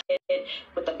Africa.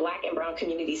 With the black and brown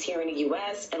communities here in the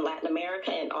U.S. and Latin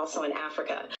America and also in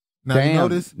Africa. Now, Damn, you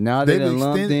notice now they done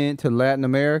lumped into Latin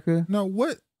America. No,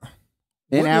 what?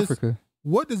 In Africa.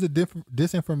 What does the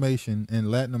disinformation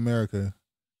in Latin America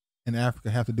and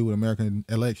Africa have to do with American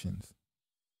elections?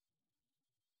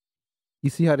 You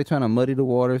see how they're trying to muddy the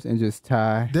waters and just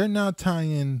tie? They're now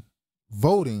tying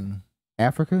voting.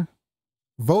 Africa?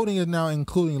 Voting is now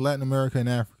including Latin America and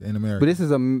Africa in America.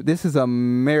 But this is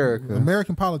America.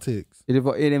 American politics. It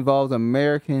involves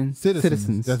American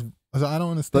citizens. I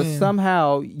don't understand. But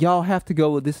somehow y'all have to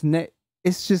go with this net.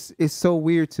 It's so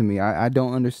weird to me. I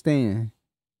don't understand.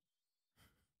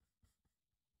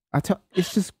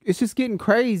 It's just getting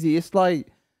crazy. It's like,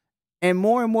 and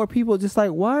more people just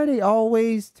like, why are they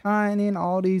always tying in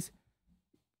all these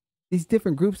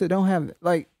different groups that don't have,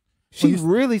 like, she's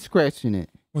really scratching it.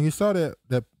 When you saw that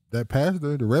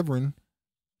pastor, the reverend,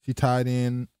 she tied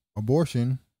in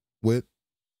abortion with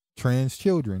trans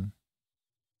children.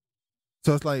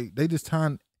 So it's like they just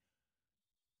tying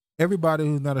everybody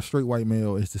who's not a straight white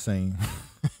male is the same.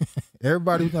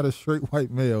 Everybody who's not a straight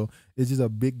white male is just a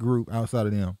big group outside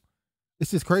of them.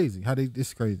 It's just crazy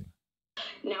it's crazy.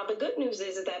 Now, the good news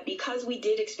is that because we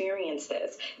did experience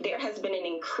this, there has been an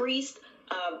increased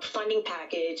funding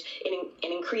package and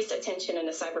increased attention in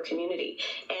the cyber community.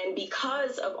 And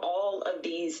because of all of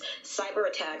these cyber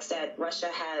attacks that Russia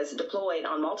has deployed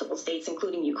on multiple states,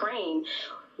 including Ukraine,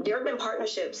 there have been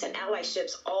partnerships and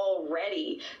allyships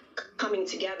already coming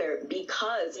together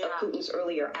because of Putin's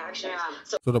earlier actions.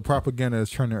 So the propaganda is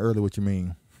turning early. What you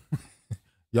mean?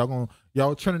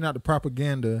 y'all turning out the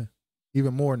propaganda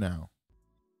even more now.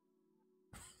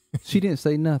 She didn't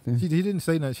say nothing. He didn't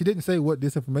say nothing. She didn't say what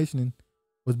disinformation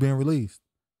was being released.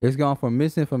 It's gone from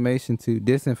misinformation to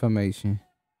disinformation.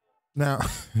 Now,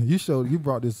 you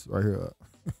brought this right here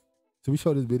up. So we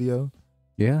showed this video.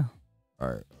 Yeah. All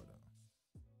right.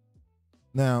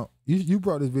 Now, you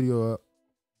brought this video up.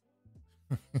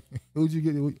 Who'd you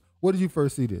get? What did you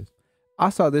first see this? I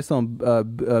saw this on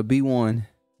B1.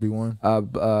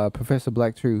 B1? Professor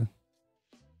Black Truth.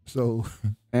 So,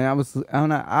 and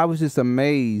I was just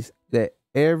amazed that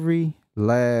every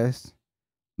last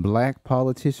black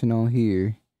politician on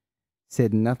here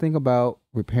said nothing about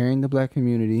repairing the black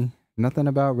community, nothing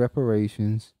about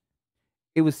reparations.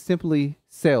 It was simply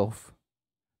self.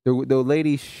 The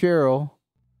lady Cheryl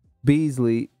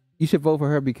Beasley, you should vote for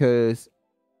her because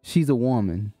she's a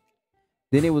woman.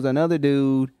 Then it was another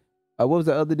dude. What was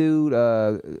the other dude?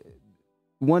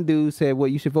 One dude said, well,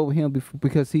 you should vote for him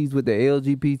because he's with the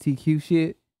LGBTQ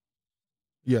shit.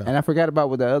 Yeah. And I forgot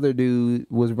about what the other dude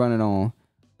was running on.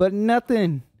 But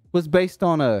nothing was based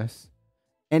on us.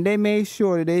 And they made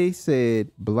sure that they said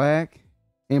black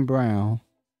and brown,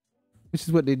 which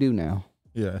is what they do now.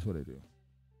 Yeah, that's what they do.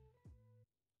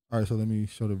 All right, so let me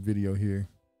show the video here.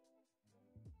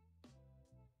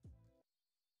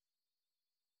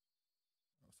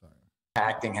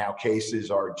 Acting how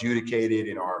cases are adjudicated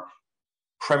in our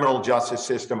criminal justice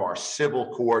system, our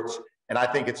civil courts. And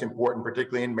I think it's important,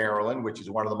 particularly in Maryland, which is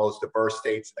one of the most diverse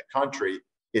states in the country,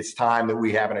 it's time that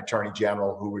we have an attorney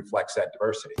general who reflects that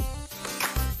diversity.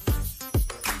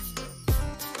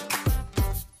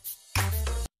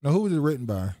 Now, who was it written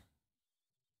by?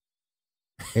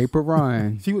 April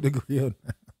Ryan. She would agree on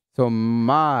that. So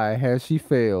has she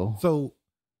failed? So,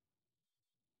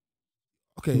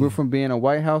 okay. We're from being a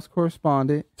White House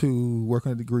correspondent to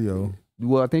working at the Griot.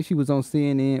 Well, I think she was on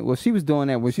CNN. Well, she was doing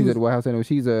that when she was at the White House anyway.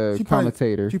 She's a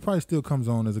commentator. She probably still comes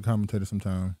on as a commentator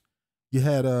sometime. You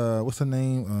had what's her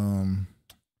name?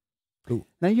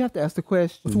 Now you have to ask the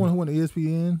question. What's the one who went to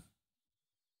ESPN?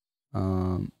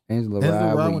 Angela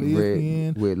Rye with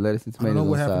ESPN with lettuce and tomatoes. I don't know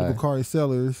what on happened side. to Bakari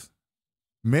Sellers.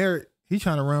 Merritt, he's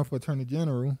trying to run for Attorney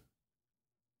General.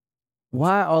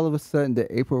 Why all of a sudden did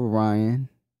April Ryan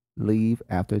leave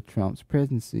after Trump's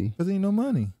presidency? Because there ain't no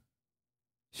money.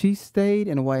 She stayed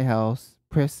in the White House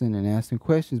pressing and asking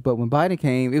questions, but when Biden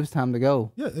came, it was time to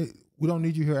go. Yeah, we don't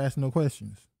need you here asking no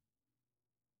questions.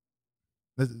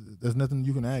 There's nothing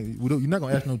you can ask. You're not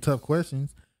going to ask no tough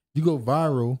questions. You go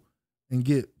viral and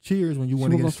get cheers when you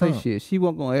win against Trump. Say shit. She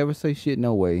wasn't going to ever say shit,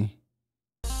 no way.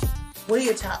 What are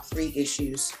your top 3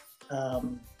 issues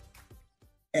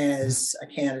as a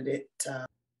candidate?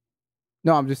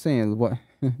 No, I'm just saying, what?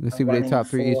 Let's see what their top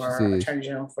 3 issues is. Attorney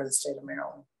General for the state of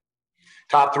Maryland.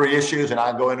 Top 3 issues, and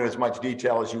I'll go into as much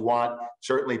detail as you want.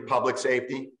 Certainly public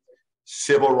safety,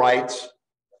 civil rights,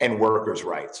 and workers'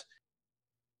 rights.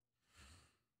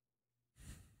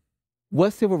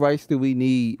 What civil rights do we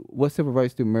need? What civil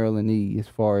rights do Maryland need as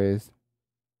far as?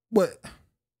 What?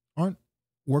 Aren't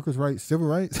workers' rights civil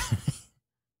rights?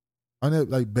 Aren't it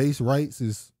like base rights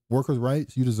is workers'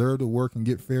 rights? You deserve to work and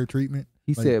get fair treatment.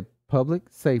 He said public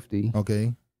safety.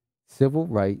 Okay. Civil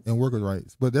rights. And workers'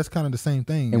 rights. But that's kind of the same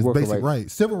thing as basic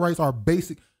rights. Civil rights are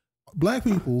basic. Black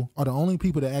people are the only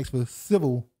people that ask for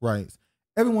civil rights.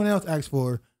 Everyone else asks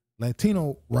for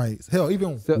Latino rights. Hell,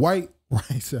 even white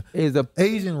rights.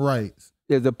 Asian rights.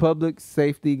 Is the public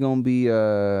safety gonna be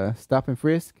stop and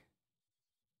frisk?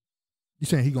 You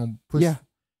saying he gonna push? Yeah.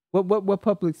 What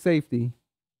public safety?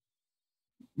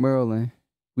 Maryland.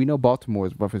 We know Baltimore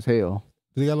is rough as hell.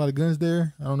 Do they got a lot of guns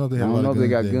there? I don't know if they have a lot of guns. I don't know if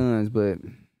they got guns, but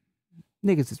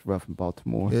niggas is rough in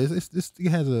Baltimore. Yeah,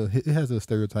 it has a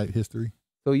stereotype history.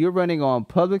 So you're running on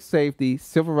public safety,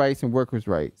 civil rights, and workers'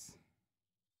 rights.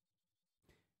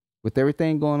 With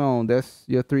everything going on, that's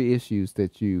your 3 issues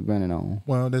that you running on.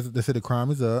 Well, they said the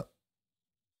crime is up.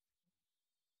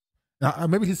 Now,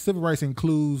 maybe his civil rights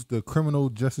includes the criminal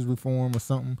justice reform or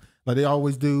something, like they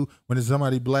always do when there's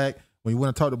somebody black. When you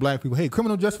want to talk to black people, hey,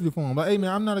 criminal justice reform. Like, hey,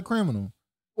 man, I'm not a criminal.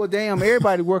 Well, damn,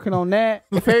 everybody working on that.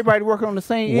 If everybody working on the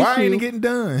same why issue. ain't it getting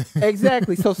done?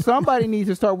 Exactly. So somebody needs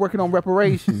to start working on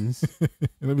reparations.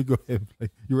 Let me go ahead and play.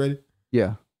 You ready?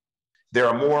 Yeah. There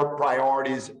are more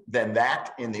priorities than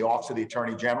that in the Office of the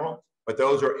Attorney General, but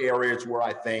those are areas where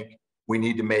I think we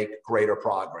need to make greater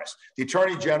progress. The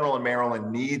Attorney General in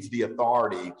Maryland needs the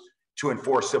authority to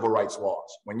enforce civil rights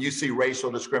laws. When you see racial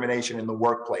discrimination in the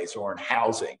workplace or in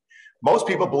housing, most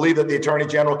people believe that the Attorney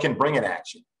General can bring an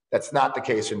action. That's not the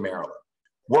case in Maryland.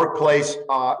 Workplace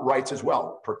rights as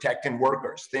well, protecting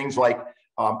workers, things like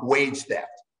wage theft,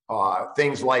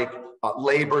 things like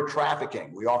labor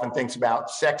trafficking. We often think about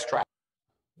sex trafficking.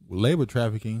 Labor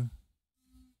trafficking.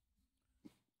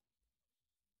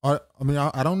 I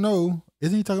don't know.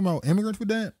 Isn't he talking about immigrants with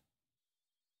that?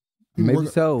 Maybe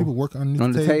so. People work on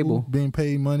the table, being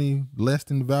paid money less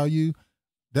than the value.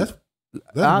 That's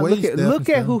look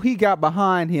at who he got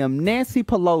behind him. Nancy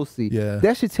Pelosi. Yeah.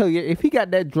 That should tell you, if he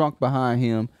got that drunk behind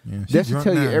him, that should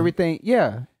tell you everything.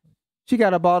 Yeah. She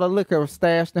got a bottle of liquor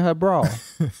stashed in her bra.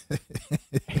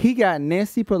 He got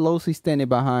Nancy Pelosi standing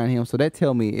behind him, so that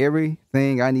tell me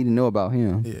everything I need to know about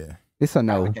him. Yeah. It's a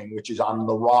no. Which is on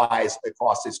the rise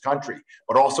across this country,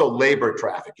 but also labor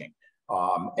trafficking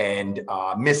and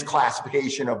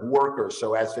misclassification of workers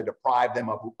so as to deprive them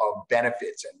of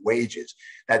benefits and wages.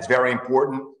 That's very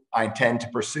important. I intend to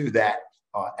pursue that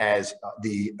as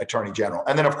the Attorney General.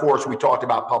 And then, of course, we talked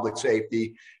about public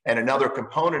safety and another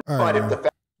component.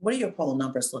 What are your poll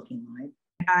numbers looking like?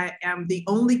 I am the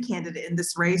only candidate in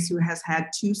this race who has had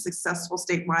 2 successful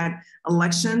statewide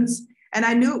elections. And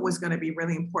I knew it was going to be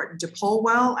really important to poll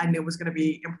well. I knew it was going to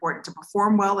be important to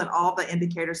perform well and all the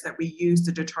indicators that we use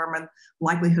to determine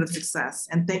likelihood of success.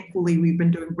 And thankfully, we've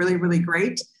been doing really, really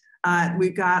great.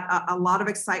 We've got a lot of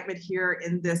excitement here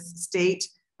in this state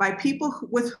by people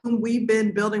with whom we've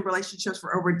been building relationships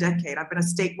for over a decade. I've been a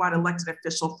statewide elected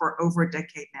official for over a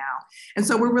decade now. And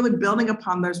so we're really building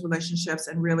upon those relationships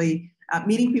and really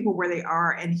meeting people where they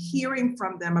are and hearing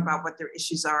from them about what their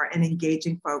issues are and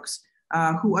engaging folks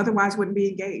who otherwise wouldn't be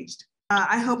engaged.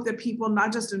 I hope that people,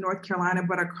 not just in North Carolina,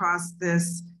 but across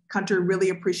this country really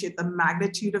appreciate the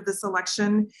magnitude of this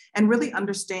election and really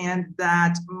understand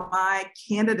that my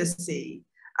candidacy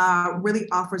really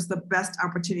offers the best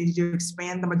opportunity to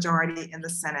expand the majority in the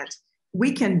Senate.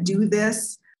 We can do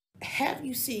this. Have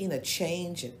you seen a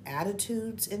change in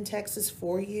attitudes in Texas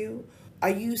for you? Are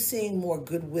you seeing more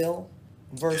goodwill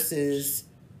versus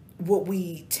what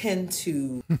we tend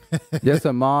to? That's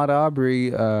Ahmaud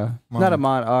Arbery. Not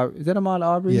Ahmaud Arbery. Is that Ahmaud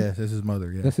Arbery? Yes, that's his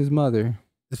mother. Yeah. That's his mother.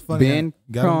 It's funny. Ben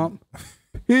Crump.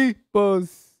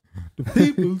 Peoples. The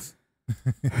peoples.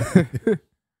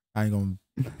 I ain't going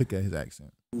to pick at his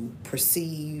accent.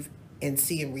 Perceive and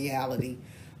see in reality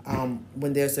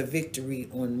when there's a victory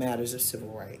on matters of civil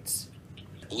rights.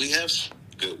 We have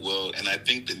goodwill, and I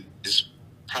think that it's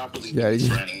properly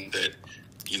framed that,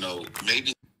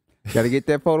 maybe. Got to get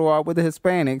that photo out with the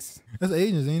Hispanics. That's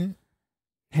Asians, ain't it?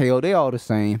 Hell, they all the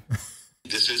same.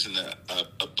 This isn't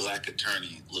a black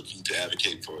attorney looking to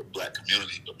advocate for a black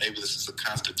community, but maybe this is a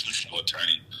constitutional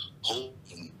attorney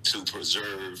hoping to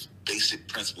preserve basic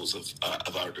principles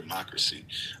of our democracy,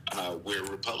 where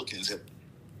Republicans have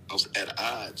at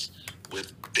odds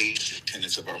with basic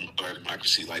tenets of our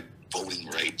democracy, like voting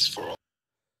rights for all.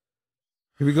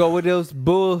 Here we go with those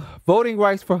voting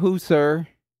rights for who, sir?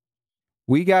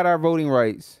 We got our voting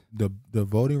rights. The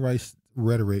voting rights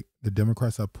rhetoric the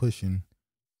Democrats are pushing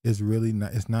is really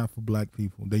not. It's not for black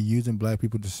people. They're using black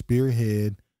people to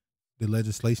spearhead the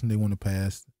legislation they want to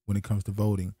pass when it comes to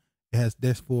voting.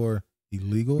 That's for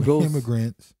illegal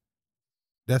immigrants.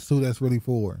 That's who that's really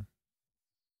for.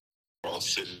 All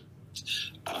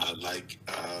citizens,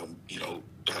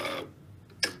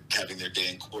 having their day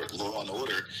in court. Law and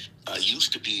order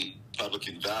used to be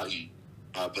Republican value,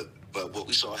 but what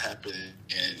we saw happen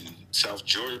in South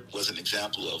Georgia was an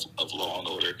example of law and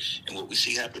order, and what we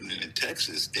see happening in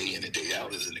Texas day in and day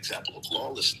out is an example of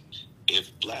lawlessness.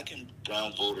 If black and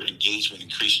brown voter engagement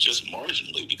increased just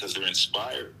marginally because they're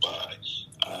inspired by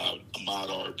Ahmaud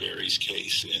Arbery's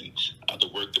case and the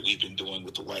work that we've been doing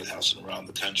with the White House and around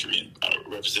the country and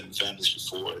representing families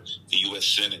before the U.S.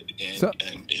 Senate and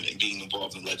being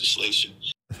involved in legislation.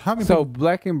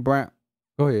 Black and brown.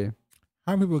 Go ahead.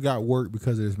 How many people got work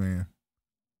because of this man?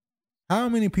 How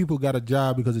many people got a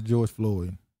job because of George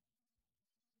Floyd?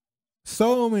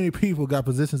 So many people got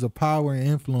positions of power and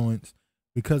influence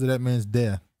because of that man's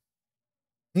death.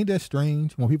 Ain't that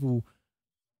strange when people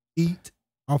eat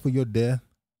off of your death?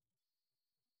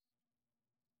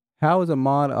 How is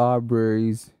Ahmaud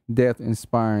Arbery's death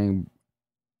inspiring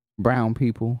brown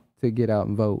people to get out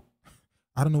and vote?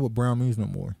 I don't know what brown means no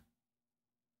more.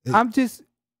 We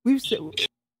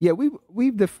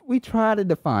try to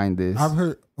define this. I've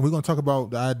heard, we're going to talk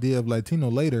about the idea of Latino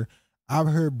later. I've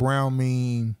heard brown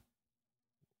mean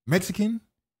Mexican.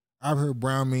 I've heard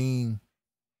brown mean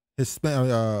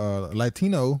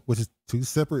Latino, which is two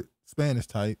separate Spanish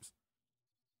types.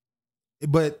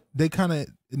 But they kind of,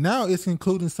 now it's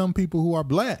including some people who are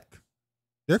black.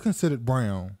 They're considered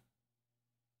brown.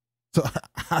 So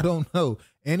I don't know.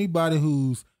 Anybody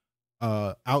who's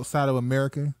outside of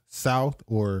America, South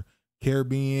or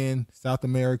Caribbean, South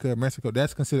America, Mexico,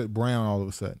 that's considered brown all of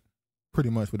a sudden. Pretty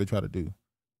much what they try to do.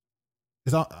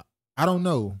 I don't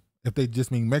know if they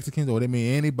just mean Mexicans or they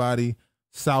mean anybody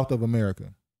south of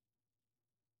America.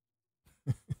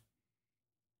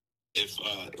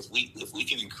 If we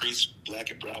can increase black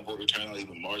and brown voter turnout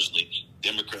even marginally,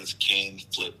 Democrats can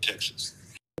flip Texas.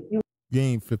 You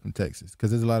ain't flipping Texas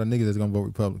because there's a lot of niggas that's gonna vote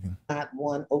Republican. Not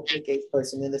one open gate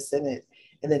person in the Senate,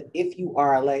 and then if you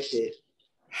are elected,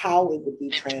 how it would be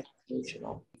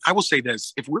transformational. I will say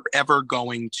this: if we're ever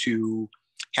going to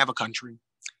have a country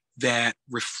that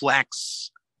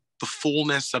reflects the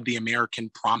fullness of the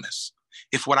American promise,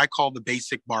 if what I call the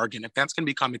basic bargain, if that's going to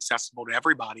become accessible to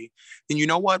everybody, then you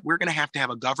know what? We're going to have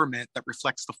a government that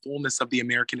reflects the fullness of the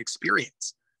American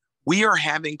experience. We are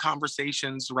having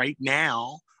conversations right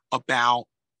now about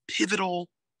pivotal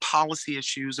policy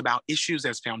issues, about issues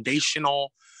as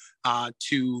foundational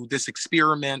to this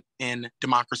experiment in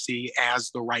democracy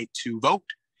as the right to vote.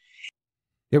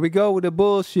 Here we go with the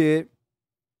bullshit.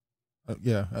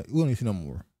 We don't need to see no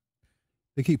more.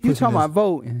 They keep pushing you talking this. about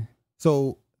voting.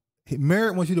 So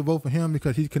Merritt wants you to vote for him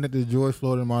because he's connected to George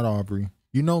Floyd and Ahmaud Arbery.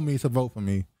 You know me, so vote for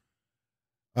me.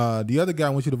 The other guy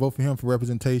wants you to vote for him for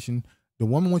representation. The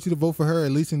woman wants you to vote for her,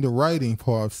 at least in the writing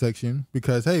part section,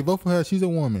 because, hey, vote for her. She's a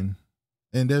woman.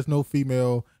 And there's no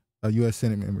female U.S.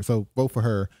 Senate member. So vote for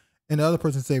her. And the other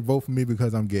person say, vote for me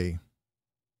because I'm gay.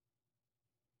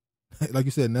 Like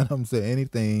you said, none of them said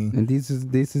anything. And this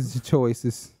is the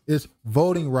choices. It's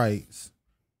voting rights.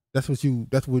 That's what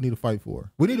we need to fight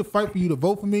for. We need to fight for you to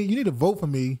vote for me. You need to vote for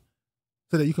me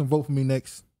so that you can vote for me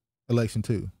next election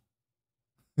too.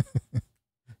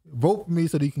 Vote for me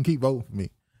so that you can keep voting for me.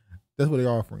 That's what they're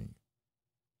offering.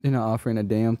 They're not offering a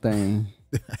damn thing.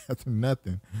 That's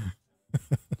nothing.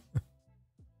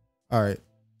 All right.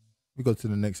 We go to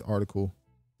the next article.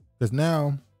 Because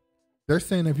now they're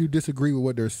saying if you disagree with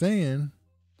what they're saying,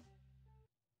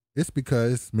 it's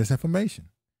because misinformation.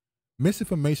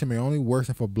 Misinformation may only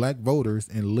worsen for black voters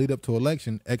and lead up to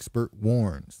election, expert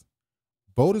warns.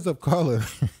 Voters of color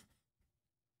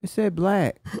it said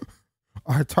black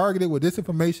are targeted with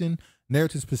disinformation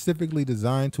narratives specifically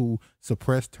designed to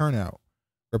suppress turnout,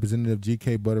 Representative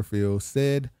G.K. Butterfield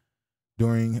said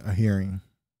during a hearing.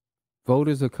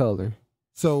 Voters of color.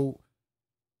 So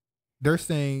they're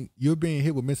saying you're being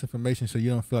hit with misinformation so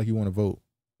you don't feel like you want to vote.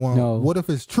 Well, no. What if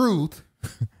it's truth?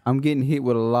 I'm getting hit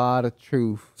with a lot of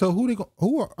truth. So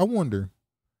I wonder,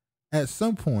 at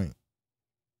some point,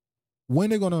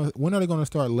 when are they gonna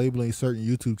start labeling certain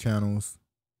YouTube channels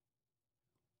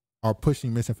are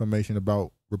pushing misinformation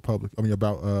about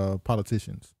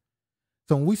politicians?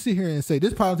 So when we sit here and say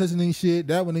this politician ain't shit,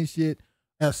 that one ain't shit,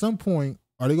 at some point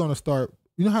are they gonna start?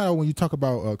 You know how when you talk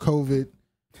about COVID,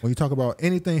 when you talk about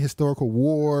anything historical,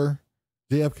 war,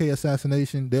 JFK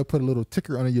assassination, they'll put a little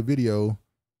ticker under your video.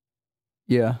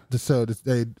 Yeah. So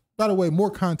they by the way, more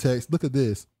context. Look at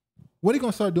this. What are you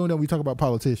gonna start doing when we talk about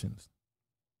politicians?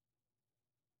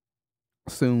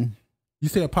 Soon. You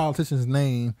say a politician's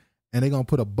name, and they're gonna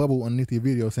put a bubble underneath your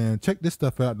video saying, "Check this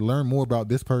stuff out to learn more about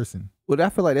this person." Well,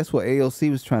 I feel like that's what AOC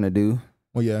was trying to do.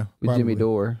 Well, yeah, with probably. Jimmy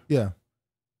Dore. Yeah,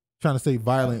 trying to say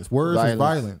violence. Words is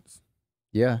violence.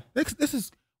 Yeah. This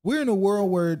is. We're in a world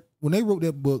where when he wrote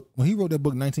that book,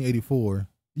 1984,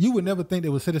 you would never think they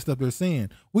would say the stuff they're saying.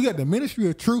 We got the Ministry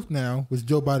of Truth now, which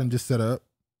Joe Biden just set up.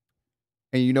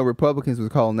 And you know, Republicans was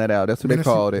calling that out. That's what they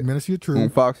called it. Ministry of Truth. On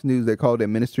Fox News, they called it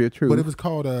Ministry of Truth. But it was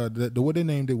called the what they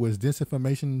named it was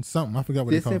disinformation something. I forgot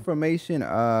what they called it.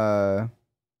 Disinformation,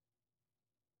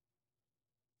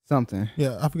 something.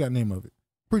 Yeah, I forgot the name of it.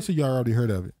 Pretty sure y'all already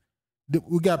heard of it.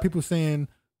 We got people saying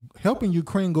helping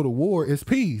Ukraine go to war is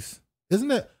peace. Isn't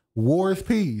that war is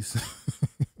peace?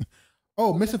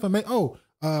 Oh, misinformation. Oh,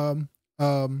 how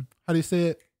do you say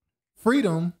it?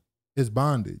 Freedom is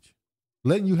bondage.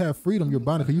 Letting you have freedom, you're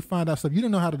bondage. Because you find out stuff you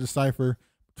don't know how to decipher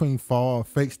between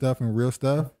fake stuff and real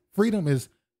stuff. Freedom is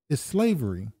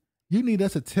slavery. You need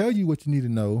us to tell you what you need to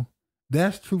know.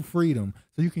 That's true freedom.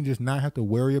 So you can just not have to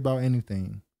worry about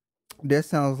anything. That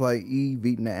sounds like Eve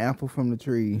eating the apple from the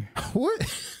tree.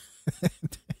 What?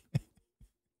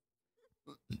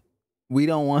 We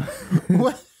don't want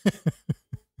what?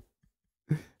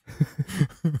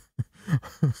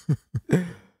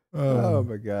 Oh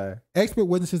my God. Expert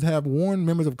witnesses have warned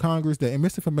members of Congress that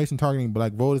misinformation targeting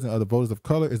black voters and other voters of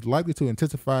color is likely to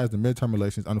intensify as the midterm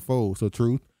elections unfold. So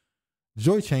truth.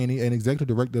 Joy Cheney, an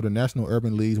executive director of the National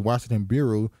Urban League's Washington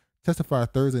Bureau,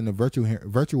 testified Thursday in the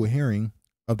virtual hearing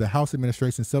of the House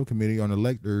Administration Subcommittee on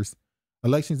Elections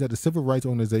that the Civil Rights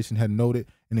Organization had noted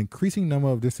an increasing number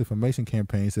of disinformation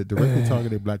campaigns that directly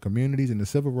targeted black communities and the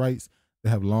civil rights that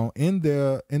have long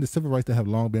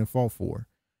been fought for.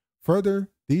 Further,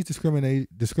 these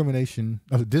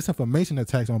disinformation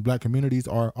attacks on black communities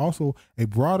are also a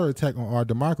broader attack on our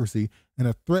democracy and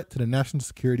a threat to the national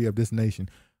security of this nation.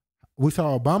 We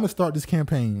saw Obama start this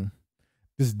campaign.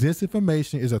 This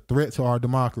disinformation is a threat to our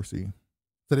democracy.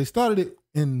 So they started it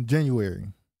in January.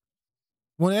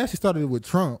 When they actually started it with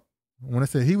Trump, when they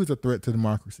said he was a threat to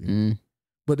democracy.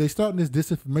 But they started this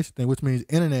disinformation thing, which means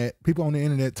people on the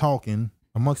internet talking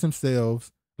amongst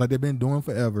themselves like they've been doing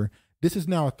forever. This is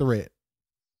now a threat.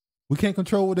 We can't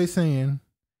control what they're saying.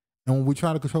 And when we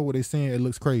try to control what they're saying, it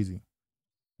looks crazy.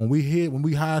 When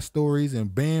we hide stories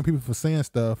and ban people for saying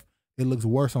stuff, it looks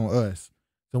worse on us.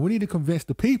 So we need to convince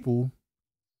the people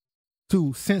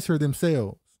to censor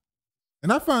themselves.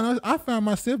 And I find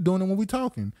myself doing it when we're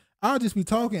talking. I'll just be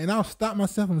talking and I'll stop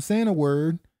myself from saying a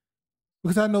word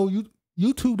because I know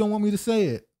YouTube don't want me to say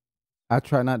it. I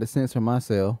try not to censor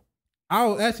myself.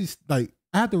 I'll actually I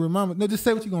have to remind no, just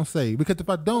say what you're gonna say because if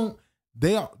I don't,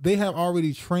 they have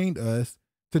already trained us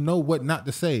to know what not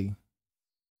to say.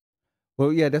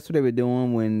 Well, yeah, that's what they were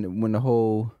doing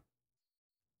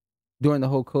during the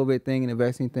whole COVID thing and the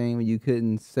vaccine thing when you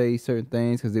couldn't say certain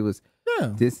things because it was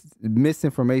this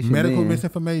misinformation, medical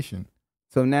misinformation.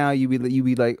 So now you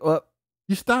be like, oh,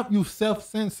 you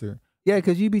self-censor. Yeah,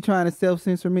 because you be trying to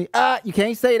self-censor me. You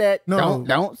can't say that. No,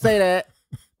 don't say that.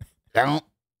 don't.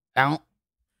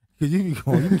 Because you be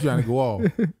trying to go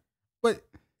off. But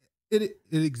it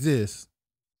exists.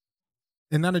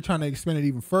 And now they're trying to expand it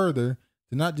even further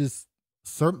to not just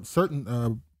certain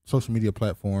social media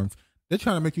platforms. They're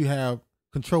trying to make you have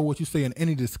control what you say in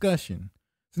any discussion.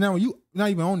 So now when you not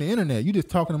even on the internet, you just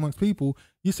talking amongst people,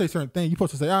 you say certain things, you're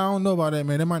supposed to say, I don't know about that,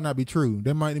 man. That might not be true.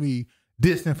 That might be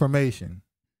disinformation.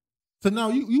 So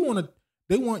now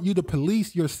they want you to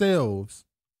police yourselves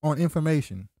on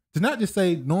information. To not just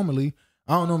say normally,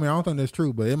 I don't know, man, I don't think that's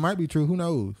true, but it might be true. Who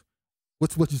knows?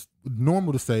 What's just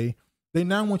normal to say. They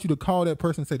now want you to call that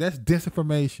person and say, that's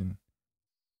disinformation.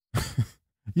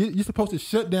 You're supposed to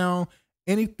shut down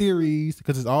any theories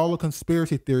because it's all a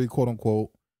conspiracy theory, quote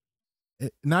unquote.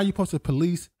 Now you're supposed to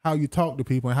police how you talk to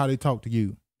people and how they talk to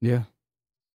you. Yeah.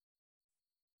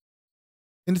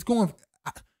 And it's going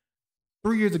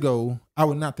 3 years ago, I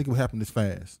would not think it would happen this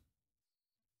fast.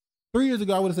 3 years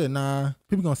ago, I would have said, nah,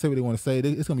 people going to say what they want to say.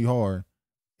 It's going to be hard.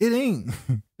 It ain't.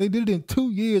 They did it in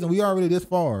 2 years and we already this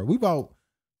far. We about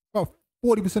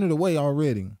 40% of the way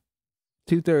already.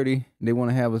 2:30. They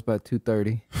want to have us by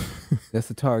 2:30. That's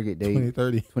the target date.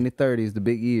 2030. 2030 is the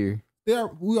big year.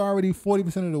 We already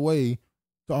 40% of the way.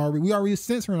 We already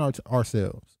censoring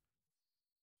ourselves.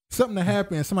 Something to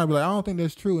happen, somebody be like, I don't think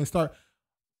that's true, and start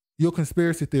your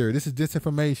conspiracy theory. This is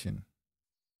disinformation.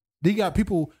 They got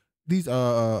people, these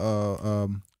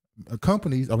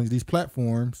companies, these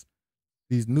platforms,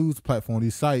 these news platforms,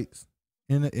 these sites,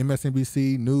 in the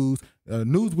MSNBC,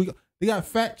 Newsweek, they got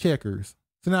fact checkers.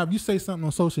 So now if you say something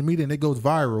on social media and it goes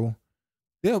viral,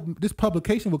 this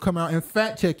publication will come out and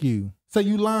fact check you, say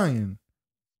you lying.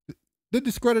 They're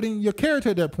discrediting your character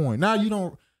at that point. Now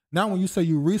when you say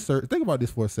you research, think about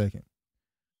this for a second.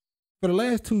 For the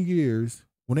last 2 years,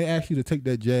 when they asked you to take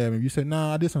that jab and you said,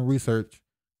 nah, I did some research.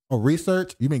 Or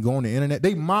research, you mean go on the internet?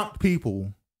 They mocked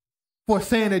people for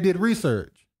saying they did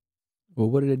research. Well,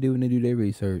 what do they do when they do their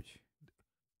research?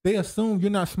 They assume you're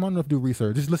not smart enough to do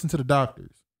research. Just listen to the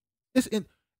doctors. It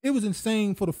was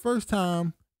insane. For the first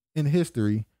time in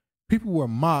history, people were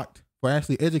mocked for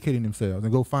actually educating themselves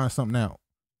and go find something out.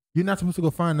 You're not supposed to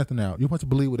go find nothing out. You're supposed to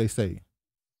believe what they say.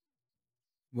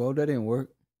 Well, that didn't work.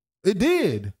 It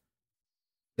did.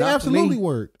 It absolutely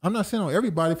worked. I'm not saying on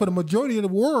everybody. For the majority of the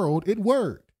world, it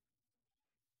worked.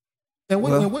 And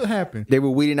what happened? They were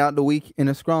weeding out the weak and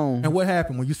the strong. And what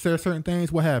happened? When you said certain things,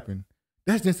 what happened?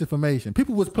 That's disinformation.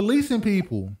 People was policing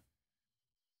people.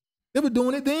 They were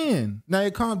doing it then. Now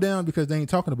it calmed down because they ain't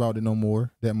talking about it no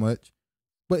more that much.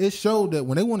 But it showed that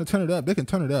when they want to turn it up, they can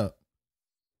turn it up.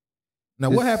 Now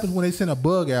what happens when they send a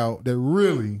bug out that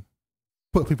really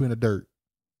put people in the dirt?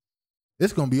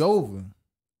 It's going to be over.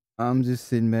 I'm just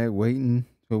sitting back waiting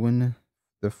for when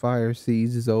the fire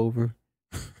season's over.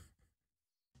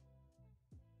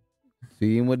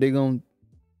 Seeing what they're going to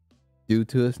do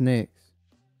to us next.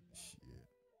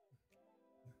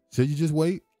 Should you just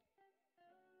wait?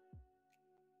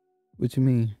 What you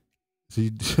mean?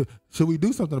 Should we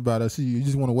do something about it? You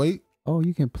just want to wait? Oh,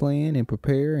 you can plan and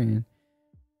prepare and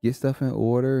get stuff in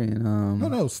order and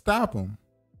No, stop them.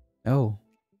 Oh,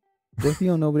 well, if you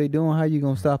don't know what they're doing, how you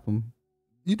gonna stop them?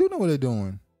 You do know what they're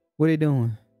doing. What they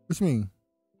doing? What you mean?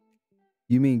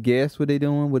 You mean guess what they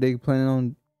doing? What they planning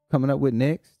on coming up with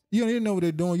next? You don't even know what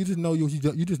they're doing. You just know you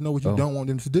just know what you don't want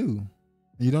them to do, and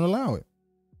you don't allow it.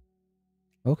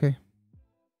 Okay.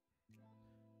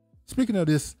 Speaking of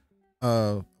this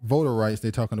voter rights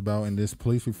they're talking about and this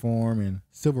police reform and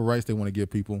civil rights they want to give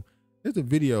people, there's a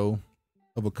video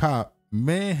of a cop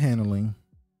manhandling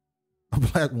a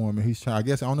black woman. I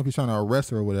don't know if he's trying to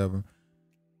arrest her or whatever.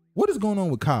 What is going on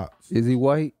with cops? Is he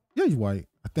white? Yeah, he's white.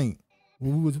 I think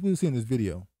we were seeing this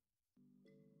video.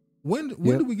 When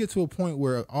do we get to a point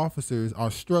where officers are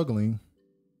struggling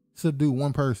to subdue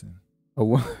one person?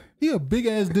 He a big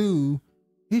ass dude.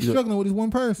 He's struggling with this one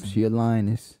person. She a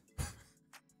lioness.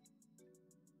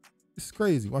 It's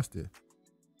crazy. Watch this.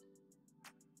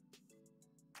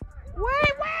 Wait,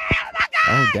 oh my God!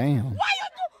 Oh, damn. Why you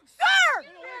do, sir?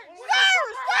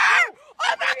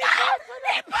 Oh my God!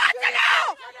 He punching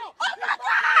out! Oh my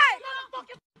God!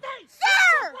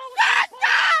 Sir,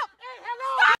 stop!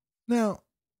 Now,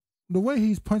 the way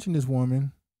he's punching this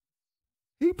woman,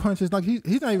 he punches like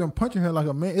he's not even punching her like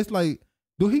a man. It's like,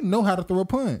 do he know how to throw a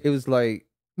punch? It was like.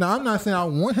 Now, I'm not saying I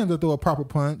want him to throw a proper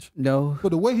punch. No. But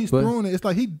the way he's throwing it, it's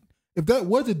like if that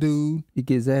was a dude, he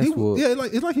gets ass whooped. Yeah,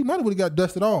 it's like he might have got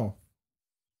dusted off.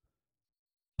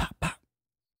 Pop, pop.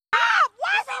 Stop!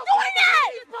 Why is he doing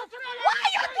that? Why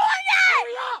are you doing that?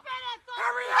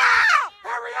 Hurry up!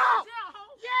 Hurry up!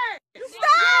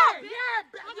 Stop!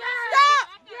 Stop!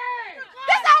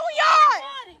 That's how we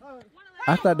are!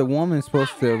 I thought the woman's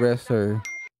supposed to arrest her.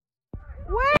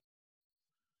 What?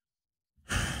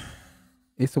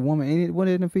 It's a woman.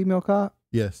 Wasn't it a female cop?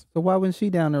 Yes. So why wasn't she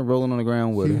down there rolling on the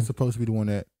ground with her? She was supposed to be the one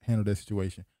that handled that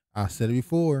situation. I said it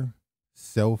before.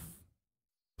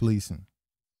 Self-policing.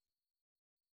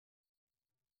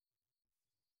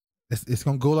 It's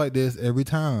gonna go like this every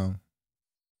time.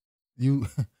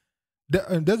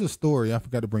 There's a story, I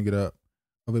forgot to bring it up,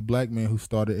 of a black man who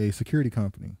started a security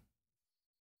company.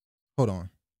 Hold on.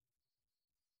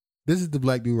 This is the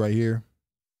black dude right here.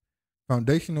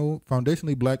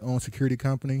 Foundationally black-owned security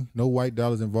company. No white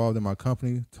dollars involved in my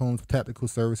company. Tones Tactical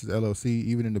Services, LLC.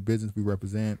 Even in the business we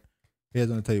represent. Heads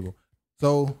on the table.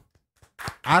 So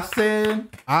I said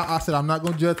I'm not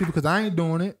going to judge people because I ain't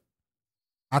doing it.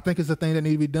 I think it's a thing that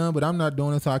needs to be done, but I'm not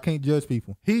doing it, so I can't judge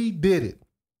people. He did it.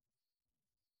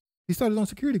 He started his own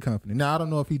security company. Now, I don't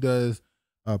know if he does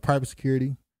private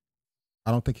security.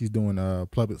 I don't think he's doing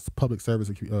public service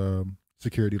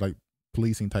security, like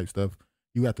policing type stuff.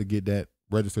 You have to get that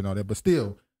registered and all that. But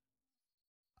still,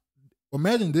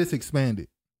 imagine this expanded.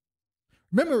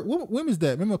 Remember, when was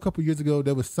that? Remember a couple years ago,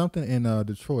 there was something in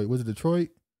Detroit. Was it Detroit?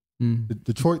 The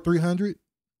Detroit 300?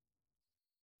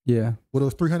 Yeah. Where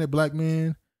those 300 black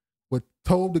men were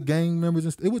told the gang members,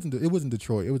 it wasn't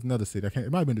Detroit. It was another city.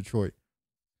 It might have been Detroit.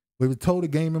 But it was told the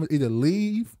gang members either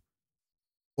leave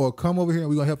or come over here and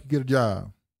we're going to help you get a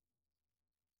job.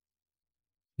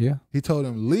 Yeah. He told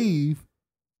them leave.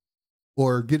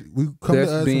 Or come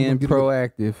That's to us. Being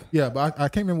proactive. Yeah, but I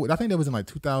can't remember. I think that was in like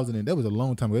 2000, and that was a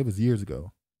long time ago. It was years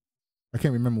ago. I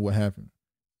can't remember what happened.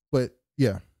 But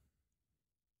yeah.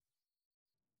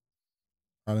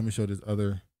 Let me show this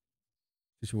other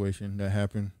situation that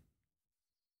happened.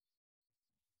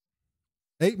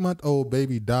 8-month-old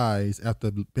baby dies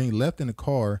after being left in the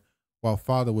car while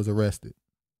father was arrested.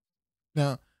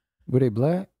 Now, were they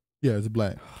black? Yeah, it's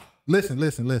black. Listen.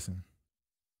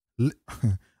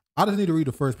 I just need to read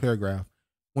the first paragraph.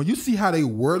 When you see how they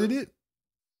worded it,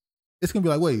 it's gonna be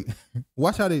like, wait,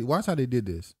 watch how they did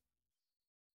this.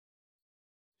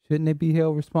 Shouldn't they be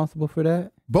held responsible for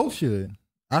that? Both should,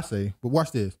 I say. But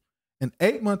watch this. An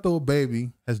 8-month-old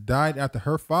baby has died after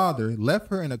her father left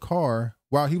her in a car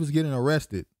while he was getting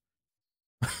arrested.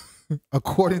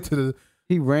 According to the...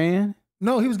 He ran?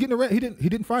 No, he was getting arrested. He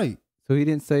didn't fight. So he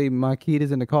didn't say my kid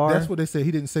is in the car? That's what they said.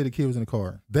 He didn't say the kid was in the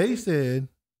car. They said,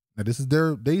 now this is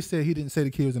they said he didn't say the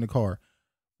kid was in the car.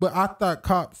 But I thought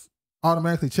cops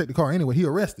automatically check the car anyway. He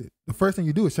arrested. The first thing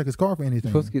you do is check his car for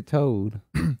anything. You're supposed to get towed.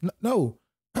 No.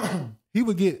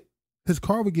 His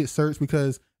car would get searched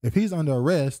because if he's under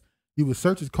arrest, you would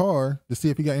search his car to see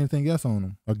if he got anything else on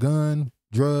him. A gun,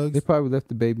 drugs. They probably left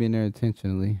the baby in there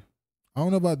intentionally. I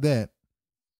don't know about that.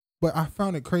 But I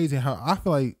found it crazy how I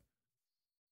feel like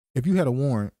if you had a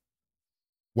warrant,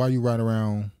 why you ride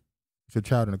around with your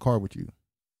child in the car with you?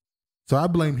 So I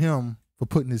blame him for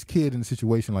putting his kid in a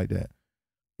situation like that.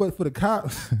 But for the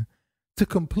cops to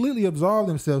completely absolve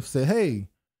themselves, say, hey,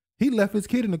 he left his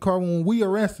kid in the car when we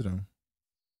arrested him.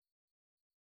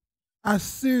 I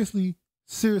seriously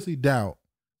doubt.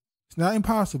 It's not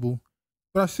impossible,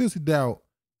 but I seriously doubt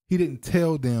he didn't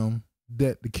tell them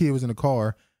that the kid was in the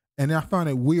car. And I found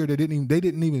it weird they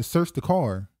didn't even search the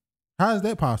car. How is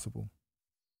that possible?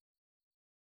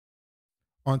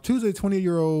 On Tuesday,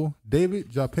 20-year-old David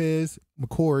Japez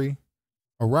McCory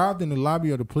arrived in the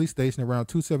lobby of the police station around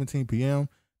 2:17 p.m.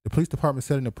 The police department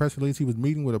said in a press release he was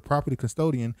meeting with a property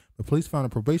custodian. The police found a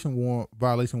probation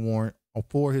violation warrant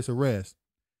for his arrest.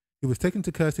 He was taken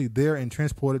to custody there and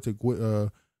transported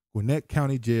to Gwinnett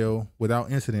County Jail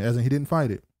without incident, as in he didn't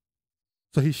fight it.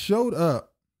 So he showed up.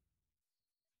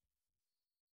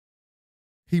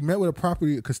 He met with a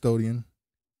property custodian.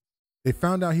 They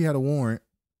found out he had a warrant.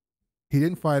 He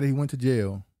didn't fight it. He went to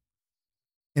jail.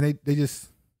 And they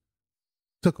just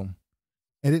took him.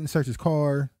 And didn't search his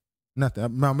car,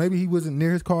 nothing. Now, maybe he wasn't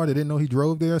near his car. They didn't know he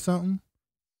drove there or something.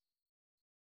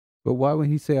 But why would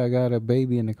he say I got a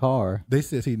baby in the car? They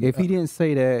said if he didn't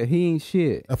say that, he ain't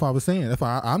shit. That's what I was saying.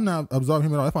 I'm not absolving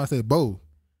him at all. That's why I said both.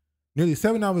 Nearly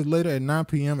 7 hours later at 9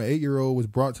 p.m., an 8-year-old was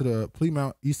brought to the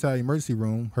Plymouth Eastside emergency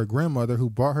room. Her grandmother, who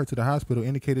brought her to the hospital,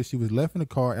 indicated she was left in the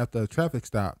car after a traffic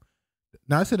stop.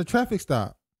 Now, I said a traffic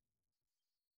stop.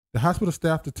 The hospital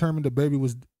staff determined the baby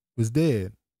was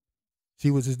dead. She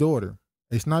was his daughter.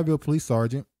 A Sniville police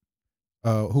sergeant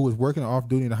who was working off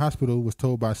duty in the hospital was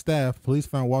told by staff police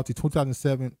found Walt's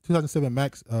 2007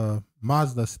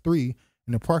 Mazda 3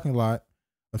 in the parking lot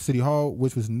of City Hall,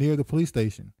 which was near the police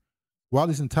station.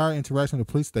 Walt's entire interaction with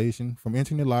the police station, from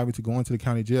entering the lobby to going to the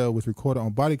county jail, was recorded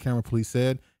on body camera, police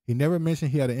said. He never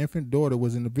mentioned he had an infant daughter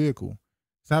was in the vehicle.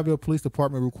 Sniville Police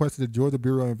Department requested the Georgia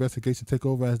Bureau of Investigation take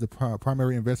over as the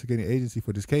primary investigating agency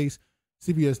for this case.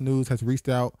 CBS News has reached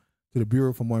out to the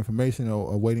Bureau for more information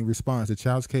or awaiting response. The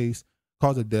child's case,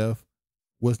 cause of death,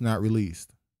 was not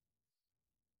released.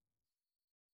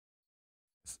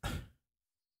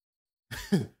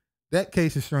 That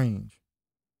case is strange.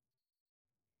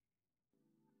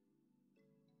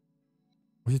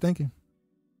 What you thinking?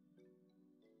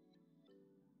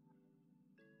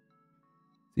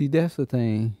 See, that's the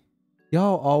thing.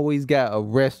 Y'all always got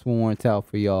arrest warrants out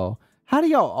for y'all. How do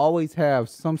y'all always have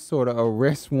some sort of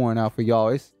arrest warrant out for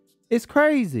y'all? It's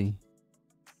crazy.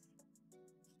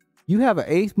 You have an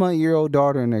 8-month-old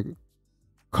daughter in the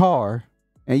car,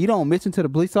 and you don't mention to the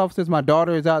police officers my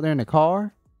daughter is out there in the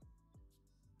car?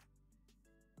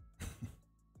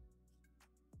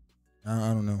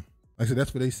 I don't know. Like I said,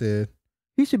 that's what they said.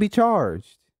 He should be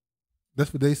charged.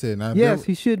 That's what they said. Now, yes,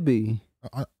 he should be.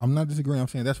 I'm not disagreeing. I'm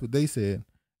saying that's what they said.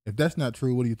 If that's not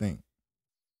true, what do you think?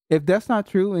 If that's not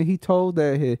true, and he told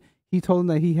them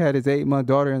that he had his 8-month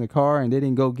daughter in the car, and they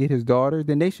didn't go get his daughter,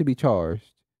 then they should be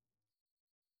charged.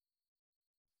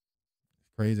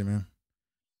 Crazy, man.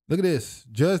 Look at this.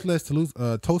 Judge lets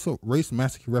Tulsa Race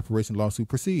Massacre reparation lawsuit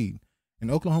proceed.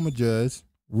 An Oklahoma judge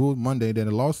ruled Monday that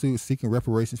a lawsuit seeking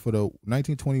reparations for the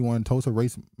 1921 Tulsa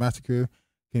Race Massacre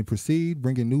can proceed,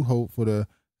 bringing new hope for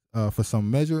some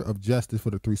measure of justice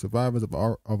for the 3 survivors of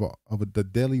the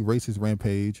deadly racist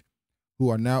rampage, who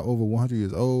are now over 100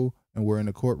 years old and were in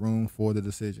the courtroom for the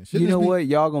decision. You know what?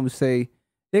 Y'all gonna say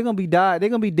they're gonna be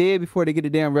dead before they get the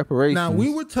damn reparations. Now,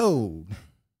 we were told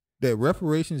that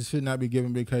reparations should not be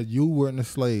given because you weren't a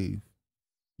slave.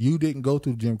 You didn't go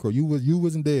through Jim Crow. You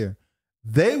wasn't there.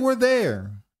 They were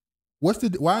there.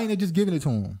 Why ain't they just giving it to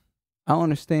them? I don't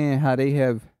understand how they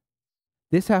have.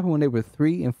 This happened when they were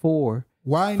 3 and 4,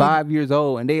 5 years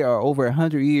old, and they are over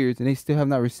 100 years, and they still have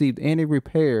not received any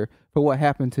repair for what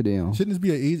happened to them. Shouldn't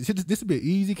this be an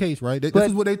easy case, right? This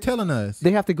is what they're telling us.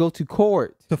 They have to go to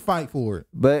court to fight for it.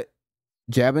 But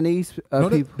Japanese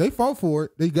people, they fought for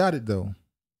it. They got it though.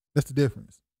 That's the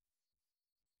difference.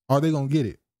 Are they gonna get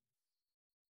it?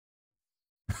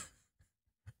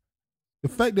 The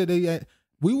fact that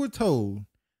we were told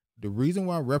the reason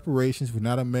why reparations was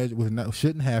not a measure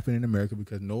shouldn't happen in America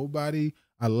because nobody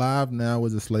alive now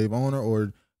was a slave owner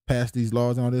or passed these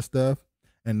laws and all this stuff,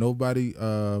 and nobody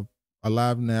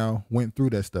alive now went through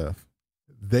that stuff.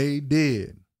 They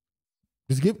did.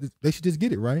 They should just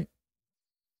get it, right?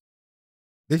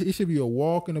 It should be a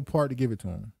walk in the park to give it to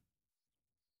them.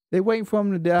 They waiting for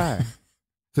them to die,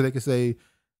 so they can say,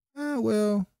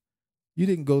 "Well, you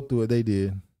didn't go through it. They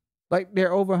did." Like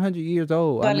they're over 100 years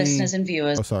old. Our listeners and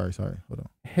viewers. Oh, sorry. Hold on.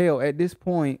 Hell, at this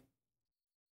point,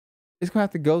 it's gonna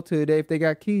have to go to today if they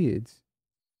got kids.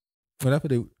 Well,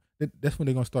 that's when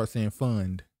they're gonna start saying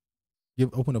fund,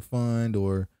 open a fund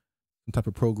or some type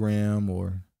of program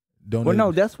or donate. Well,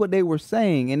 no, that's what they were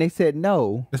saying, and they said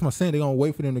no. That's what I'm saying. They're gonna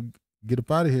wait for them to get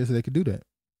up out of here so they could do that.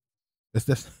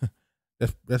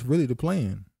 That's really the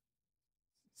plan.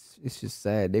 It's just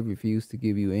sad they refuse to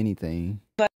give you anything.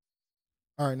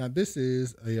 All right, now this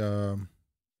is a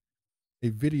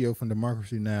video from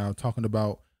Democracy Now! Talking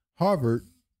about Harvard,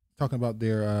 talking about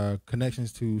their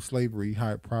connections to slavery,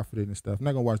 how it profited and stuff. I'm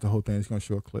not gonna watch the whole thing. It's gonna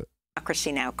show a clip.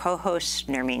 Democracy Now! Co-host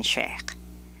Nermeen Sheikh.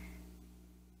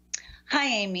 Hi,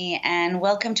 Amy, and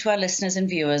welcome to our listeners and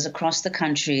viewers across the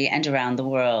country and around the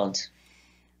world.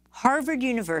 Harvard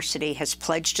University has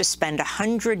pledged to spend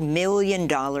 $100 million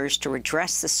to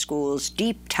redress the school's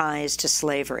deep ties to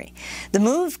slavery. The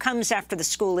move comes after the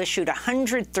school issued a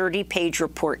 130-page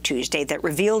report Tuesday that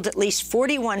revealed at least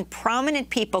 41 prominent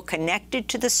people connected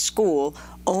to the school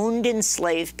owned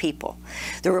enslaved people.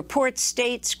 The report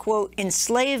states, quote,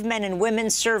 enslaved men and women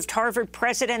served Harvard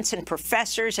presidents and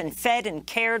professors and fed and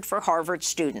cared for Harvard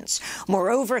students.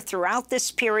 Moreover, throughout this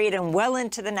period and well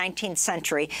into the 19th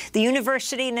century, the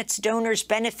university and its donors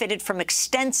benefited from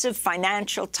extensive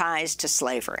financial ties to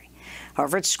slavery.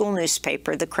 Harvard school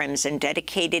newspaper, The Crimson,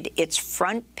 dedicated its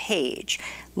front page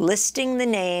listing the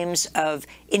names of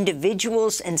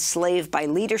individuals enslaved by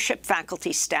leadership,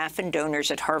 faculty, staff, and donors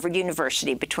at Harvard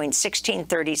University between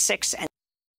 1636 and...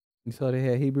 You saw they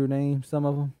had Hebrew names, some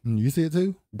of them? You see it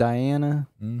too? Diana.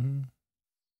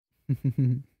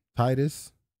 Mm-hmm.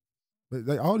 Titus.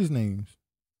 Like all these names.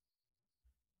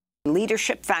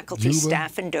 Leadership, faculty, Juba.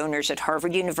 staff, and donors at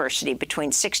Harvard University between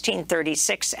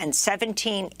 1636 and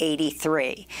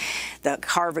 1783. The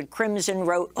Harvard Crimson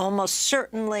wrote, almost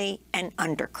certainly an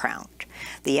undercount.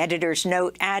 The editor's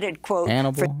note added, quote...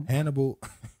 Hannibal.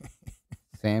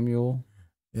 Samuel.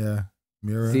 Yeah.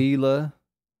 Mira. Zila.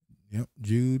 Yep.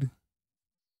 Jude.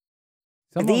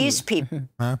 These people...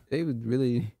 Huh? They would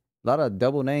really... A lot of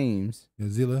double names. Yeah,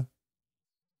 Zila.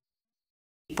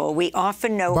 We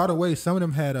often know. By the way, some of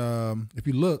them had, if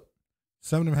you look,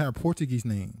 some of them had Portuguese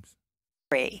names.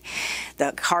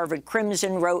 The Harvard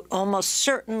Crimson wrote, almost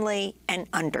certainly an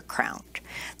undercount.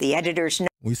 The editor's note.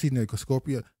 We see the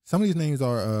Scorpio. Some of these names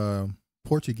are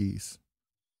Portuguese,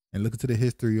 and look into the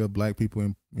history of black people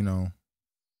in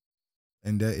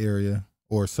in that area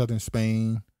or southern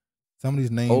Spain. Some of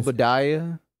these names.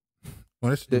 Obadiah.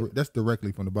 Well, that's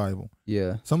directly from the Bible.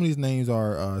 Yeah. Some of these names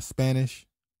are Spanish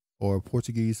or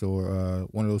Portuguese or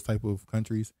one of those type of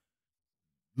countries.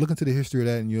 Look into the history of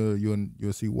that, and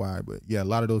you'll see why. But yeah, a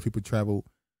lot of those people traveled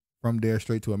from there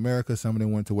straight to America. Some of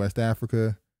them went to West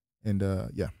Africa, and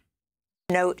yeah.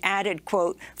 Note added,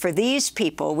 quote, for these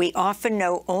people, we often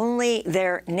know only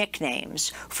their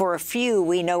nicknames. For a few,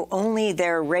 we know only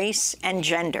their race and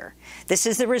gender. This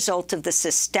is the result of the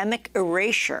systemic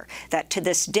erasure that to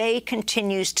this day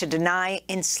continues to deny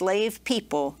enslaved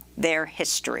people their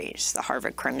histories, the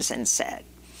Harvard Crimson said.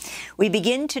 We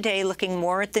begin today looking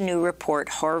more at the new report,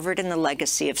 Harvard and the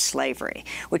Legacy of Slavery,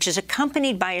 which is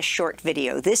accompanied by a short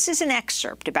video. This is an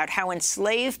excerpt about how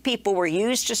enslaved people were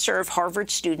used to serve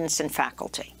Harvard students and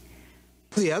faculty.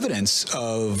 The evidence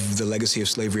of the legacy of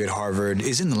slavery at Harvard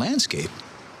is in the landscape.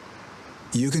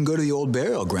 You can go to the old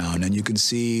burial ground and you can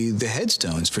see the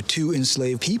headstones for 2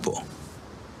 enslaved people.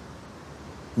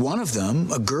 One of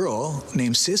them, a girl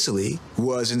named Cicely,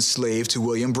 was enslaved to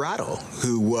William Brattle,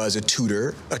 who was a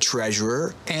tutor, a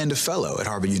treasurer, and a fellow at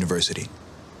Harvard University.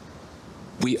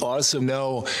 We also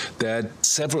know that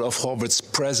several of Harvard's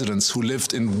presidents who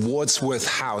lived in Wadsworth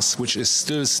House, which is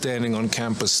still standing on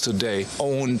campus today,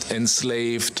 owned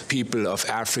enslaved people of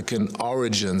African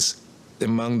origins,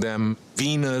 among them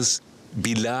Venus,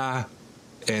 Bila,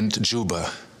 and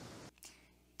Juba.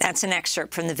 That's an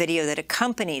excerpt from the video that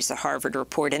accompanies the Harvard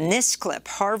report. In this clip,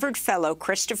 Harvard fellow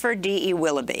Christopher D.E.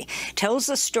 Willoughby tells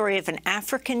the story of an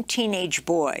African teenage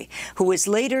boy who was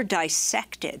later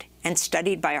dissected and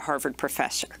studied by a Harvard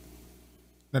professor.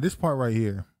 Now, this part right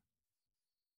here,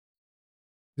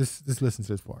 just listen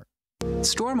to this part.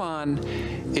 Stormon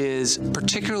is a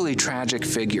particularly tragic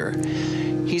figure.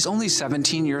 He's only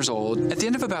 17 years old. At the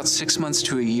end of about 6 months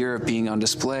to a year of being on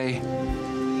display,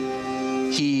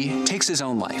 he takes his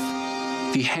own life.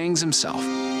 He hangs himself.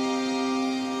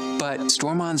 But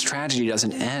Stormon's tragedy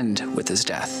doesn't end with his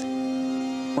death.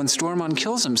 When Stormon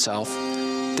kills himself,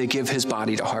 they give his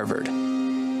body to Harvard.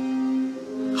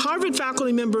 Harvard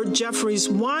faculty member Jeffries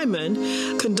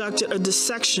Wyman conducted a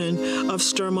dissection of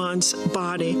Stormon's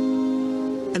body,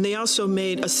 and they also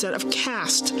made a set of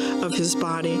casts of his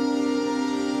body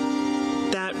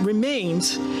that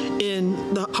remains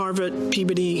in the Harvard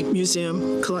Peabody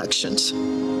Museum collections.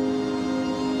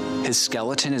 His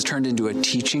skeleton is turned into a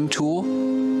teaching tool.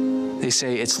 They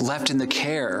say it's left in the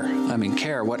care,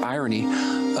 what irony,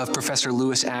 of Professor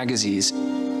Louis Agassiz.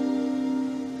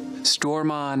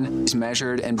 Stormon is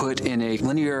measured and put in a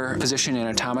linear position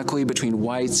anatomically between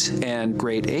whites and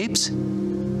great apes.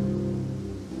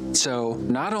 So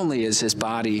not only is his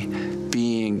body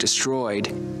being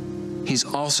destroyed, he's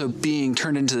also being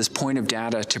turned into this point of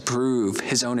data to prove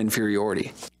his own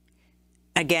inferiority.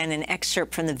 Again, an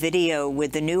excerpt from the video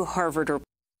with the new Harvard report.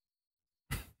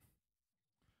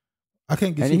 I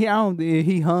can't get. And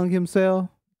he hung himself.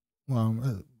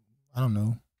 Well, I don't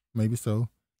know. Maybe so.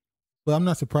 But I'm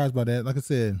not surprised by that. Like I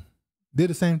said,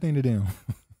 did the same thing to them.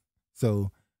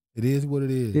 So it is what it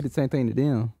is. Did the same thing to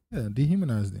them. Yeah,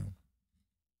 dehumanized them.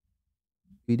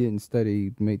 We didn't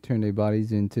turn their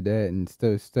bodies into that and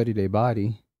study their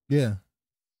body. Yeah.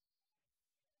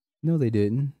 No, they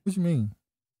didn't. What you mean?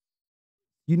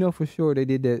 You know for sure they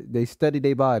did that. They studied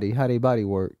their body, how their body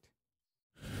worked.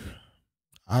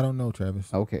 I don't know,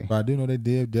 Travis. Okay. But I do know they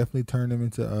did definitely turn them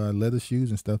into leather shoes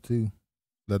and stuff too.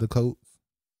 Leather coats.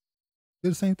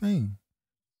 Did the same thing.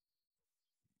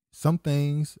 Some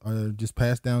things are just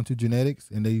passed down to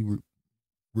genetics and they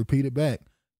repeat it back.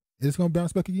 It's going to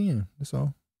bounce back again. That's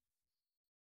all.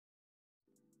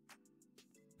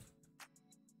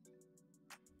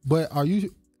 But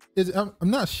I'm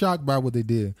not shocked by what they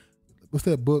did. What's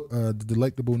that book, The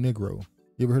Delectable Negro?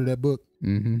 You ever heard of that book?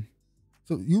 Mm-hmm.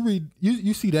 So you read,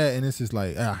 you see that and it's just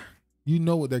like, you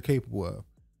know what they're capable of.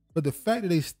 But the fact that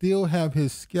they still have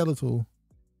his skeletal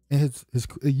and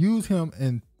they use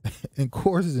him in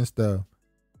courses and stuff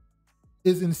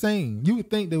is insane. You would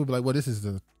think they would be like, well, this is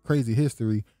a crazy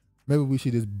history. Maybe we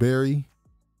should just bury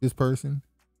this person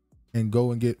and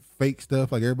go and get fake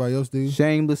stuff like everybody else do.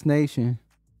 Shameless nation.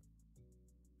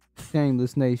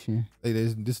 Shameless nation. Hey,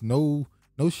 there's just no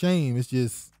shame. It's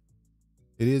just,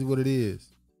 it is what it is.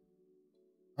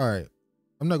 All right.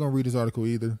 I'm not going to read this article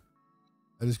either.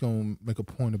 I'm just going to make a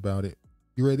point about it.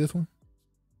 You read this one?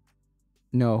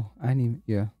 No, I didn't even,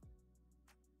 yeah.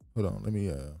 Hold on. Let me,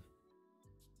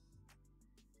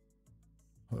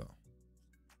 hold on.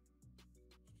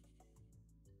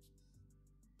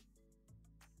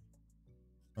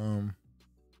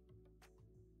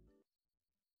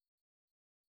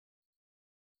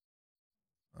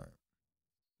 All right.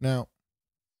 Now,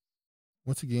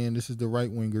 once again, this is the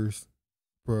right wingers'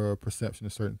 perception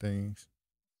of certain things.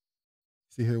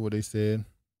 See here what they said.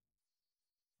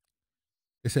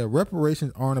 They said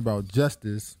reparations aren't about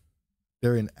justice;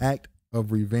 they're an act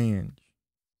of revenge.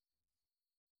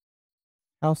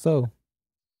 How so?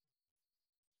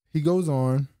 He goes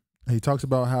on. He talks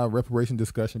about how reparation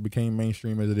discussion became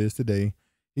mainstream as it is today.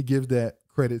 He gives that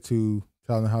credit to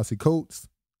Ta-Nehisi Coates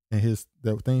and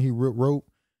that thing he wrote.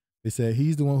 They said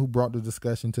he's the one who brought the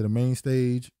discussion to the main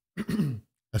stage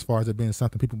as far as it being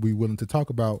something people be willing to talk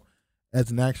about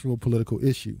as an actual political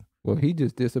issue. Well, he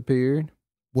just disappeared.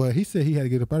 Well, he said he had to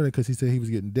get up out of there because he said he was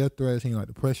getting death threats. He didn't like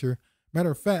the pressure.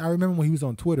 Matter of fact, I remember when he was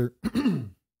on Twitter,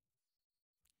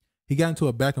 he got into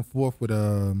a back and forth with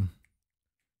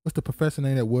what's the professor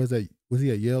name that was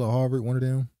he at Yale or Harvard? One of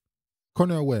them?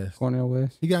 Cornel West. Cornel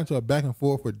West. He got into a back and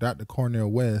forth with Dr.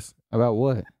 Cornel West. About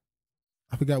what?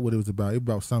 I forgot what it was about. It was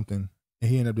about something.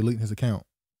 And he ended up deleting his account.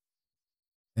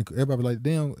 And everybody was like,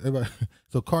 damn, everybody.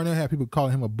 So Cornel had people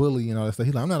calling him a bully and all that stuff.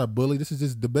 He's like, I'm not a bully. This is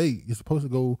just debate. You're supposed to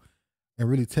go and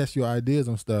really test your ideas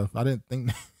on stuff. I didn't think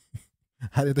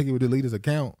he would delete his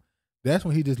account. That's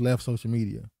when he just left social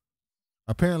media.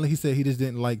 Apparently, he said he just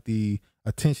didn't like the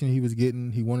attention he was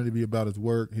getting. He wanted to be about his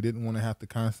work. He didn't want to have to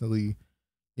constantly,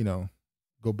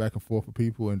 go back and forth with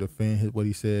people and defend what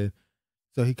he said.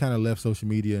 So he kind of left social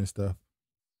media and stuff.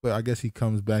 But I guess he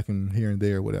comes back in here and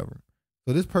there or whatever.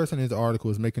 So this person in the article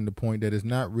is making the point that it's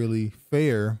not really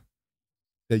fair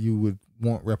that you would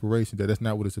want reparations, that that's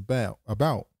not what it's about.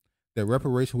 That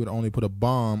reparation would only put a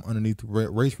bomb underneath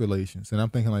race relations. And I'm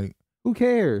thinking, like, who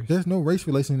cares? There's no race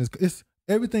relations. It's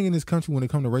everything in this country when it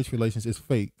comes to race relations is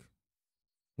fake.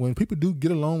 When people do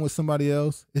get along with somebody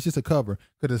else, it's just a cover.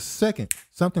 Because the second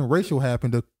something racial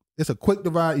happened, it's a quick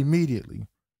divide immediately.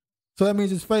 So that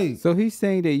means it's fake. So he's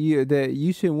saying that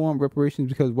you shouldn't want reparations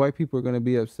because white people are going to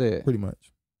be upset. Pretty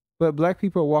much. But black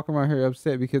people are walking around here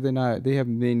upset because they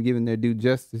haven't been given their due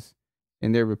justice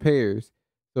and their repairs.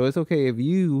 So it's okay if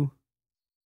you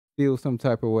feel some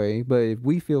type of way, but if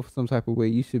we feel some type of way,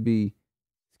 you should be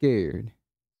scared.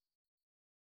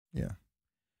 Yeah.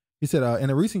 He said, in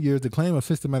the recent years, the claim of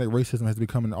systematic racism has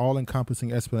become an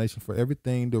all-encompassing explanation for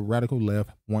everything the radical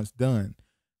left wants done.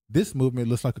 This movement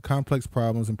looks like a complex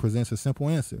problem and presents a simple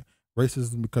answer: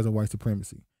 racism because of white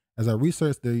supremacy. As I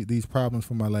researched these problems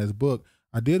for my last book,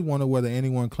 I did wonder whether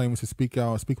anyone claiming to speak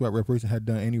about reparations had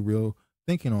done any real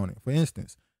thinking on it. For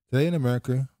instance, today in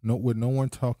America, we are no longer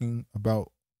talking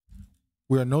about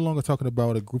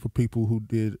a group of people who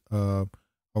did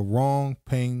wrong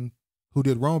paying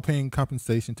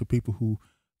compensation to people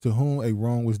to whom a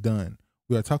wrong was done.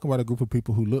 We are talking about a group of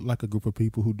people who look like a group of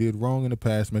people who did wrong in the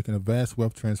past, making a vast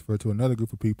wealth transfer to another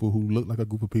group of people who look like a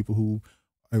group of people who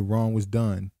a wrong was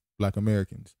done, Black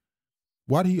Americans.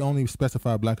 Why did he only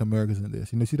specify Black Americans in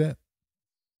this? You see that?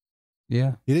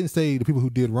 Yeah. He didn't say the people who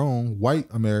did wrong, white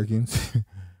Americans,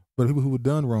 but the people who were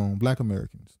done wrong, Black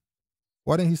Americans.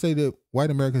 Why didn't he say that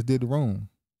white Americans did the wrong?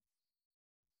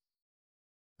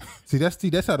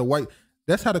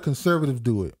 That's how the conservatives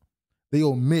do it. They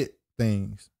omit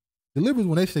things. The liberals,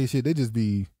 when they say shit, they just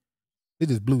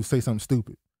say something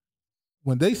stupid.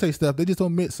 When they say stuff, they just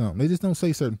omit something. They just don't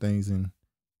say certain things and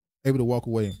able to walk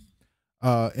away.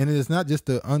 And it is not just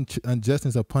the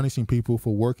unjustness of punishing people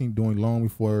for doing long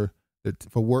before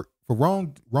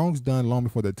wrongs done long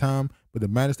before their time, but the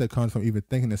madness that comes from even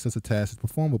thinking that such a task is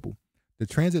performable. The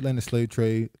transatlantic slave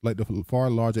trade, like the far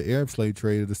larger Arab slave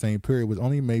trade of the same period, was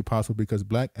only made possible because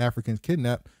Black Africans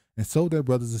kidnapped and sold their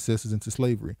brothers and sisters into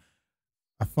slavery.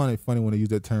 I find it funny when they use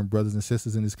that term brothers and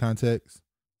sisters in this context.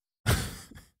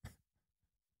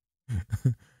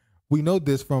 We know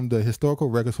this from the historical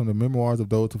records from the memoirs of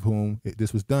those of whom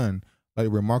this was done. Like a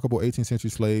remarkable 18th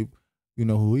century slave, you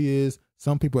know who he is.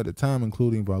 Some people at the time,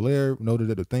 including Valère, noted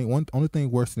that the only thing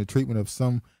worse than the treatment of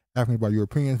some Africans by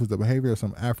Europeans was the behavior of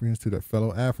some Africans to their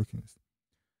fellow Africans.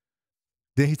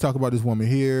 Then he talked about this woman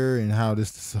here and how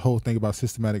this whole thing about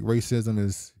systematic racism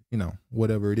is,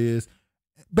 whatever it is.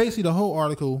 Basically, the whole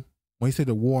article, when he said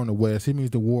the war on the West, he means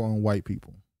the war on white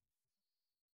people.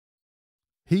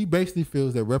 He basically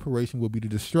feels that reparation will be the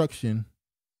destruction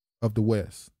of the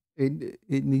West. It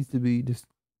needs to be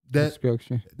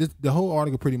destruction. The whole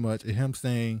article pretty much is him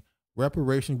saying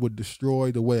reparation would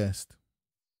destroy the West.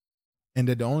 And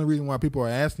that the only reason why people are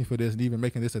asking for this and even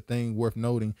making this a thing worth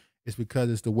noting is because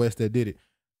it's the West that did it.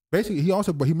 Basically,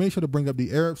 he made sure to bring up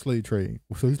the Arab slave trade.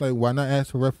 So he's like, why not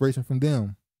ask for reparation from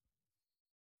them?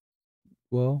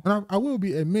 Well, and I will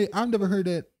admit, I've never heard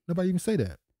that nobody even say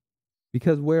that.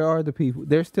 Because where are the people?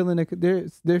 They're still in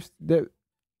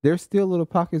there's still little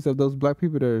pockets of those Black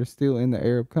people that are still in the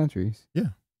Arab countries. Yeah,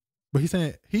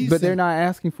 but they're not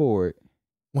asking for it.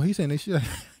 Well, he's saying they should.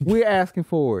 We're asking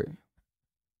for it.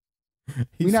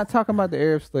 We're not talking about the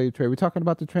Arab slave trade. We're talking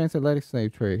about the transatlantic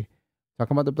slave trade.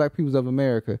 Talking about the Black peoples of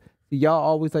America. See, y'all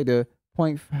always like to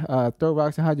point, throw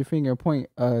rocks and hide your finger and point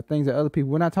things at other people.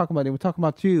 We're not talking about it. We're talking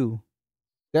about you.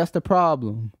 That's the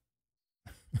problem.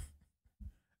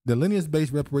 The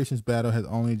lineage-based reparations battle has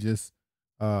only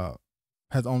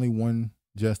one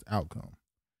just outcome.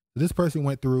 So this person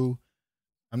went through.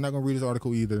 I'm not gonna read this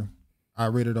article either. I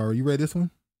read it already. You read this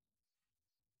one?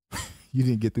 You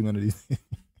didn't get through none of these.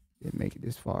 Didn't make it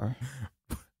this far.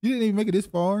 You didn't even make it this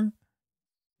far?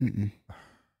 Mm-mm.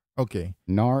 Okay.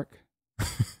 Narc.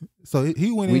 So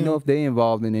he went in. We know if they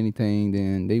involved in anything,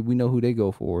 then we know who they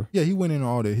go for. Yeah, he went in on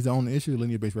all that. He's on the issue of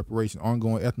lineage-based reparations,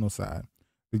 ongoing ethnocide.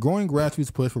 The growing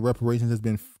grassroots push for reparations has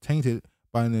been tainted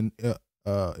by an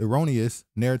erroneous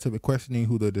narrative of questioning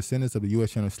who the descendants of the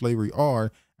U.S. chattel slavery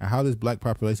are and how this Black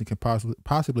population can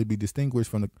possibly be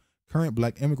distinguished from the current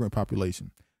Black immigrant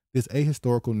population. This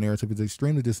ahistorical narrative is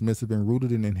extremely dismissive and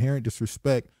rooted in inherent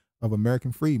disrespect of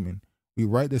American freedmen. We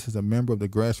write this as a member of the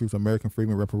grassroots American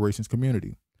freedmen reparations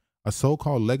community. A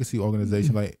so-called legacy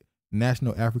organization like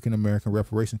National African American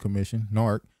Reparations Commission,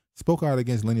 NARC, spoke out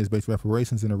against lineage-based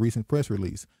reparations in a recent press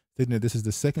release, stating that this is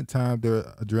the second time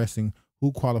they're addressing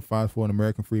who qualifies for an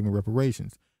American Freedmen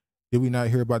reparations. Did we not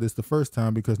hear about this the first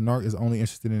time? Because NARC is only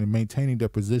interested in maintaining their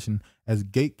position as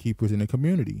gatekeepers in the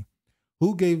community.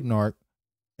 Who gave NARC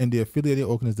and the affiliated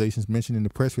organizations mentioned in the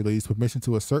press release permission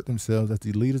to assert themselves as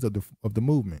the leaders of the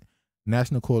movement?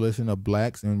 National Coalition of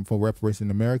Blacks and for Reparations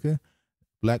in America,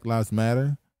 Black Lives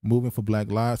Matter, Movement for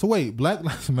Black Lives. So wait, Black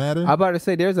Lives Matter? I'm about to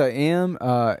say there's a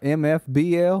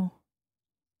MFBL,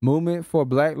 Movement for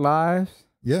Black Lives.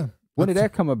 Yeah. When did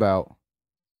that come about?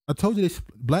 I told you this.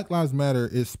 Black Lives Matter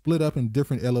is split up in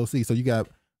different LLCs. So you got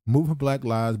Movement for Black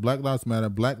Lives Matter,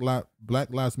 Black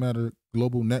Lives Matter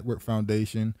Global Network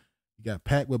Foundation. You got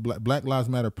Pact with Black Lives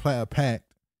Matter Pact.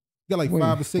 You got like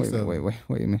 5 or 6 of them. Wait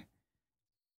a minute.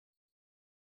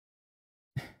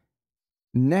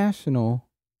 National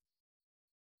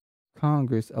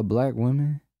Congress of Black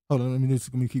Women. Hold on, let me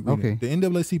keep reading. Okay. The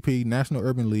NAACP, National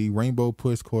Urban League, Rainbow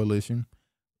Push Coalition.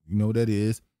 You know what that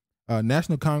is.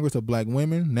 National Congress of Black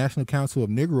Women, National Council of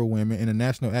Negro Women, and the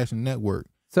National Action Network.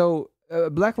 So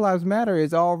Black Lives Matter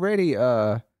is already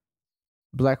a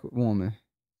black woman.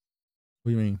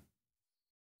 What do you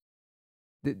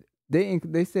mean?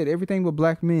 They said everything but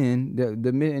black men.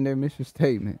 The men in their mission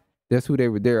statement. That's who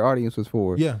their audience was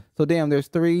for. Yeah. So damn, there's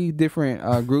 3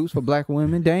 different groups for black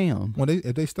women. Damn. Well,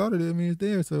 if they started it, I mean it's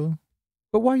there. So.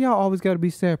 But why y'all always got to be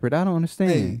separate? I don't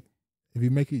understand. Hey, if you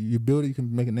make it, you build it. You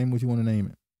can make it name what you want to name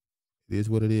it. It is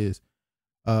what it is.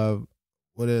 Did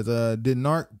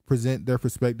NARC present their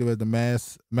perspective as the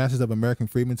masses of American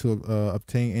freedmen to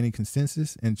obtain any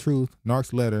consensus? In truth,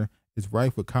 NARC's letter is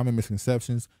rife with common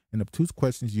misconceptions and obtuse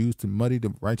questions used to muddy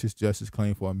the righteous justice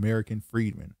claim for American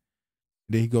freedmen.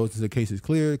 Then he goes to the case is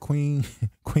clear. Queen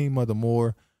Mother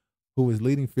Moore, who was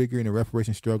leading figure in the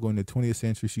reparation struggle in the 20th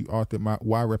century, she authored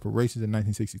Why Reparations in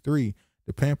 1963.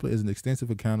 The pamphlet is an extensive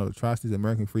account of the atrocities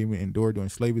American freedmen endured during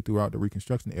slavery throughout the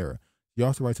Reconstruction era. She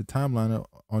also writes a timeline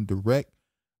on direct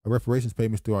reparations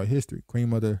payments throughout history. Queen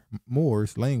Mother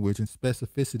Moore's language and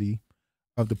specificity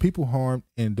of the people harmed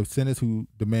and the descendants who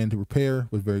demand to repair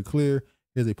was very clear.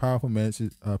 Here's a powerful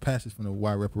message, passage from the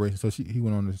Why Reparations. So he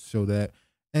went on to show that.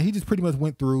 And he just pretty much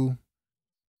went through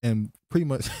and pretty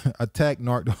much attacked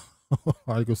NARC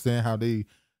article saying how they're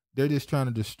just trying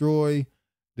to destroy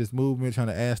this movement, trying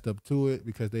to add stuff to it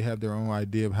because they have their own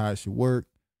idea of how it should work.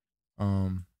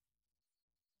 Trying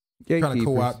to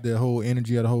co-opt the whole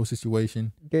energy of the whole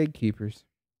situation. Gatekeepers.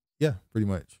 Yeah, pretty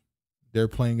much. They're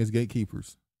playing as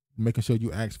gatekeepers, making sure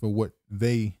you ask for what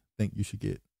they think you should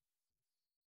get.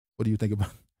 What do you think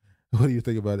about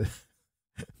it?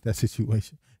 That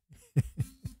situation?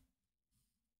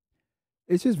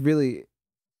 It's really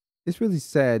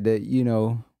sad that,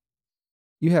 you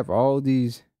have all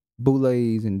these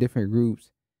boulets and different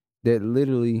groups that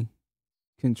literally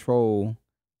control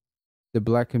the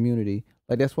black community.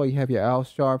 Like, that's why you have your Al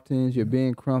Sharptons, your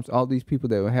Ben Crumps, all these people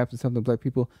that will happen to something to black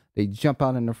people. They jump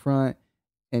out in the front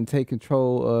and take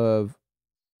control of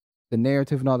the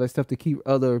narrative and all that stuff to keep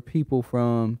other people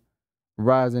from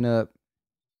rising up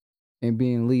and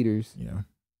being leaders. Yeah.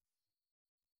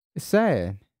 It's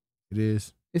sad. It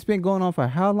is. It's been going on for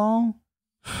how long?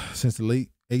 Since the late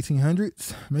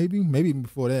 1800s, maybe even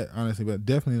before that, honestly, but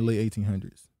definitely the late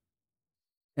 1800s.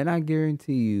 And I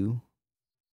guarantee you,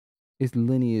 it's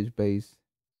lineage-based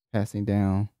passing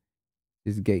down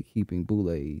this gatekeeping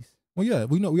boulets. Well, yeah,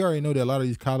 we already know that a lot of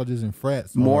these colleges and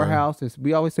frats. Morehouse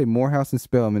we always say Morehouse and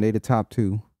Spelman, they the top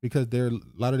 2. Because a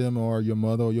lot of them are your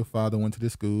mother or your father went to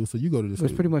this school, so you go to this school.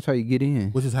 That's pretty much how you get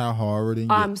in. Which is how Harvard and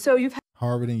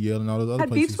Harvard and Yale and all those other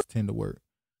places tend to work.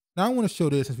 Now I want to show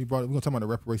this since we're going to talk about the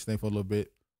reparations thing for a little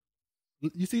bit.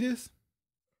 You see this?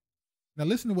 Now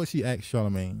listen to what she asked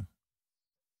Charlamagne.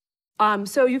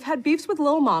 So you've had beefs with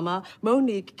Lil Mama,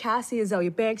 Monique, Cassie, Azalea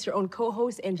Banks, your own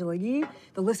co-host, Angela Yee.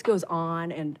 The list goes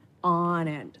on and on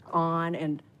and on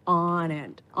and on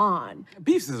and on.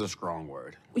 Beefs is a strong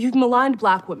word. You've maligned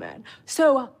black women.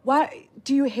 So why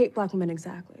do you hate black women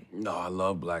exactly? No, I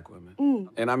love black women.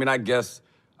 And I mean, I guess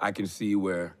I can see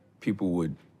where people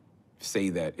would say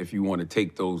that if you want to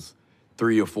take those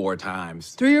 3 or 4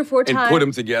 times. 3 or 4 times. And put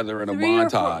them together in a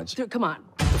montage. Come on.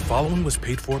 The following was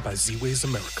paid for by Z-Ways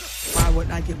America. Why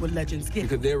wouldn't I get what legends get?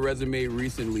 Because their resume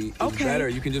recently is better.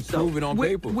 You can just prove it on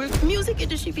paper. With music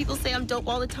industry, people say I'm dope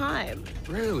all the time.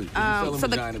 Really? You sell them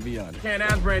vagina, be honest. Can't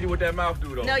ask Brandy what that mouth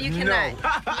do, though. No, you cannot. You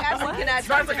absolutely cannot.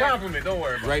 That's a compliment. Don't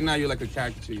worry about it. Right now, you're like a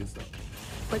caricature yourself.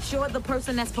 But you're the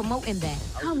person that's promoting that.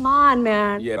 Come on,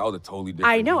 man. Yeah, all the totally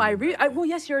different. I know. Well,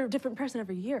 yes, you're a different person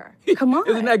every year. Come on.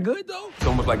 Isn't that good, though? It's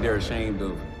almost like they're ashamed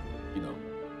of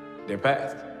They're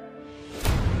past.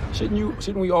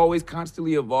 Shouldn't we always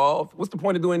constantly evolve? What's the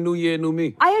point of doing New Year, New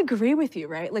Me? I agree with you,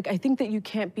 right? Like, I think that you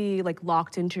can't be like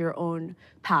locked into your own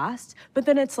past, but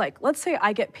then it's like, let's say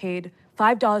I get paid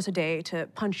 $5 a day to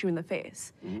punch you in the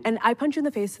face, and I punch you in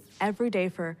the face every day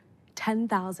for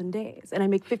 10,000 days, and I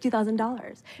make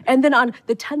 $50,000. And then on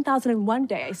the 10,001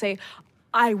 day, I say,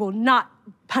 I will not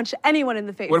punch anyone in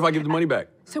the face. What if I give the money back?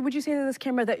 So would you say to this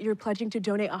camera that you're pledging to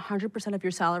donate 100% of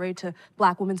your salary to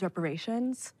Black women's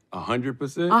reparations? 100%?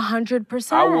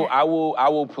 100%. I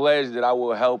will pledge that I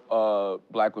will help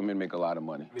Black women make a lot of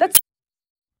money. That's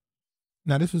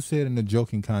Now, this was said in a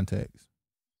joking context,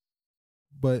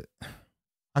 but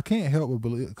I can't help but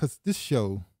believe, because this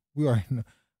show, we already know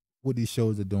what these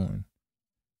shows are doing.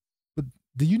 But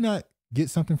do you not get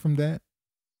something from that?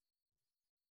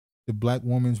 The Black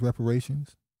woman's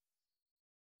reparations?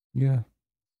 Yeah.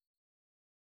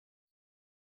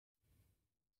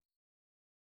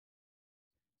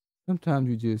 Sometimes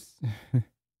you just,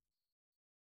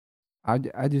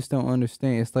 I just don't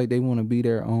understand. It's like they want to be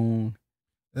their own.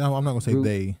 No, I'm not gonna say group.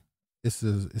 they. It's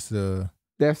a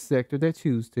Their sector. They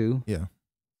choose to. Yeah.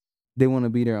 They want to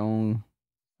be their own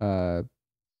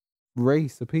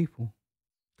race of people.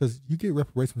 Because you get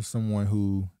reparations from someone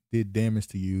who did damage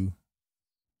to you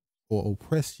or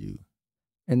oppressed you.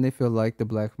 And they feel like the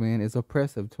Black man is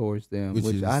oppressive towards them,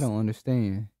 which I don't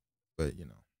understand. But, you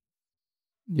know.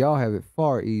 Y'all have it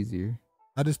far easier.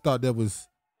 I just thought that was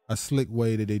a slick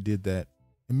way that they did that.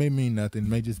 It may mean nothing. It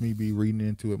may just me be reading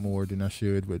into it more than I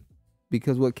should, but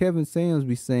because what Kevin Samuels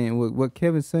be saying, what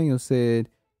Kevin Samuels said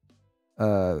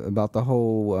about the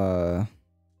whole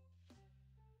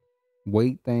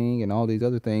weight thing and all these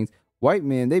other things, white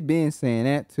men, they been saying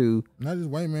that too. Not just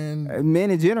white men.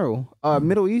 Men in general.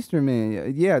 Middle Eastern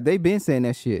men. Yeah, they been saying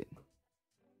that shit.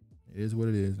 It is what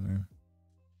it is, man.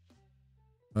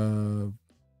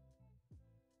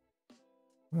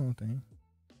 One thing.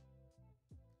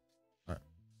 All right.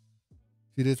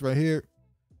 See this right here?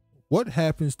 What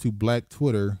happens to Black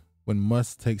Twitter when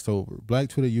Musk takes over? Black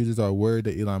Twitter users are worried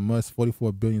that Elon Musk's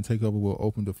 $44 billion takeover will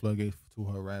open the floodgates to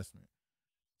harassment.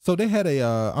 So they had a,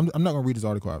 I'm not gonna read this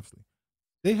article, obviously.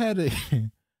 They had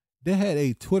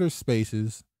a Twitter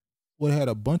Spaces where they had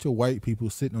a bunch of white people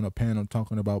sitting on a panel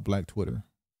talking about Black Twitter.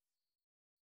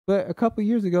 But a couple of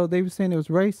years ago, they were saying it was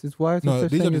racist. Why is there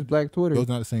such thing as Black Twitter? Those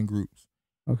are not the same groups.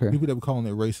 Okay. People that were calling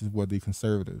it racist were the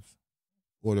conservatives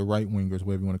or the right wingers,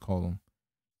 whatever you want to call them.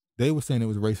 They were saying it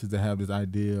was racist to have this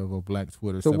idea of a Black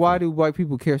Twitter. So why do white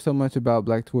people care so much about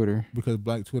Black Twitter? Because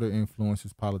Black Twitter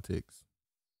influences politics.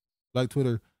 Black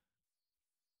Twitter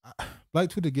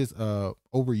gets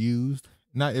overused.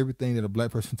 Not everything that a Black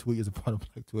person tweets is a part of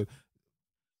Black Twitter.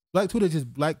 Black Twitter is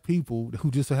just Black people who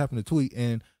just so happen to tweet,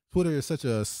 and Twitter is such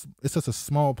a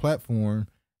small platform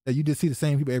that you just see the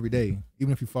same people every day,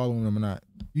 even if you're following them or not.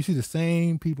 You see the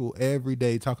same people every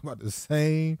day talking about the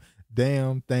same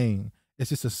damn thing. It's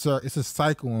just a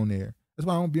cycle on there. That's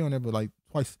why I don't be on there but like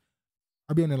twice.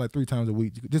 I'll be on there like 3 times a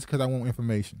week just because I want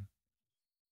information.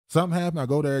 Something happened, I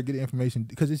go there, get the information,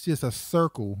 because it's just a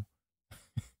circle.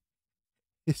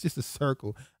 It's just a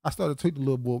circle. I started tweeting a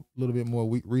little bit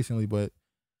more recently, but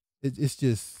it's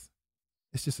just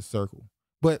a circle.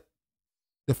 But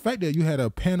the fact that you had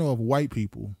a panel of white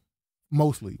people,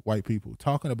 mostly white people,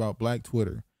 talking about Black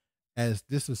Twitter as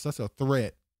this is such a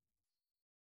threat.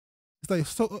 It's like,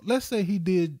 so let's say he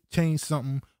did change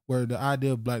something where the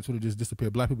idea of Black Twitter just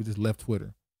disappeared. Black people just left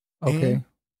Twitter. Okay.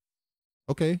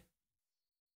 Okay.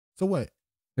 So what?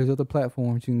 There's other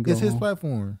platforms you can go It's his on.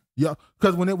 platform. Yeah.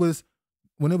 Because when it was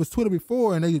Twitter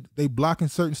before and they blocking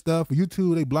certain stuff,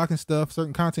 YouTube, they blocking stuff,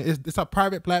 certain content. It's a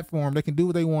private platform. They can do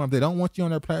what they want. If they don't want you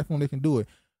on their platform, they can do it.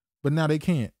 But now they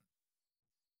can't.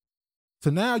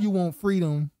 So now you want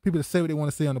freedom, people to say what they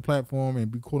want to say on the platform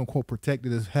and be quote unquote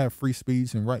protected, as have free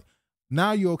speech and right.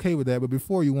 Now you're okay with that, but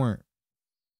before you weren't.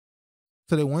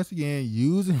 So they once again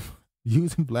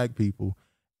using Black people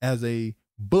as a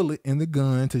bullet in the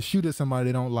gun to shoot at somebody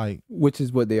they don't like. Which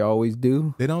is what they always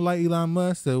do. They don't like Elon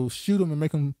Musk, so shoot him and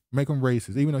make him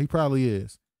racist, even though he probably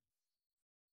is.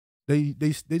 They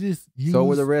just use. So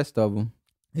were the rest of them.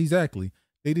 Exactly.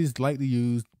 They just like to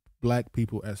use Black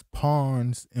people as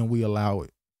pawns, and we allow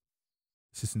it.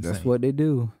 It's just insane. That's what they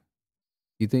do.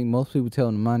 You think most people tell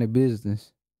them to mind their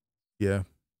business? Yeah.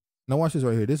 Now watch this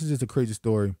right here. This is just a crazy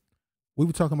story. We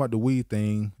were talking about the weed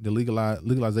thing, the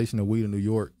legalization of weed in New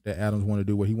York that Adams wanted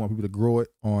to do, where he wants people to grow it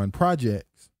on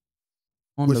projects.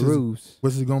 On the roofs.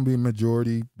 Which is going to be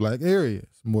majority Black areas,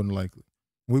 more than likely.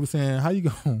 We were saying, how you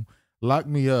going to lock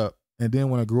me up and then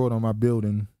want to grow it on my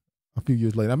building a few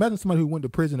years later? Imagine somebody who went to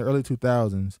prison in the early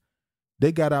 2000s.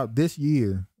 They got out this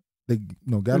year.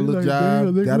 They got a little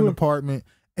job, got an apartment,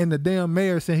 and the damn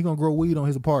mayor saying he gonna grow weed on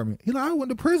his apartment. He like, I went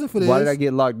to prison for this. Why did I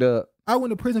get locked up? I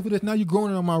went to prison for this. Now you're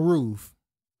growing it on my roof.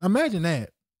 Imagine that.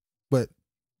 But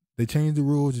they changed the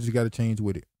rules. You just got to change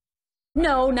with it.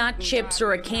 No, not chips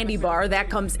or a candy bar. That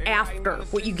comes after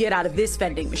what you get out of this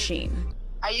vending machine.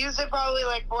 I used it probably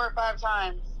like 4 or 5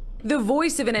 times. The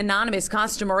voice of an anonymous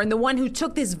customer and the one who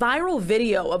took this viral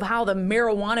video of how the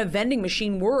marijuana vending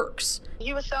machine works.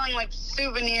 He was selling like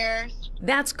souvenirs.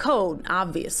 That's code,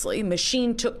 obviously.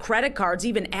 Machine took credit cards,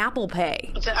 even Apple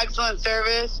Pay. It's an excellent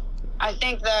service. I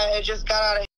think that it just got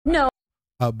out of... No.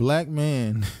 A black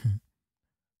man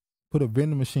put a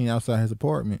vending machine outside his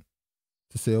apartment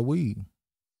to sell weed.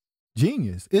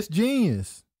 Genius. It's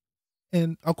genius.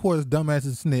 And of course,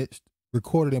 dumbasses snitched,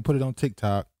 recorded and put it on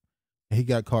TikTok, and he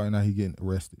got caught and now he's getting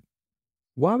arrested.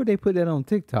 Why would they put that on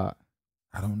TikTok?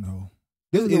 I don't know.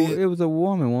 It was a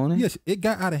woman, wasn't it? Yes, it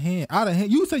got out of hand. Out of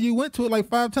hand. You said you went to it like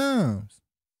 5 times.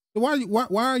 So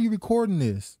why are you recording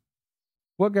this?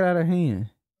 What got out of hand?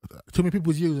 Too many people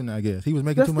was using it, I guess. He was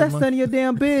making too much money. That's none of your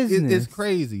damn business. It's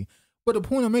crazy. But the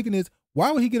point I'm making is,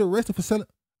 why would he get arrested for selling?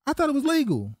 I thought it was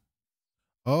legal.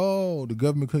 Oh, the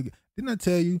government could. Didn't I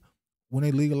tell you when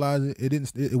they legalized it,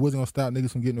 it wasn't gonna stop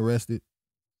niggas from getting arrested?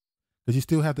 Because you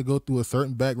still have to go through a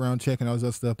certain background check and all this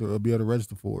other stuff to be able to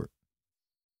register for it.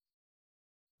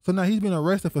 So now he's been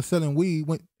arrested for selling weed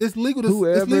when it's legal.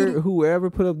 Whoever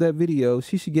put up that video,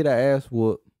 she should get her ass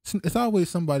whooped. It's always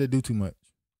somebody do too much.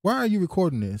 Why are you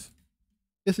recording this?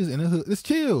 This is in the hood. It's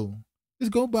chill.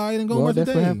 Just go buy it and go on your day.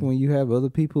 That's what happens when you have other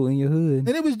people in your hood. And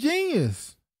it was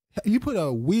genius. You put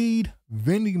a weed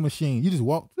vending machine. You just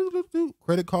walk,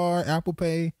 credit card, Apple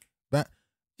Pay,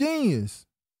 genius.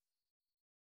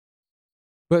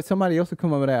 But somebody else will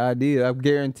come up with that idea. I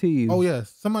guarantee you. Oh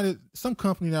yes, some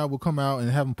company now will come out and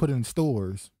have them put it in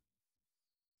stores.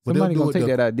 Somebody gonna take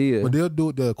that idea, but they'll do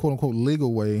it the quote unquote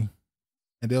legal way,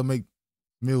 and they'll make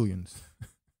millions.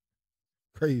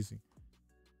 Crazy.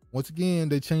 Once again,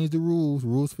 they changed the rules.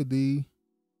 Rules for thee,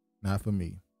 not for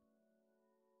me.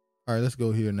 All right, let's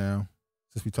go here now.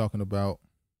 Since we're talking about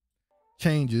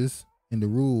changes in the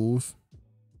rules.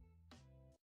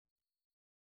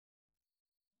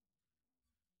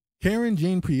 Karine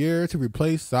Jean-Pierre to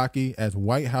replace Psaki as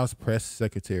White House press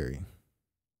secretary.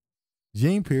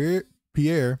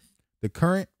 Jean-Pierre, the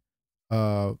current,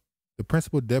 the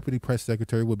principal deputy press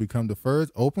secretary, will become the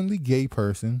first openly gay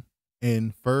person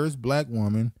and first black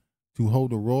woman to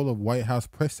hold the role of White House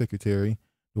press secretary.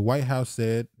 The White House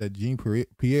said that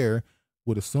Jean-Pierre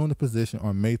would assume the position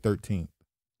on May 13th.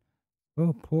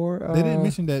 Oh, poor. They didn't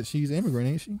mention that she's an immigrant,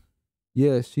 ain't she?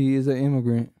 Yes, she is an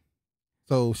immigrant.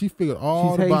 So she figured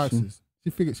all the boxes.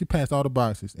 She passed all the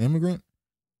boxes. Immigrant,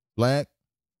 black,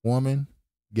 woman,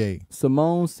 gay.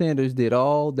 Simone Sanders did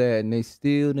all that, and they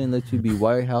still didn't let you be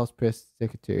White House press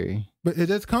secretary. But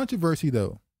it's controversy,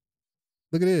 though.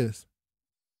 Look at this.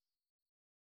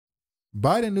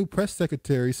 Biden new press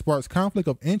secretary sparks conflict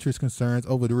of interest concerns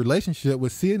over the relationship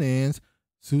with CNN's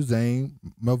Suzanne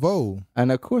Mavo.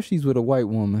 And of course she's with a white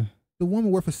woman. The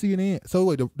woman worked for CNN.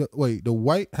 So wait, the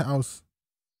White House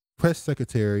press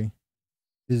secretary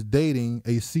is dating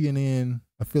a CNN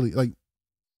affiliate. Like,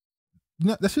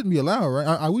 that shouldn't be allowed,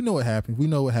 right? We know what happens. We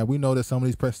know what happens. We know that some of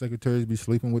these press secretaries be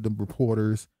sleeping with the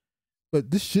reporters, but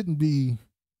this shouldn't be.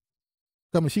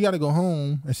 I mean, she got to go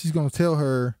home and she's going to tell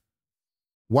her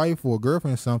wife or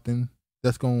girlfriend something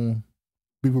that's going to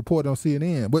be reported on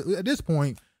CNN. But at this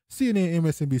point, CNN and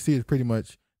MSNBC is pretty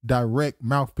much direct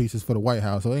mouthpieces for the White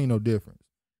House, so it ain't no difference.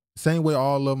 Same way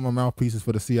all of them are mouthpieces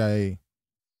for the CIA.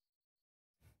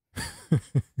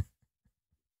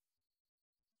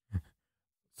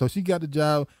 So she got the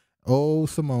job. Oh,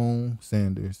 Simone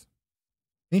Sanders.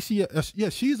 Ain't she? Yeah,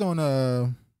 she's on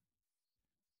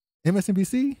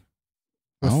MSNBC.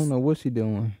 I don't know what she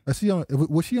doing. Was she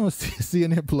on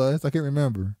CNN Plus? I can't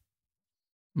remember.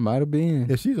 Might have been.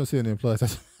 Yeah, she's on CNN Plus.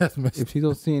 That's if she's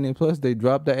on CNN Plus, they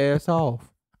dropped the ass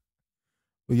off.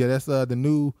 But yeah, that's the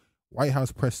new White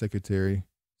House press secretary.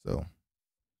 So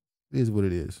it is what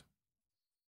it is.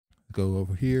 Let's go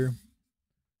over here.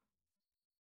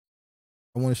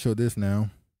 I want to show this now.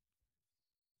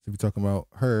 So we're talking about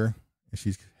her, and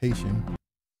she's Haitian.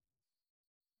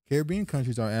 Caribbean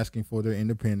countries are asking for their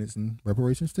independence and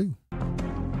reparations too.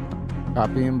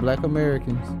 Copying black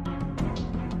Americans.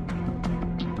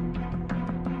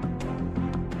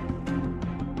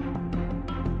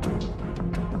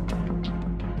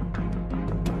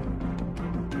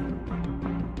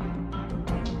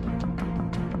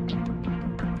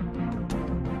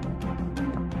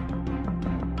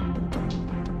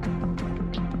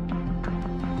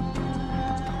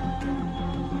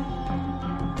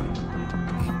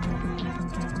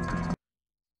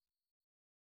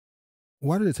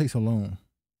 Why did it take so long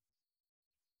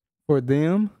For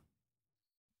them?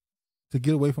 to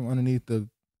get away from underneath the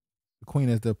queen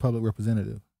as the public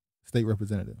representative, state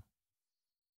representative?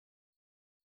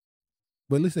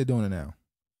 But at least they're doing it now.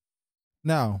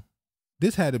 Now,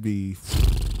 this had to be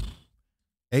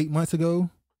 8 months ago.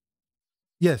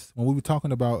 Yes, when we were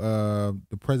talking about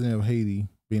the president of Haiti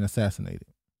being assassinated.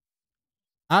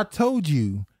 I told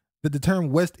you that the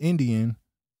term West Indian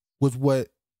was what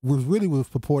was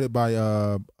purported by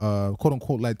quote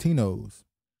unquote Latinos.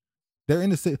 They're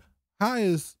in the city. How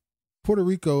is Puerto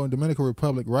Rico and Dominican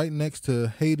Republic right next to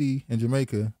Haiti and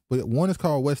Jamaica, but one is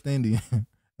called West Indian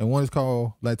and one is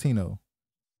called Latino?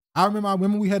 I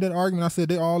remember we had that argument. I said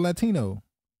they're all Latino.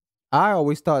 I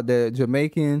always thought that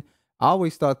Jamaicans,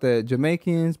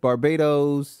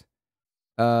 Barbados,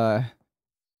 that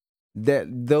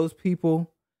those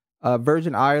people,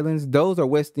 Virgin Islands, those are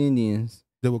West Indians.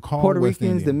 They were called Puerto West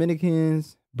Ricans, Indian.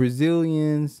 Dominicans,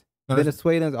 Brazilians,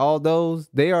 Venezuelans, all those,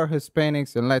 they are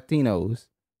Hispanics and Latinos.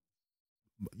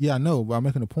 Yeah, I know, but I'm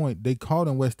making a point. They call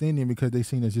them West Indian because they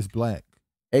seen as just black.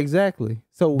 Exactly.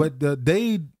 So, but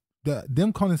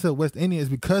them calling themselves West Indian is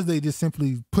because they just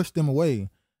simply pushed them away,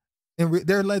 and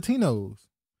they're Latinos.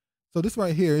 So this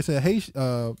right here, it said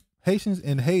Haitians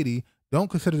in Haiti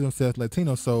don't consider themselves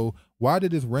Latinos. So why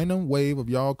did this random wave of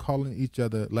y'all calling each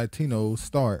other Latinos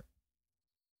start?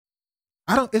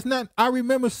 It's not. I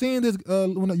remember seeing this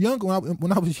when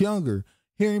I was younger,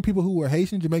 hearing people who were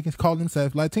Haitian Jamaicans call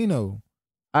themselves Latino.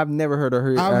 I've never heard a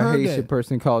Haitian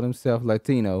person call themselves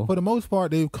Latino. For the most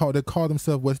part, they call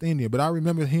themselves West Indian. But I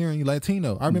remember hearing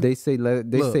Latino. I remember they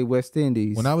say West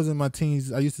Indies. When I was in my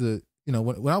teens, I used to,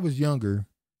 when I was younger,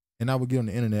 and I would get on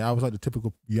the internet, I was like the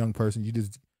typical young person.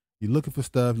 You're looking for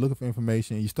stuff, looking for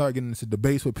information. You start getting into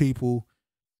debates with people.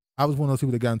 I was one of those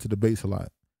people that got into debates a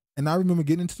lot. And I remember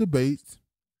getting into debates,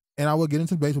 and I would get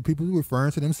into debates with people who were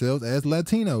referring to themselves as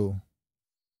Latino.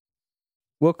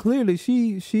 Well, clearly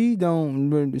she said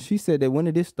that when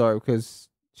did this start because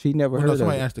she never heard of it.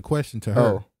 Somebody asked a question to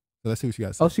her. So let's see what she got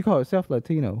to say. Oh, she called herself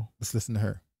Latino. Let's listen to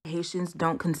her. Haitians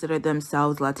don't consider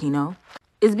themselves Latino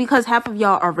is because half of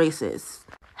y'all are racist.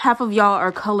 Half of y'all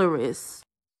are colorists.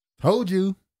 Told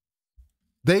you.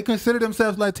 They consider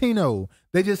themselves Latino.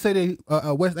 They just say they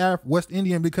West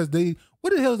Indian because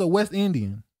what the hell is a West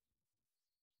Indian?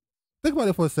 Think about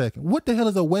it for a second. What the hell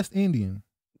is a West Indian?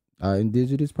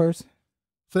 Indigenous person.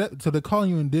 So they're calling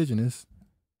you indigenous.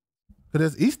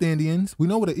 Because there's East Indians. We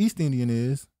know what an East Indian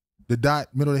is. The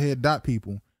middle of the head dot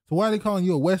people. So why are they calling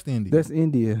you a West Indian? That's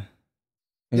India.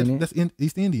 That's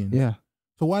East Indian. Yeah.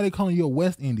 So why are they calling you a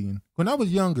West Indian? When I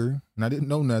was younger and I didn't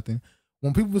know nothing,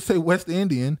 when people would say West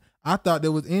Indian, I thought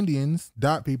there was Indians,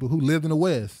 dot people, who lived in the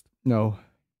West. No.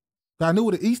 So I knew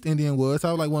what an East Indian was. So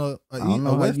I was like, I don't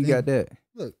know how you got that.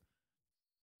 Look,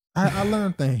 I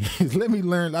learned things. Let me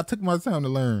learn. I took my time to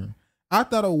learn. I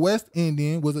thought a West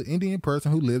Indian was an Indian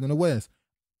person who lived in the West.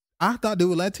 I thought they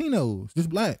were Latinos, just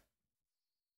black.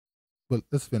 But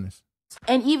let's finish.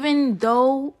 And even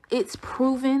though it's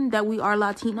proven that we are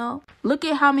Latino, look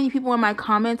at how many people in my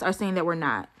comments are saying that we're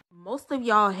not. Most of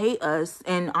y'all hate us,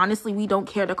 and honestly, we don't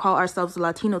care to call ourselves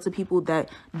Latino to people that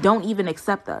don't even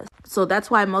accept us. So that's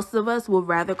why most of us will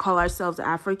rather call ourselves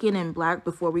African and black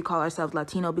before we call ourselves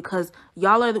Latino, because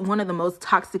y'all are one of the most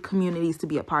toxic communities to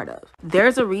be a part of.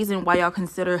 There's a reason why y'all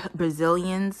consider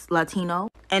Brazilians Latino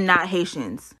and not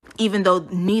Haitians, even though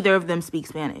neither of them speak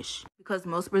Spanish. Because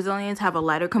most Brazilians have a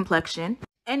lighter complexion,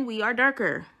 and we are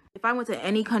darker. If I went to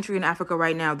any country in Africa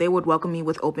right now, they would welcome me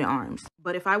with open arms.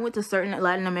 But if I went to certain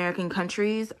Latin American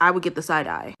countries, I would get the side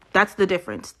eye. That's the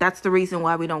difference. That's the reason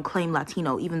why we don't claim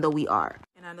Latino, even though we are.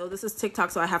 And I know this is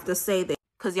TikTok, so I have to say that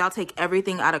because y'all take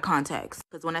everything out of context.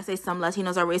 Because when I say some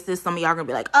Latinos are racist, some of y'all are going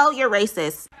to be like, oh, you're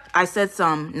racist. I said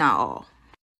some, not all.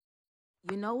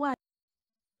 You know what?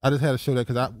 I just had to show that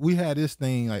because we had this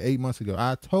thing like 8 months ago.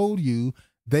 I told you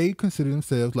they consider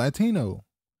themselves Latino.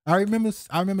 I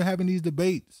remember having these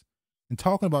debates and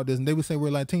talking about this, and they would say we're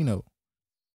Latino.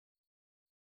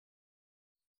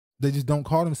 They just don't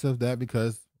call themselves that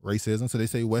because racism, so they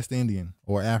say West Indian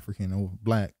or African or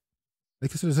black. They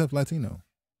consider themselves Latino.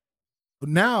 But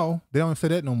now they don't say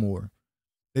that no more.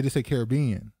 They just say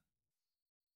Caribbean.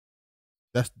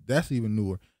 That's even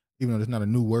newer. Even though it's not a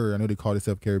new word, I know they called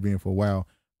themselves Caribbean for a while.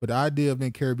 But the idea of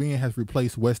being Caribbean has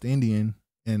replaced West Indian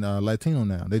and Latino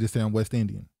now. They just say I'm West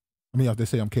Indian. I mean, they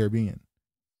say I'm Caribbean.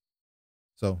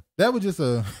 So that was just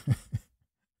I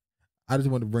just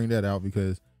wanted to bring that out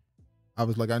because I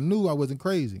was like, I knew I wasn't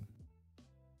crazy.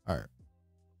 All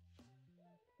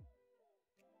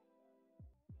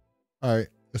right,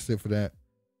 that's it for that.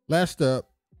 Last up,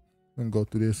 I'm gonna go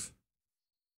through this.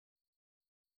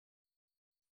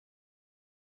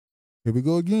 Here we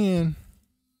go again.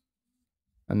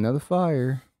 Another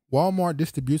fire. Walmart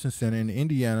distribution center in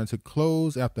Indiana to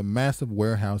close after massive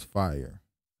warehouse fire.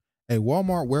 A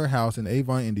Walmart warehouse in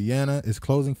Avon, Indiana is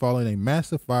closing following a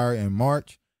massive fire in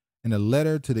March. In a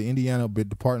letter to the Indiana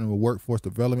Department of Workforce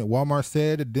Development, Walmart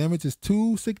said the damage is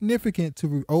too significant to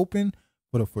reopen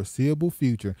for the foreseeable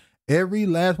future. Every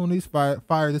last one of these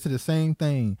fires, this is the same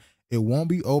thing. It won't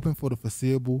be open for the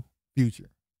foreseeable future,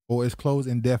 or it's closed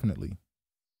indefinitely.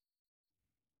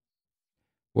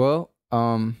 Well,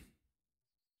 oh,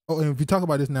 and if you talk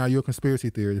about this now, you're a conspiracy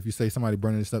theorist. If you say somebody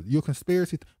burning this stuff, you're a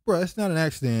conspiracy. Bro, it's not an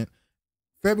accident.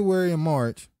 February through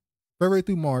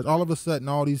March, all of a sudden,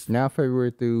 all these. Now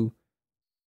February through.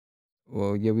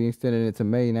 Well, yeah, we extended it to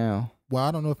May now. Well,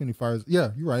 I don't know if any fires.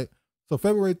 Yeah, you're right. So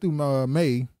February through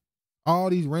May, all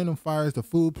these random fires, the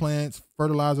food plants,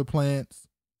 fertilizer plants,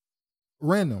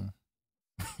 random.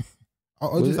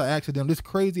 Or just an accidental, this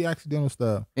crazy accidental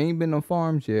stuff. Ain't been no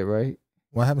farms yet, right?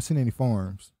 Well, I haven't seen any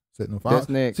farms. That's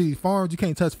next. See, farms, you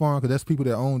can't touch farms because that's people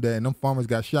that own that, and them farmers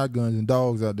got shotguns and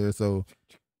dogs out there, so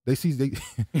they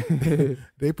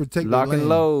protect lock their and land.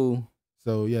 load.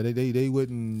 So yeah, they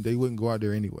wouldn't go out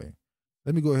there anyway.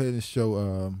 Let me go ahead and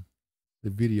show the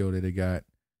video that they got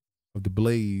of the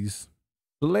blaze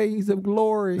of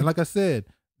glory. And like I said,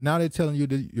 now they're telling you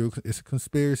that it's a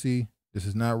conspiracy. This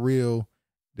is not real.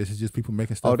 This is just people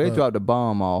making stuff. Oh, they up. dropped a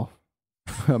bomb off,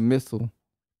 a missile.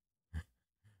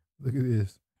 Look at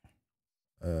this.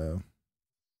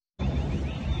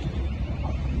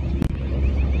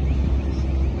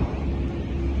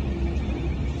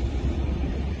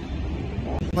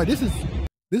 Like this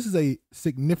is a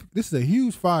significant. This is a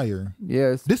huge fire.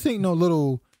 Yes. This ain't no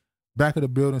little back of the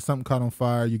building. Something caught on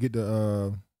fire. You get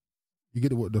the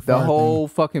The fire whole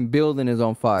thing. fucking building is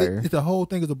on fire. The whole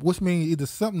thing is, which means either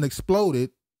something exploded.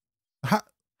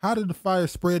 How did the fire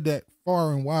spread that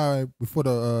far and wide before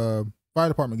the fire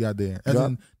department got there?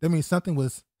 That means something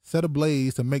was set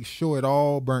ablaze to make sure it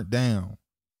all burnt down.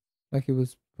 Like it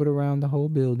was put around the whole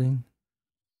building.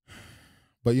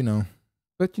 But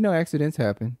accidents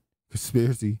happen.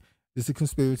 Conspiracy. It's a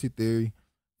conspiracy theory.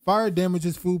 Fire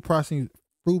damages food processing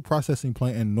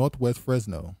plant in Northwest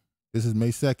Fresno. This is May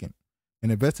 2nd.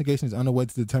 An investigation is underway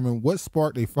to determine what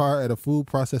sparked a fire at a food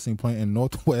processing plant in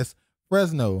Northwest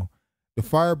Fresno. The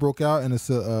fire broke out in a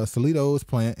Salitos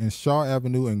plant in Shaw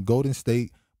Avenue and Golden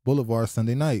State Boulevard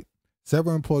Sunday night.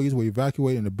 Several employees were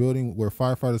evacuated in the building where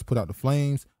firefighters put out the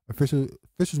flames. Officials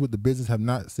with the business have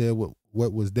not said what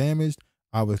was damaged.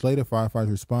 Hours later, firefighters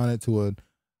responded to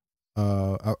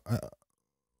a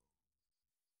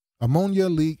ammonia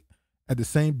leak at the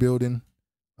same building.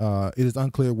 It is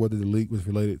unclear whether the leak was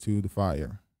related to the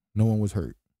fire. No one was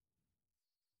hurt.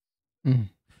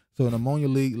 So an ammonia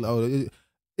leak,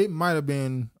 it might have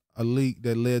been a leak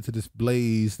that led to this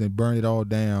blaze and burned it all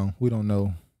down. We don't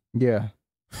know. Yeah.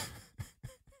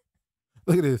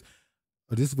 Look at this.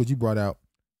 This is what you brought out.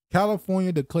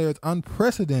 California declares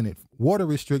unprecedented water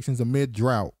restrictions amid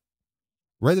drought.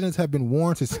 Residents have been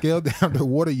warned to scale down their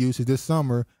water usage this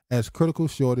summer as critical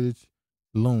shortage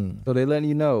looms. So they're letting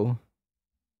you know,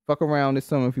 fuck around this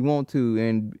summer if you want to.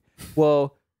 And,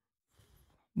 well,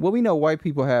 we know white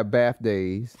people have bath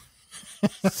days.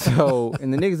 So,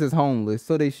 and the niggas is homeless,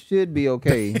 so they should be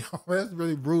okay. That's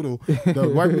really brutal.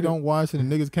 The white people don't wash and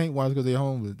the niggas can't wash because they're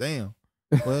homeless. Damn.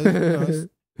 Well,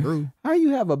 it's true. How you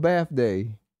have a bath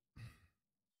day?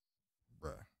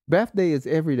 Bruh. Bath day is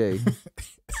every day.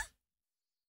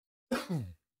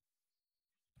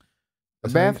 A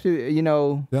bath, they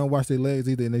don't wash their legs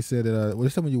either, and they said that they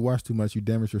said when you wash too much, you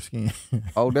damage your skin.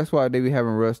 Oh, that's why they be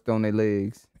having rust on their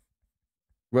legs.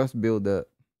 Rust build up.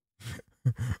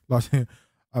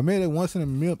 Amid a once in a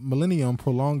millennium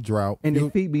prolonged drought, and their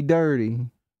feet be dirty.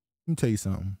 Let me tell you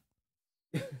something.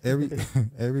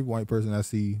 Every white person I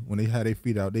see, when they have their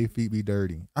feet out, their feet be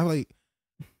dirty. I'm like,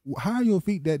 how are your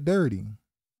feet that dirty?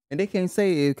 And they can't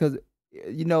say it because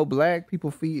black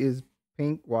people feet is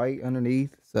pink, white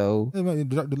underneath. So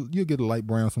you'll get a light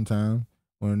brown sometimes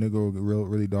when a nigga will get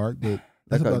really dark, but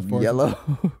that's like a yellow.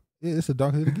 Yeah, it's the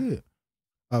darkest it get.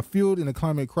 Fueled in a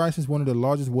climate crisis, one of the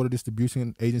largest water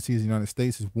distribution agencies in the United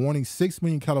States is warning 6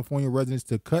 million California residents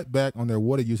to cut back on their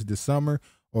water usage this summer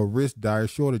or risk dire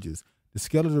shortages. The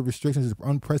scale of the restrictions is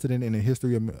unprecedented in the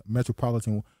history of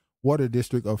Metropolitan Water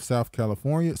District of Southern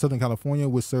California,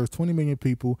 which serves 20 million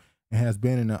people and has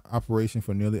been in operation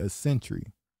for nearly a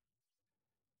century.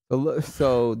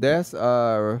 So that's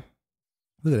look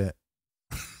at that.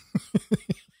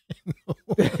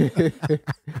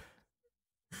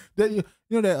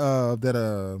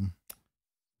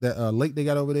 That lake they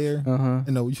got over there. Uh-huh.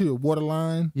 You see the water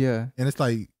line. Yeah, and it's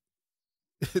like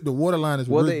The water line is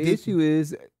well. ridiculous. The issue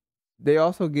is they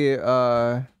also get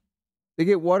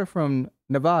water from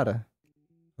Nevada.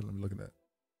 Let me look at that.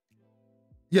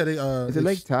 Yeah, they Is it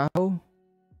Lake Tahoe?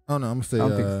 Oh no, I'm gonna say I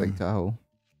don't think it's Lake Tahoe.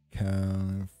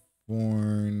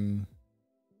 California,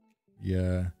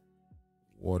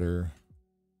 water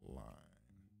line.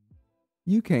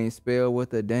 You can't spell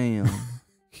with a damn.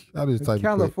 I just type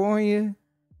California.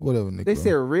 Whatever, nigga. They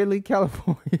said really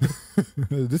California.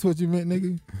 Is this what you meant,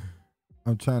 nigga?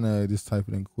 I'm trying to just type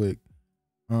it in quick.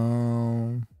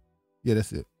 Yeah,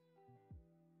 that's it.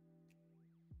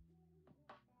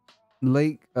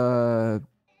 Lake. I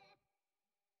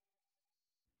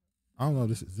don't know if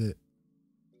this is it,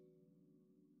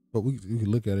 but we can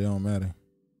look at it. It don't matter.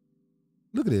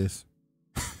 Look at this.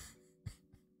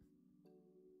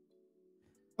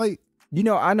 Like, you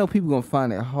know, I know people gonna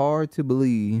find it hard to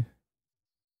believe,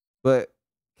 but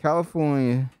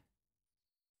California,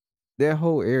 that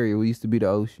whole area used to be the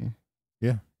ocean.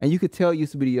 Yeah, and you could tell it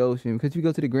used to be the ocean because you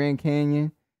go to the Grand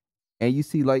Canyon, and you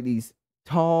see like these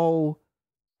tall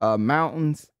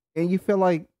mountains, and you feel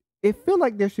like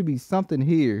there should be something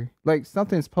here, like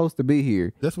something's supposed to be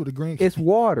here. That's what the Grand. It's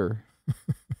water.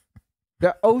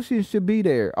 The ocean should be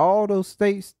there. All those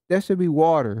states, that should be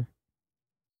water.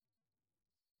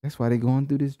 That's why they're going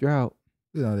through this drought.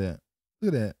 Look at that.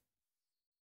 Look at that.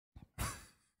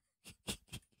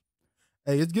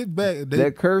 Hey, it's getting bad.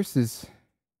 That curses.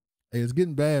 Hey, it's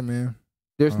getting bad, man.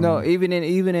 There's no even in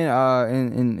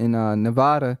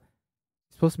Nevada,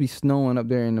 it's supposed to be snowing up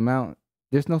there in the mountain.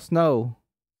 There's no snow.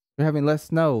 They're having less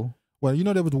snow. Well, you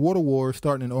know there was a water war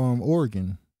starting in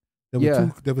Oregon.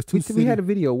 There was two. We had a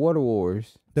video, water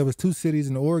wars. There was 2 cities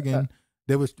in Oregon.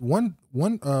 There was one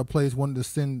place wanted to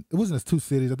send. It wasn't 2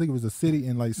 cities. I think it was a city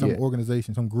and like some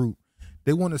organization, some group.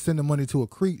 They wanted to send the money to a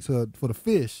creek for the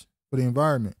fish, for the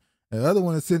environment. And the other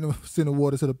one is send the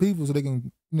water to the people so they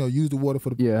can use the water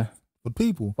for the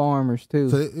people. Farmers too.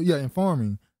 So and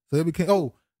farming. So it became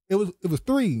it was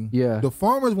 3. Yeah. The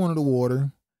farmers wanted the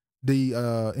water, the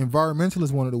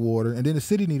environmentalists wanted the water, and then the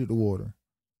city needed the water.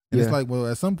 And it's like, well,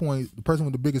 at some point, the person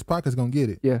with the biggest pocket is gonna get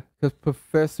it. Yeah, because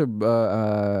Professor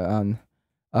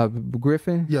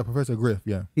Griffin. Yeah, Professor Griff.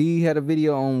 Yeah, he had a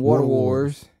video on water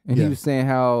wars, and he was saying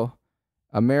how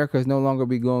America is no longer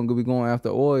gonna be going after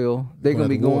oil. They're gonna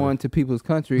be going to people's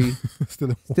country,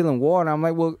 stealing water. I'm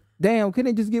like, well, damn,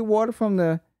 couldn't they just get water from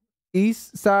the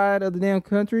east side of the damn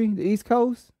country, the East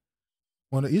Coast?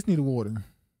 Well, the East needed water.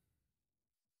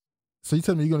 So you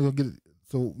tell me you're gonna go get it?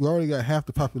 So we already got half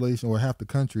the population or half the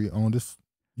country on this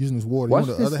using this water. You want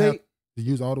the other half to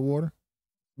use all the water?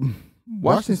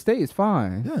 Washington State is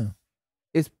fine. Yeah,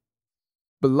 it's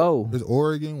below. There's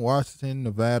Oregon, Washington,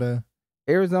 Nevada,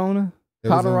 Arizona.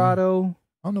 Colorado.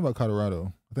 I don't know about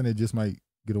Colorado. I think they just might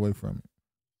get away from it.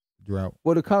 Drought.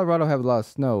 Well, the Colorado have a lot of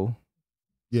snow.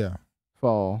 Yeah.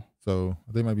 Fall. So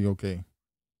they might be okay.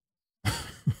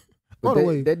 By the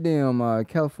way, that damn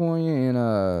California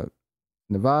and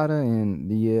Nevada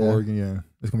and Oregon, yeah,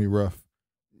 it's gonna be rough.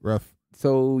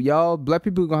 So y'all, black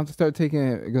people gonna have to start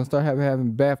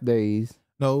having bath days.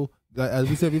 No, as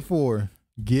we said before,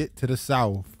 get to the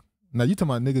South. Now you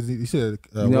talking about niggas? You said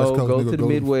no, West Coast, go to the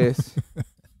Midwest.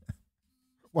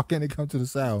 Why can't they come to the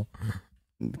South?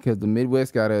 Because the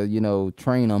Midwest gotta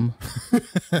train them,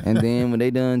 and then when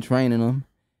they done training them,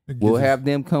 we'll have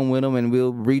them come with them, and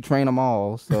we'll retrain them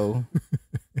all. So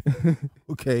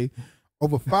okay.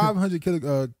 Over 500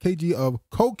 kg of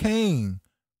cocaine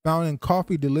found in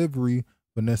coffee delivery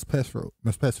for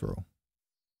Nespresso.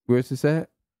 Where's this at?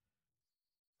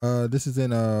 This is in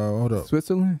hold up,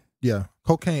 Switzerland. Yeah,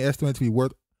 cocaine estimated to be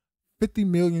worth 50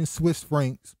 million Swiss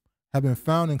francs have been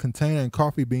found in container and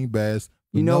coffee bean bags.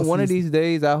 One of these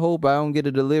days, I hope I don't get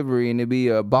a delivery and it be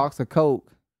a box of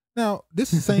Coke. Now,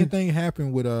 this is the same thing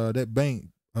happened with that bank.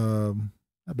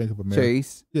 Not Bank of America.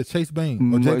 Chase. Yeah, Chase Bank.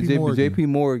 Or JP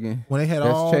Morgan. When they had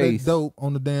all that dope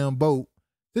on the damn boat.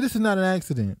 So this is not an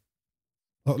accident.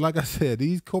 Like I said,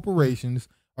 these corporations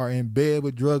are in bed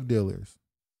with drug dealers.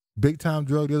 Big time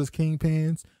drug dealers,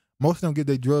 kingpins. Most of them get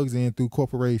their drugs in through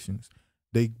corporations.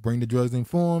 They bring the drugs in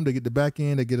for them. They get the back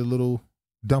end. They get a little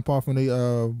dump off in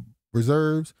their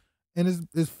reserves. And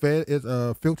it's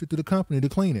filtered through the company to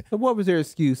clean it. So what was their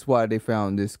excuse why they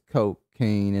found this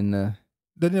cocaine in the...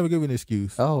 They never give an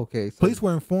excuse. Oh, okay. So police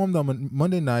were informed on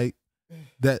Monday night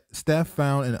that staff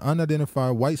found an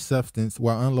unidentified white substance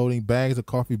while unloading bags of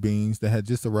coffee beans that had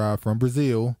just arrived from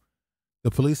Brazil. The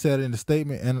police said in the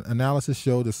statement, an analysis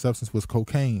showed the substance was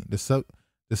cocaine. The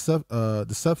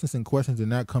substance in question did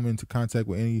not come into contact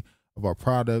with any of our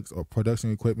products or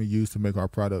production equipment used to make our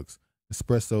products,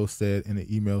 Espresso said in an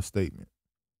email statement.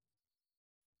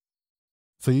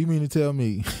 So you mean to tell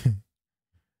me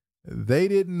they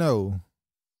didn't know?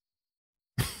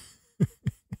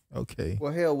 Okay.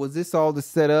 Well, hell, was this all the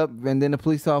setup, and then the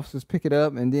police officers pick it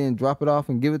up and then drop it off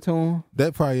and give it to them?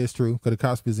 That probably is true, because the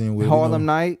cops is in with Harlem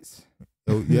Nights.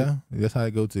 Oh yeah, that's how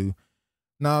it go to.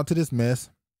 Now to this mess.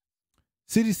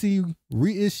 CDC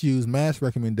reissues mask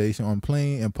recommendation on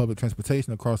plane and public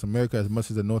transportation across America as much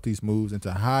as the Northeast moves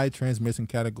into high transmission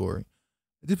category.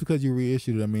 Just because you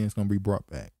reissued it, I mean it's going to be brought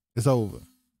back. It's over.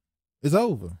 It's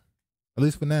over. At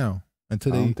least for now.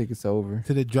 Until I don't think it's over.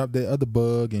 Until they drop that other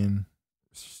bug and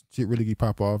shit really get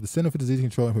pop off. The Center for Disease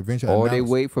Control and Prevention Or they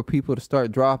wait for people to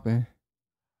start dropping.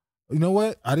 You know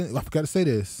what? I forgot to say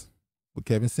this with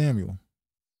Kevin Samuel.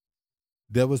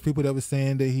 There was people that was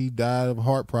saying that he died of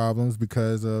heart problems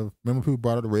because of, remember people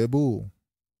brought up the Red Bull.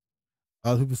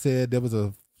 Other people said there was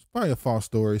probably a false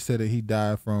story, said that he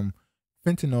died from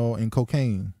fentanyl and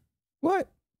cocaine. What?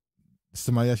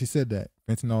 Somebody actually said that,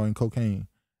 fentanyl and cocaine.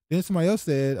 Then somebody else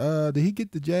said, did he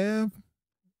get the jab?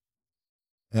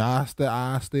 And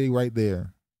I stay right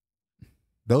there.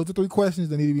 Those are 3 questions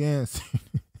that need to be answered.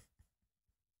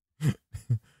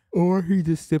 Or he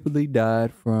just simply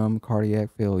died from cardiac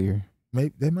failure.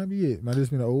 Maybe that might be it. Might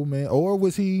just be an old man. Or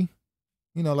was he,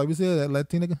 like we said, that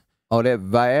Latina? Oh, that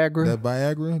Viagra? That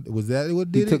Viagra? Was that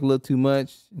what did it? He took a little too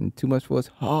much, and too much for his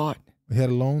heart. He had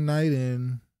a long night,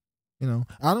 and,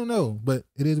 I don't know, but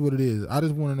it is what it is. I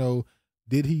just want to know,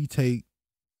 did he take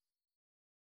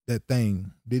that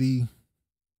thing? Did he,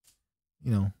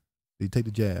 did he take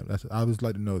the jab? I would just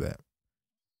like to know that.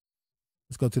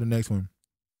 Let's go to the next one.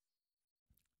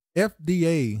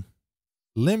 FDA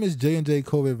limits J&J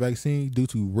COVID vaccine due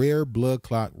to rare blood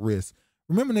clot risk.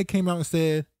 Remember they came out and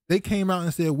said,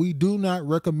 we do not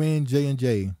recommend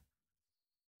J&J.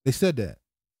 They said that.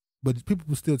 But people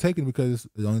were still taking it because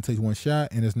it only takes 1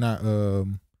 shot and it's not,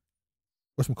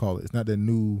 whatchamacallit? It's not that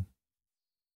new,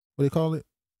 what do they call it?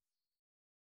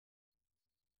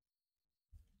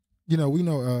 We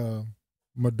know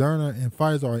Moderna and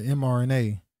Pfizer are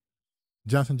mRNA.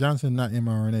 Johnson & Johnson, not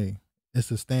mRNA.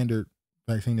 It's a standard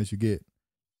vaccine that you get.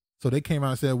 So they came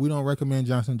out and said, we don't recommend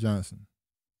Johnson & Johnson.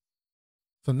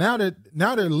 So now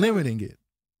they're limiting it.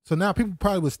 So now people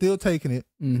probably were still taking it,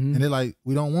 and they're like,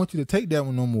 we don't want you to take that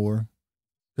one no more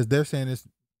because they're saying it's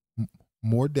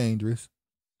more dangerous.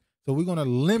 So we're going to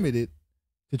limit it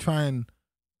to try and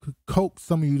coax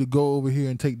some of you to go over here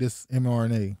and take this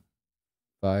mRNA.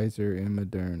 Pfizer and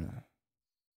Moderna.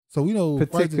 So we know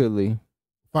particularly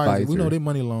Pfizer. We know their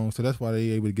money long, so that's why they're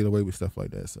able to get away with stuff like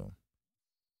that. So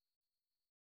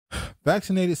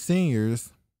vaccinated seniors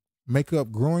make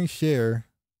up growing share,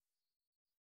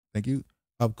 thank you,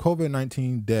 of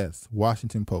COVID-19 deaths,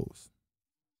 Washington Post.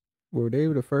 Well, they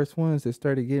were the first ones that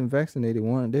started getting vaccinated,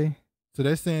 weren't they? So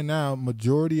they're saying now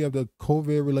majority of the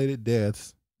COVID-related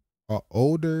deaths are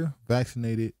older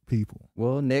vaccinated people.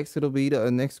 Well, next it'll be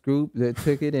the next group that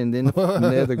took it, and then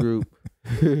another group.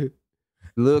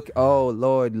 Look, oh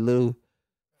Lord, little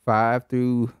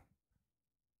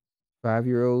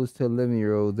 5-year-olds to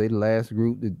 11-year-olds, they the last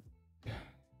group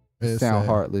that sound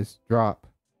heartless. Drop.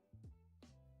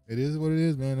 It is what it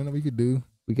is, man. Nothing we could do.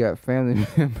 We got family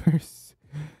members.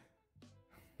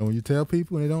 And when you tell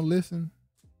people and they don't listen,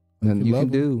 nothing you can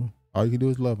do. All you can do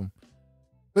is love them.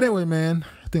 But anyway, man,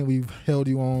 I think we've held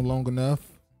you on long enough.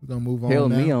 We're going to move on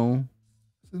Held now. me on.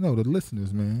 No, the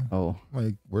listeners, man. Oh. I'm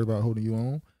like, worried about holding you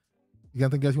on. You got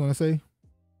anything else you want to say?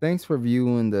 Thanks for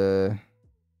viewing the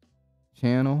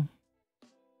channel.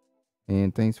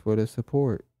 And thanks for the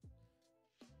support.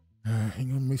 Ain't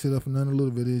going to mix it up another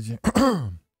little bit, is you?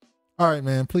 All right,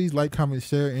 man. Please like, comment,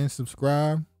 share, and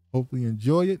subscribe. Hopefully you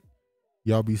enjoy it.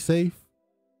 Y'all be safe.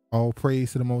 All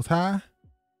praise to the Most High.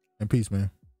 And peace,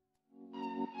 man.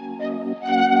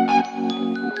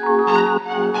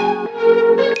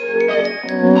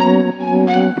 Thank you.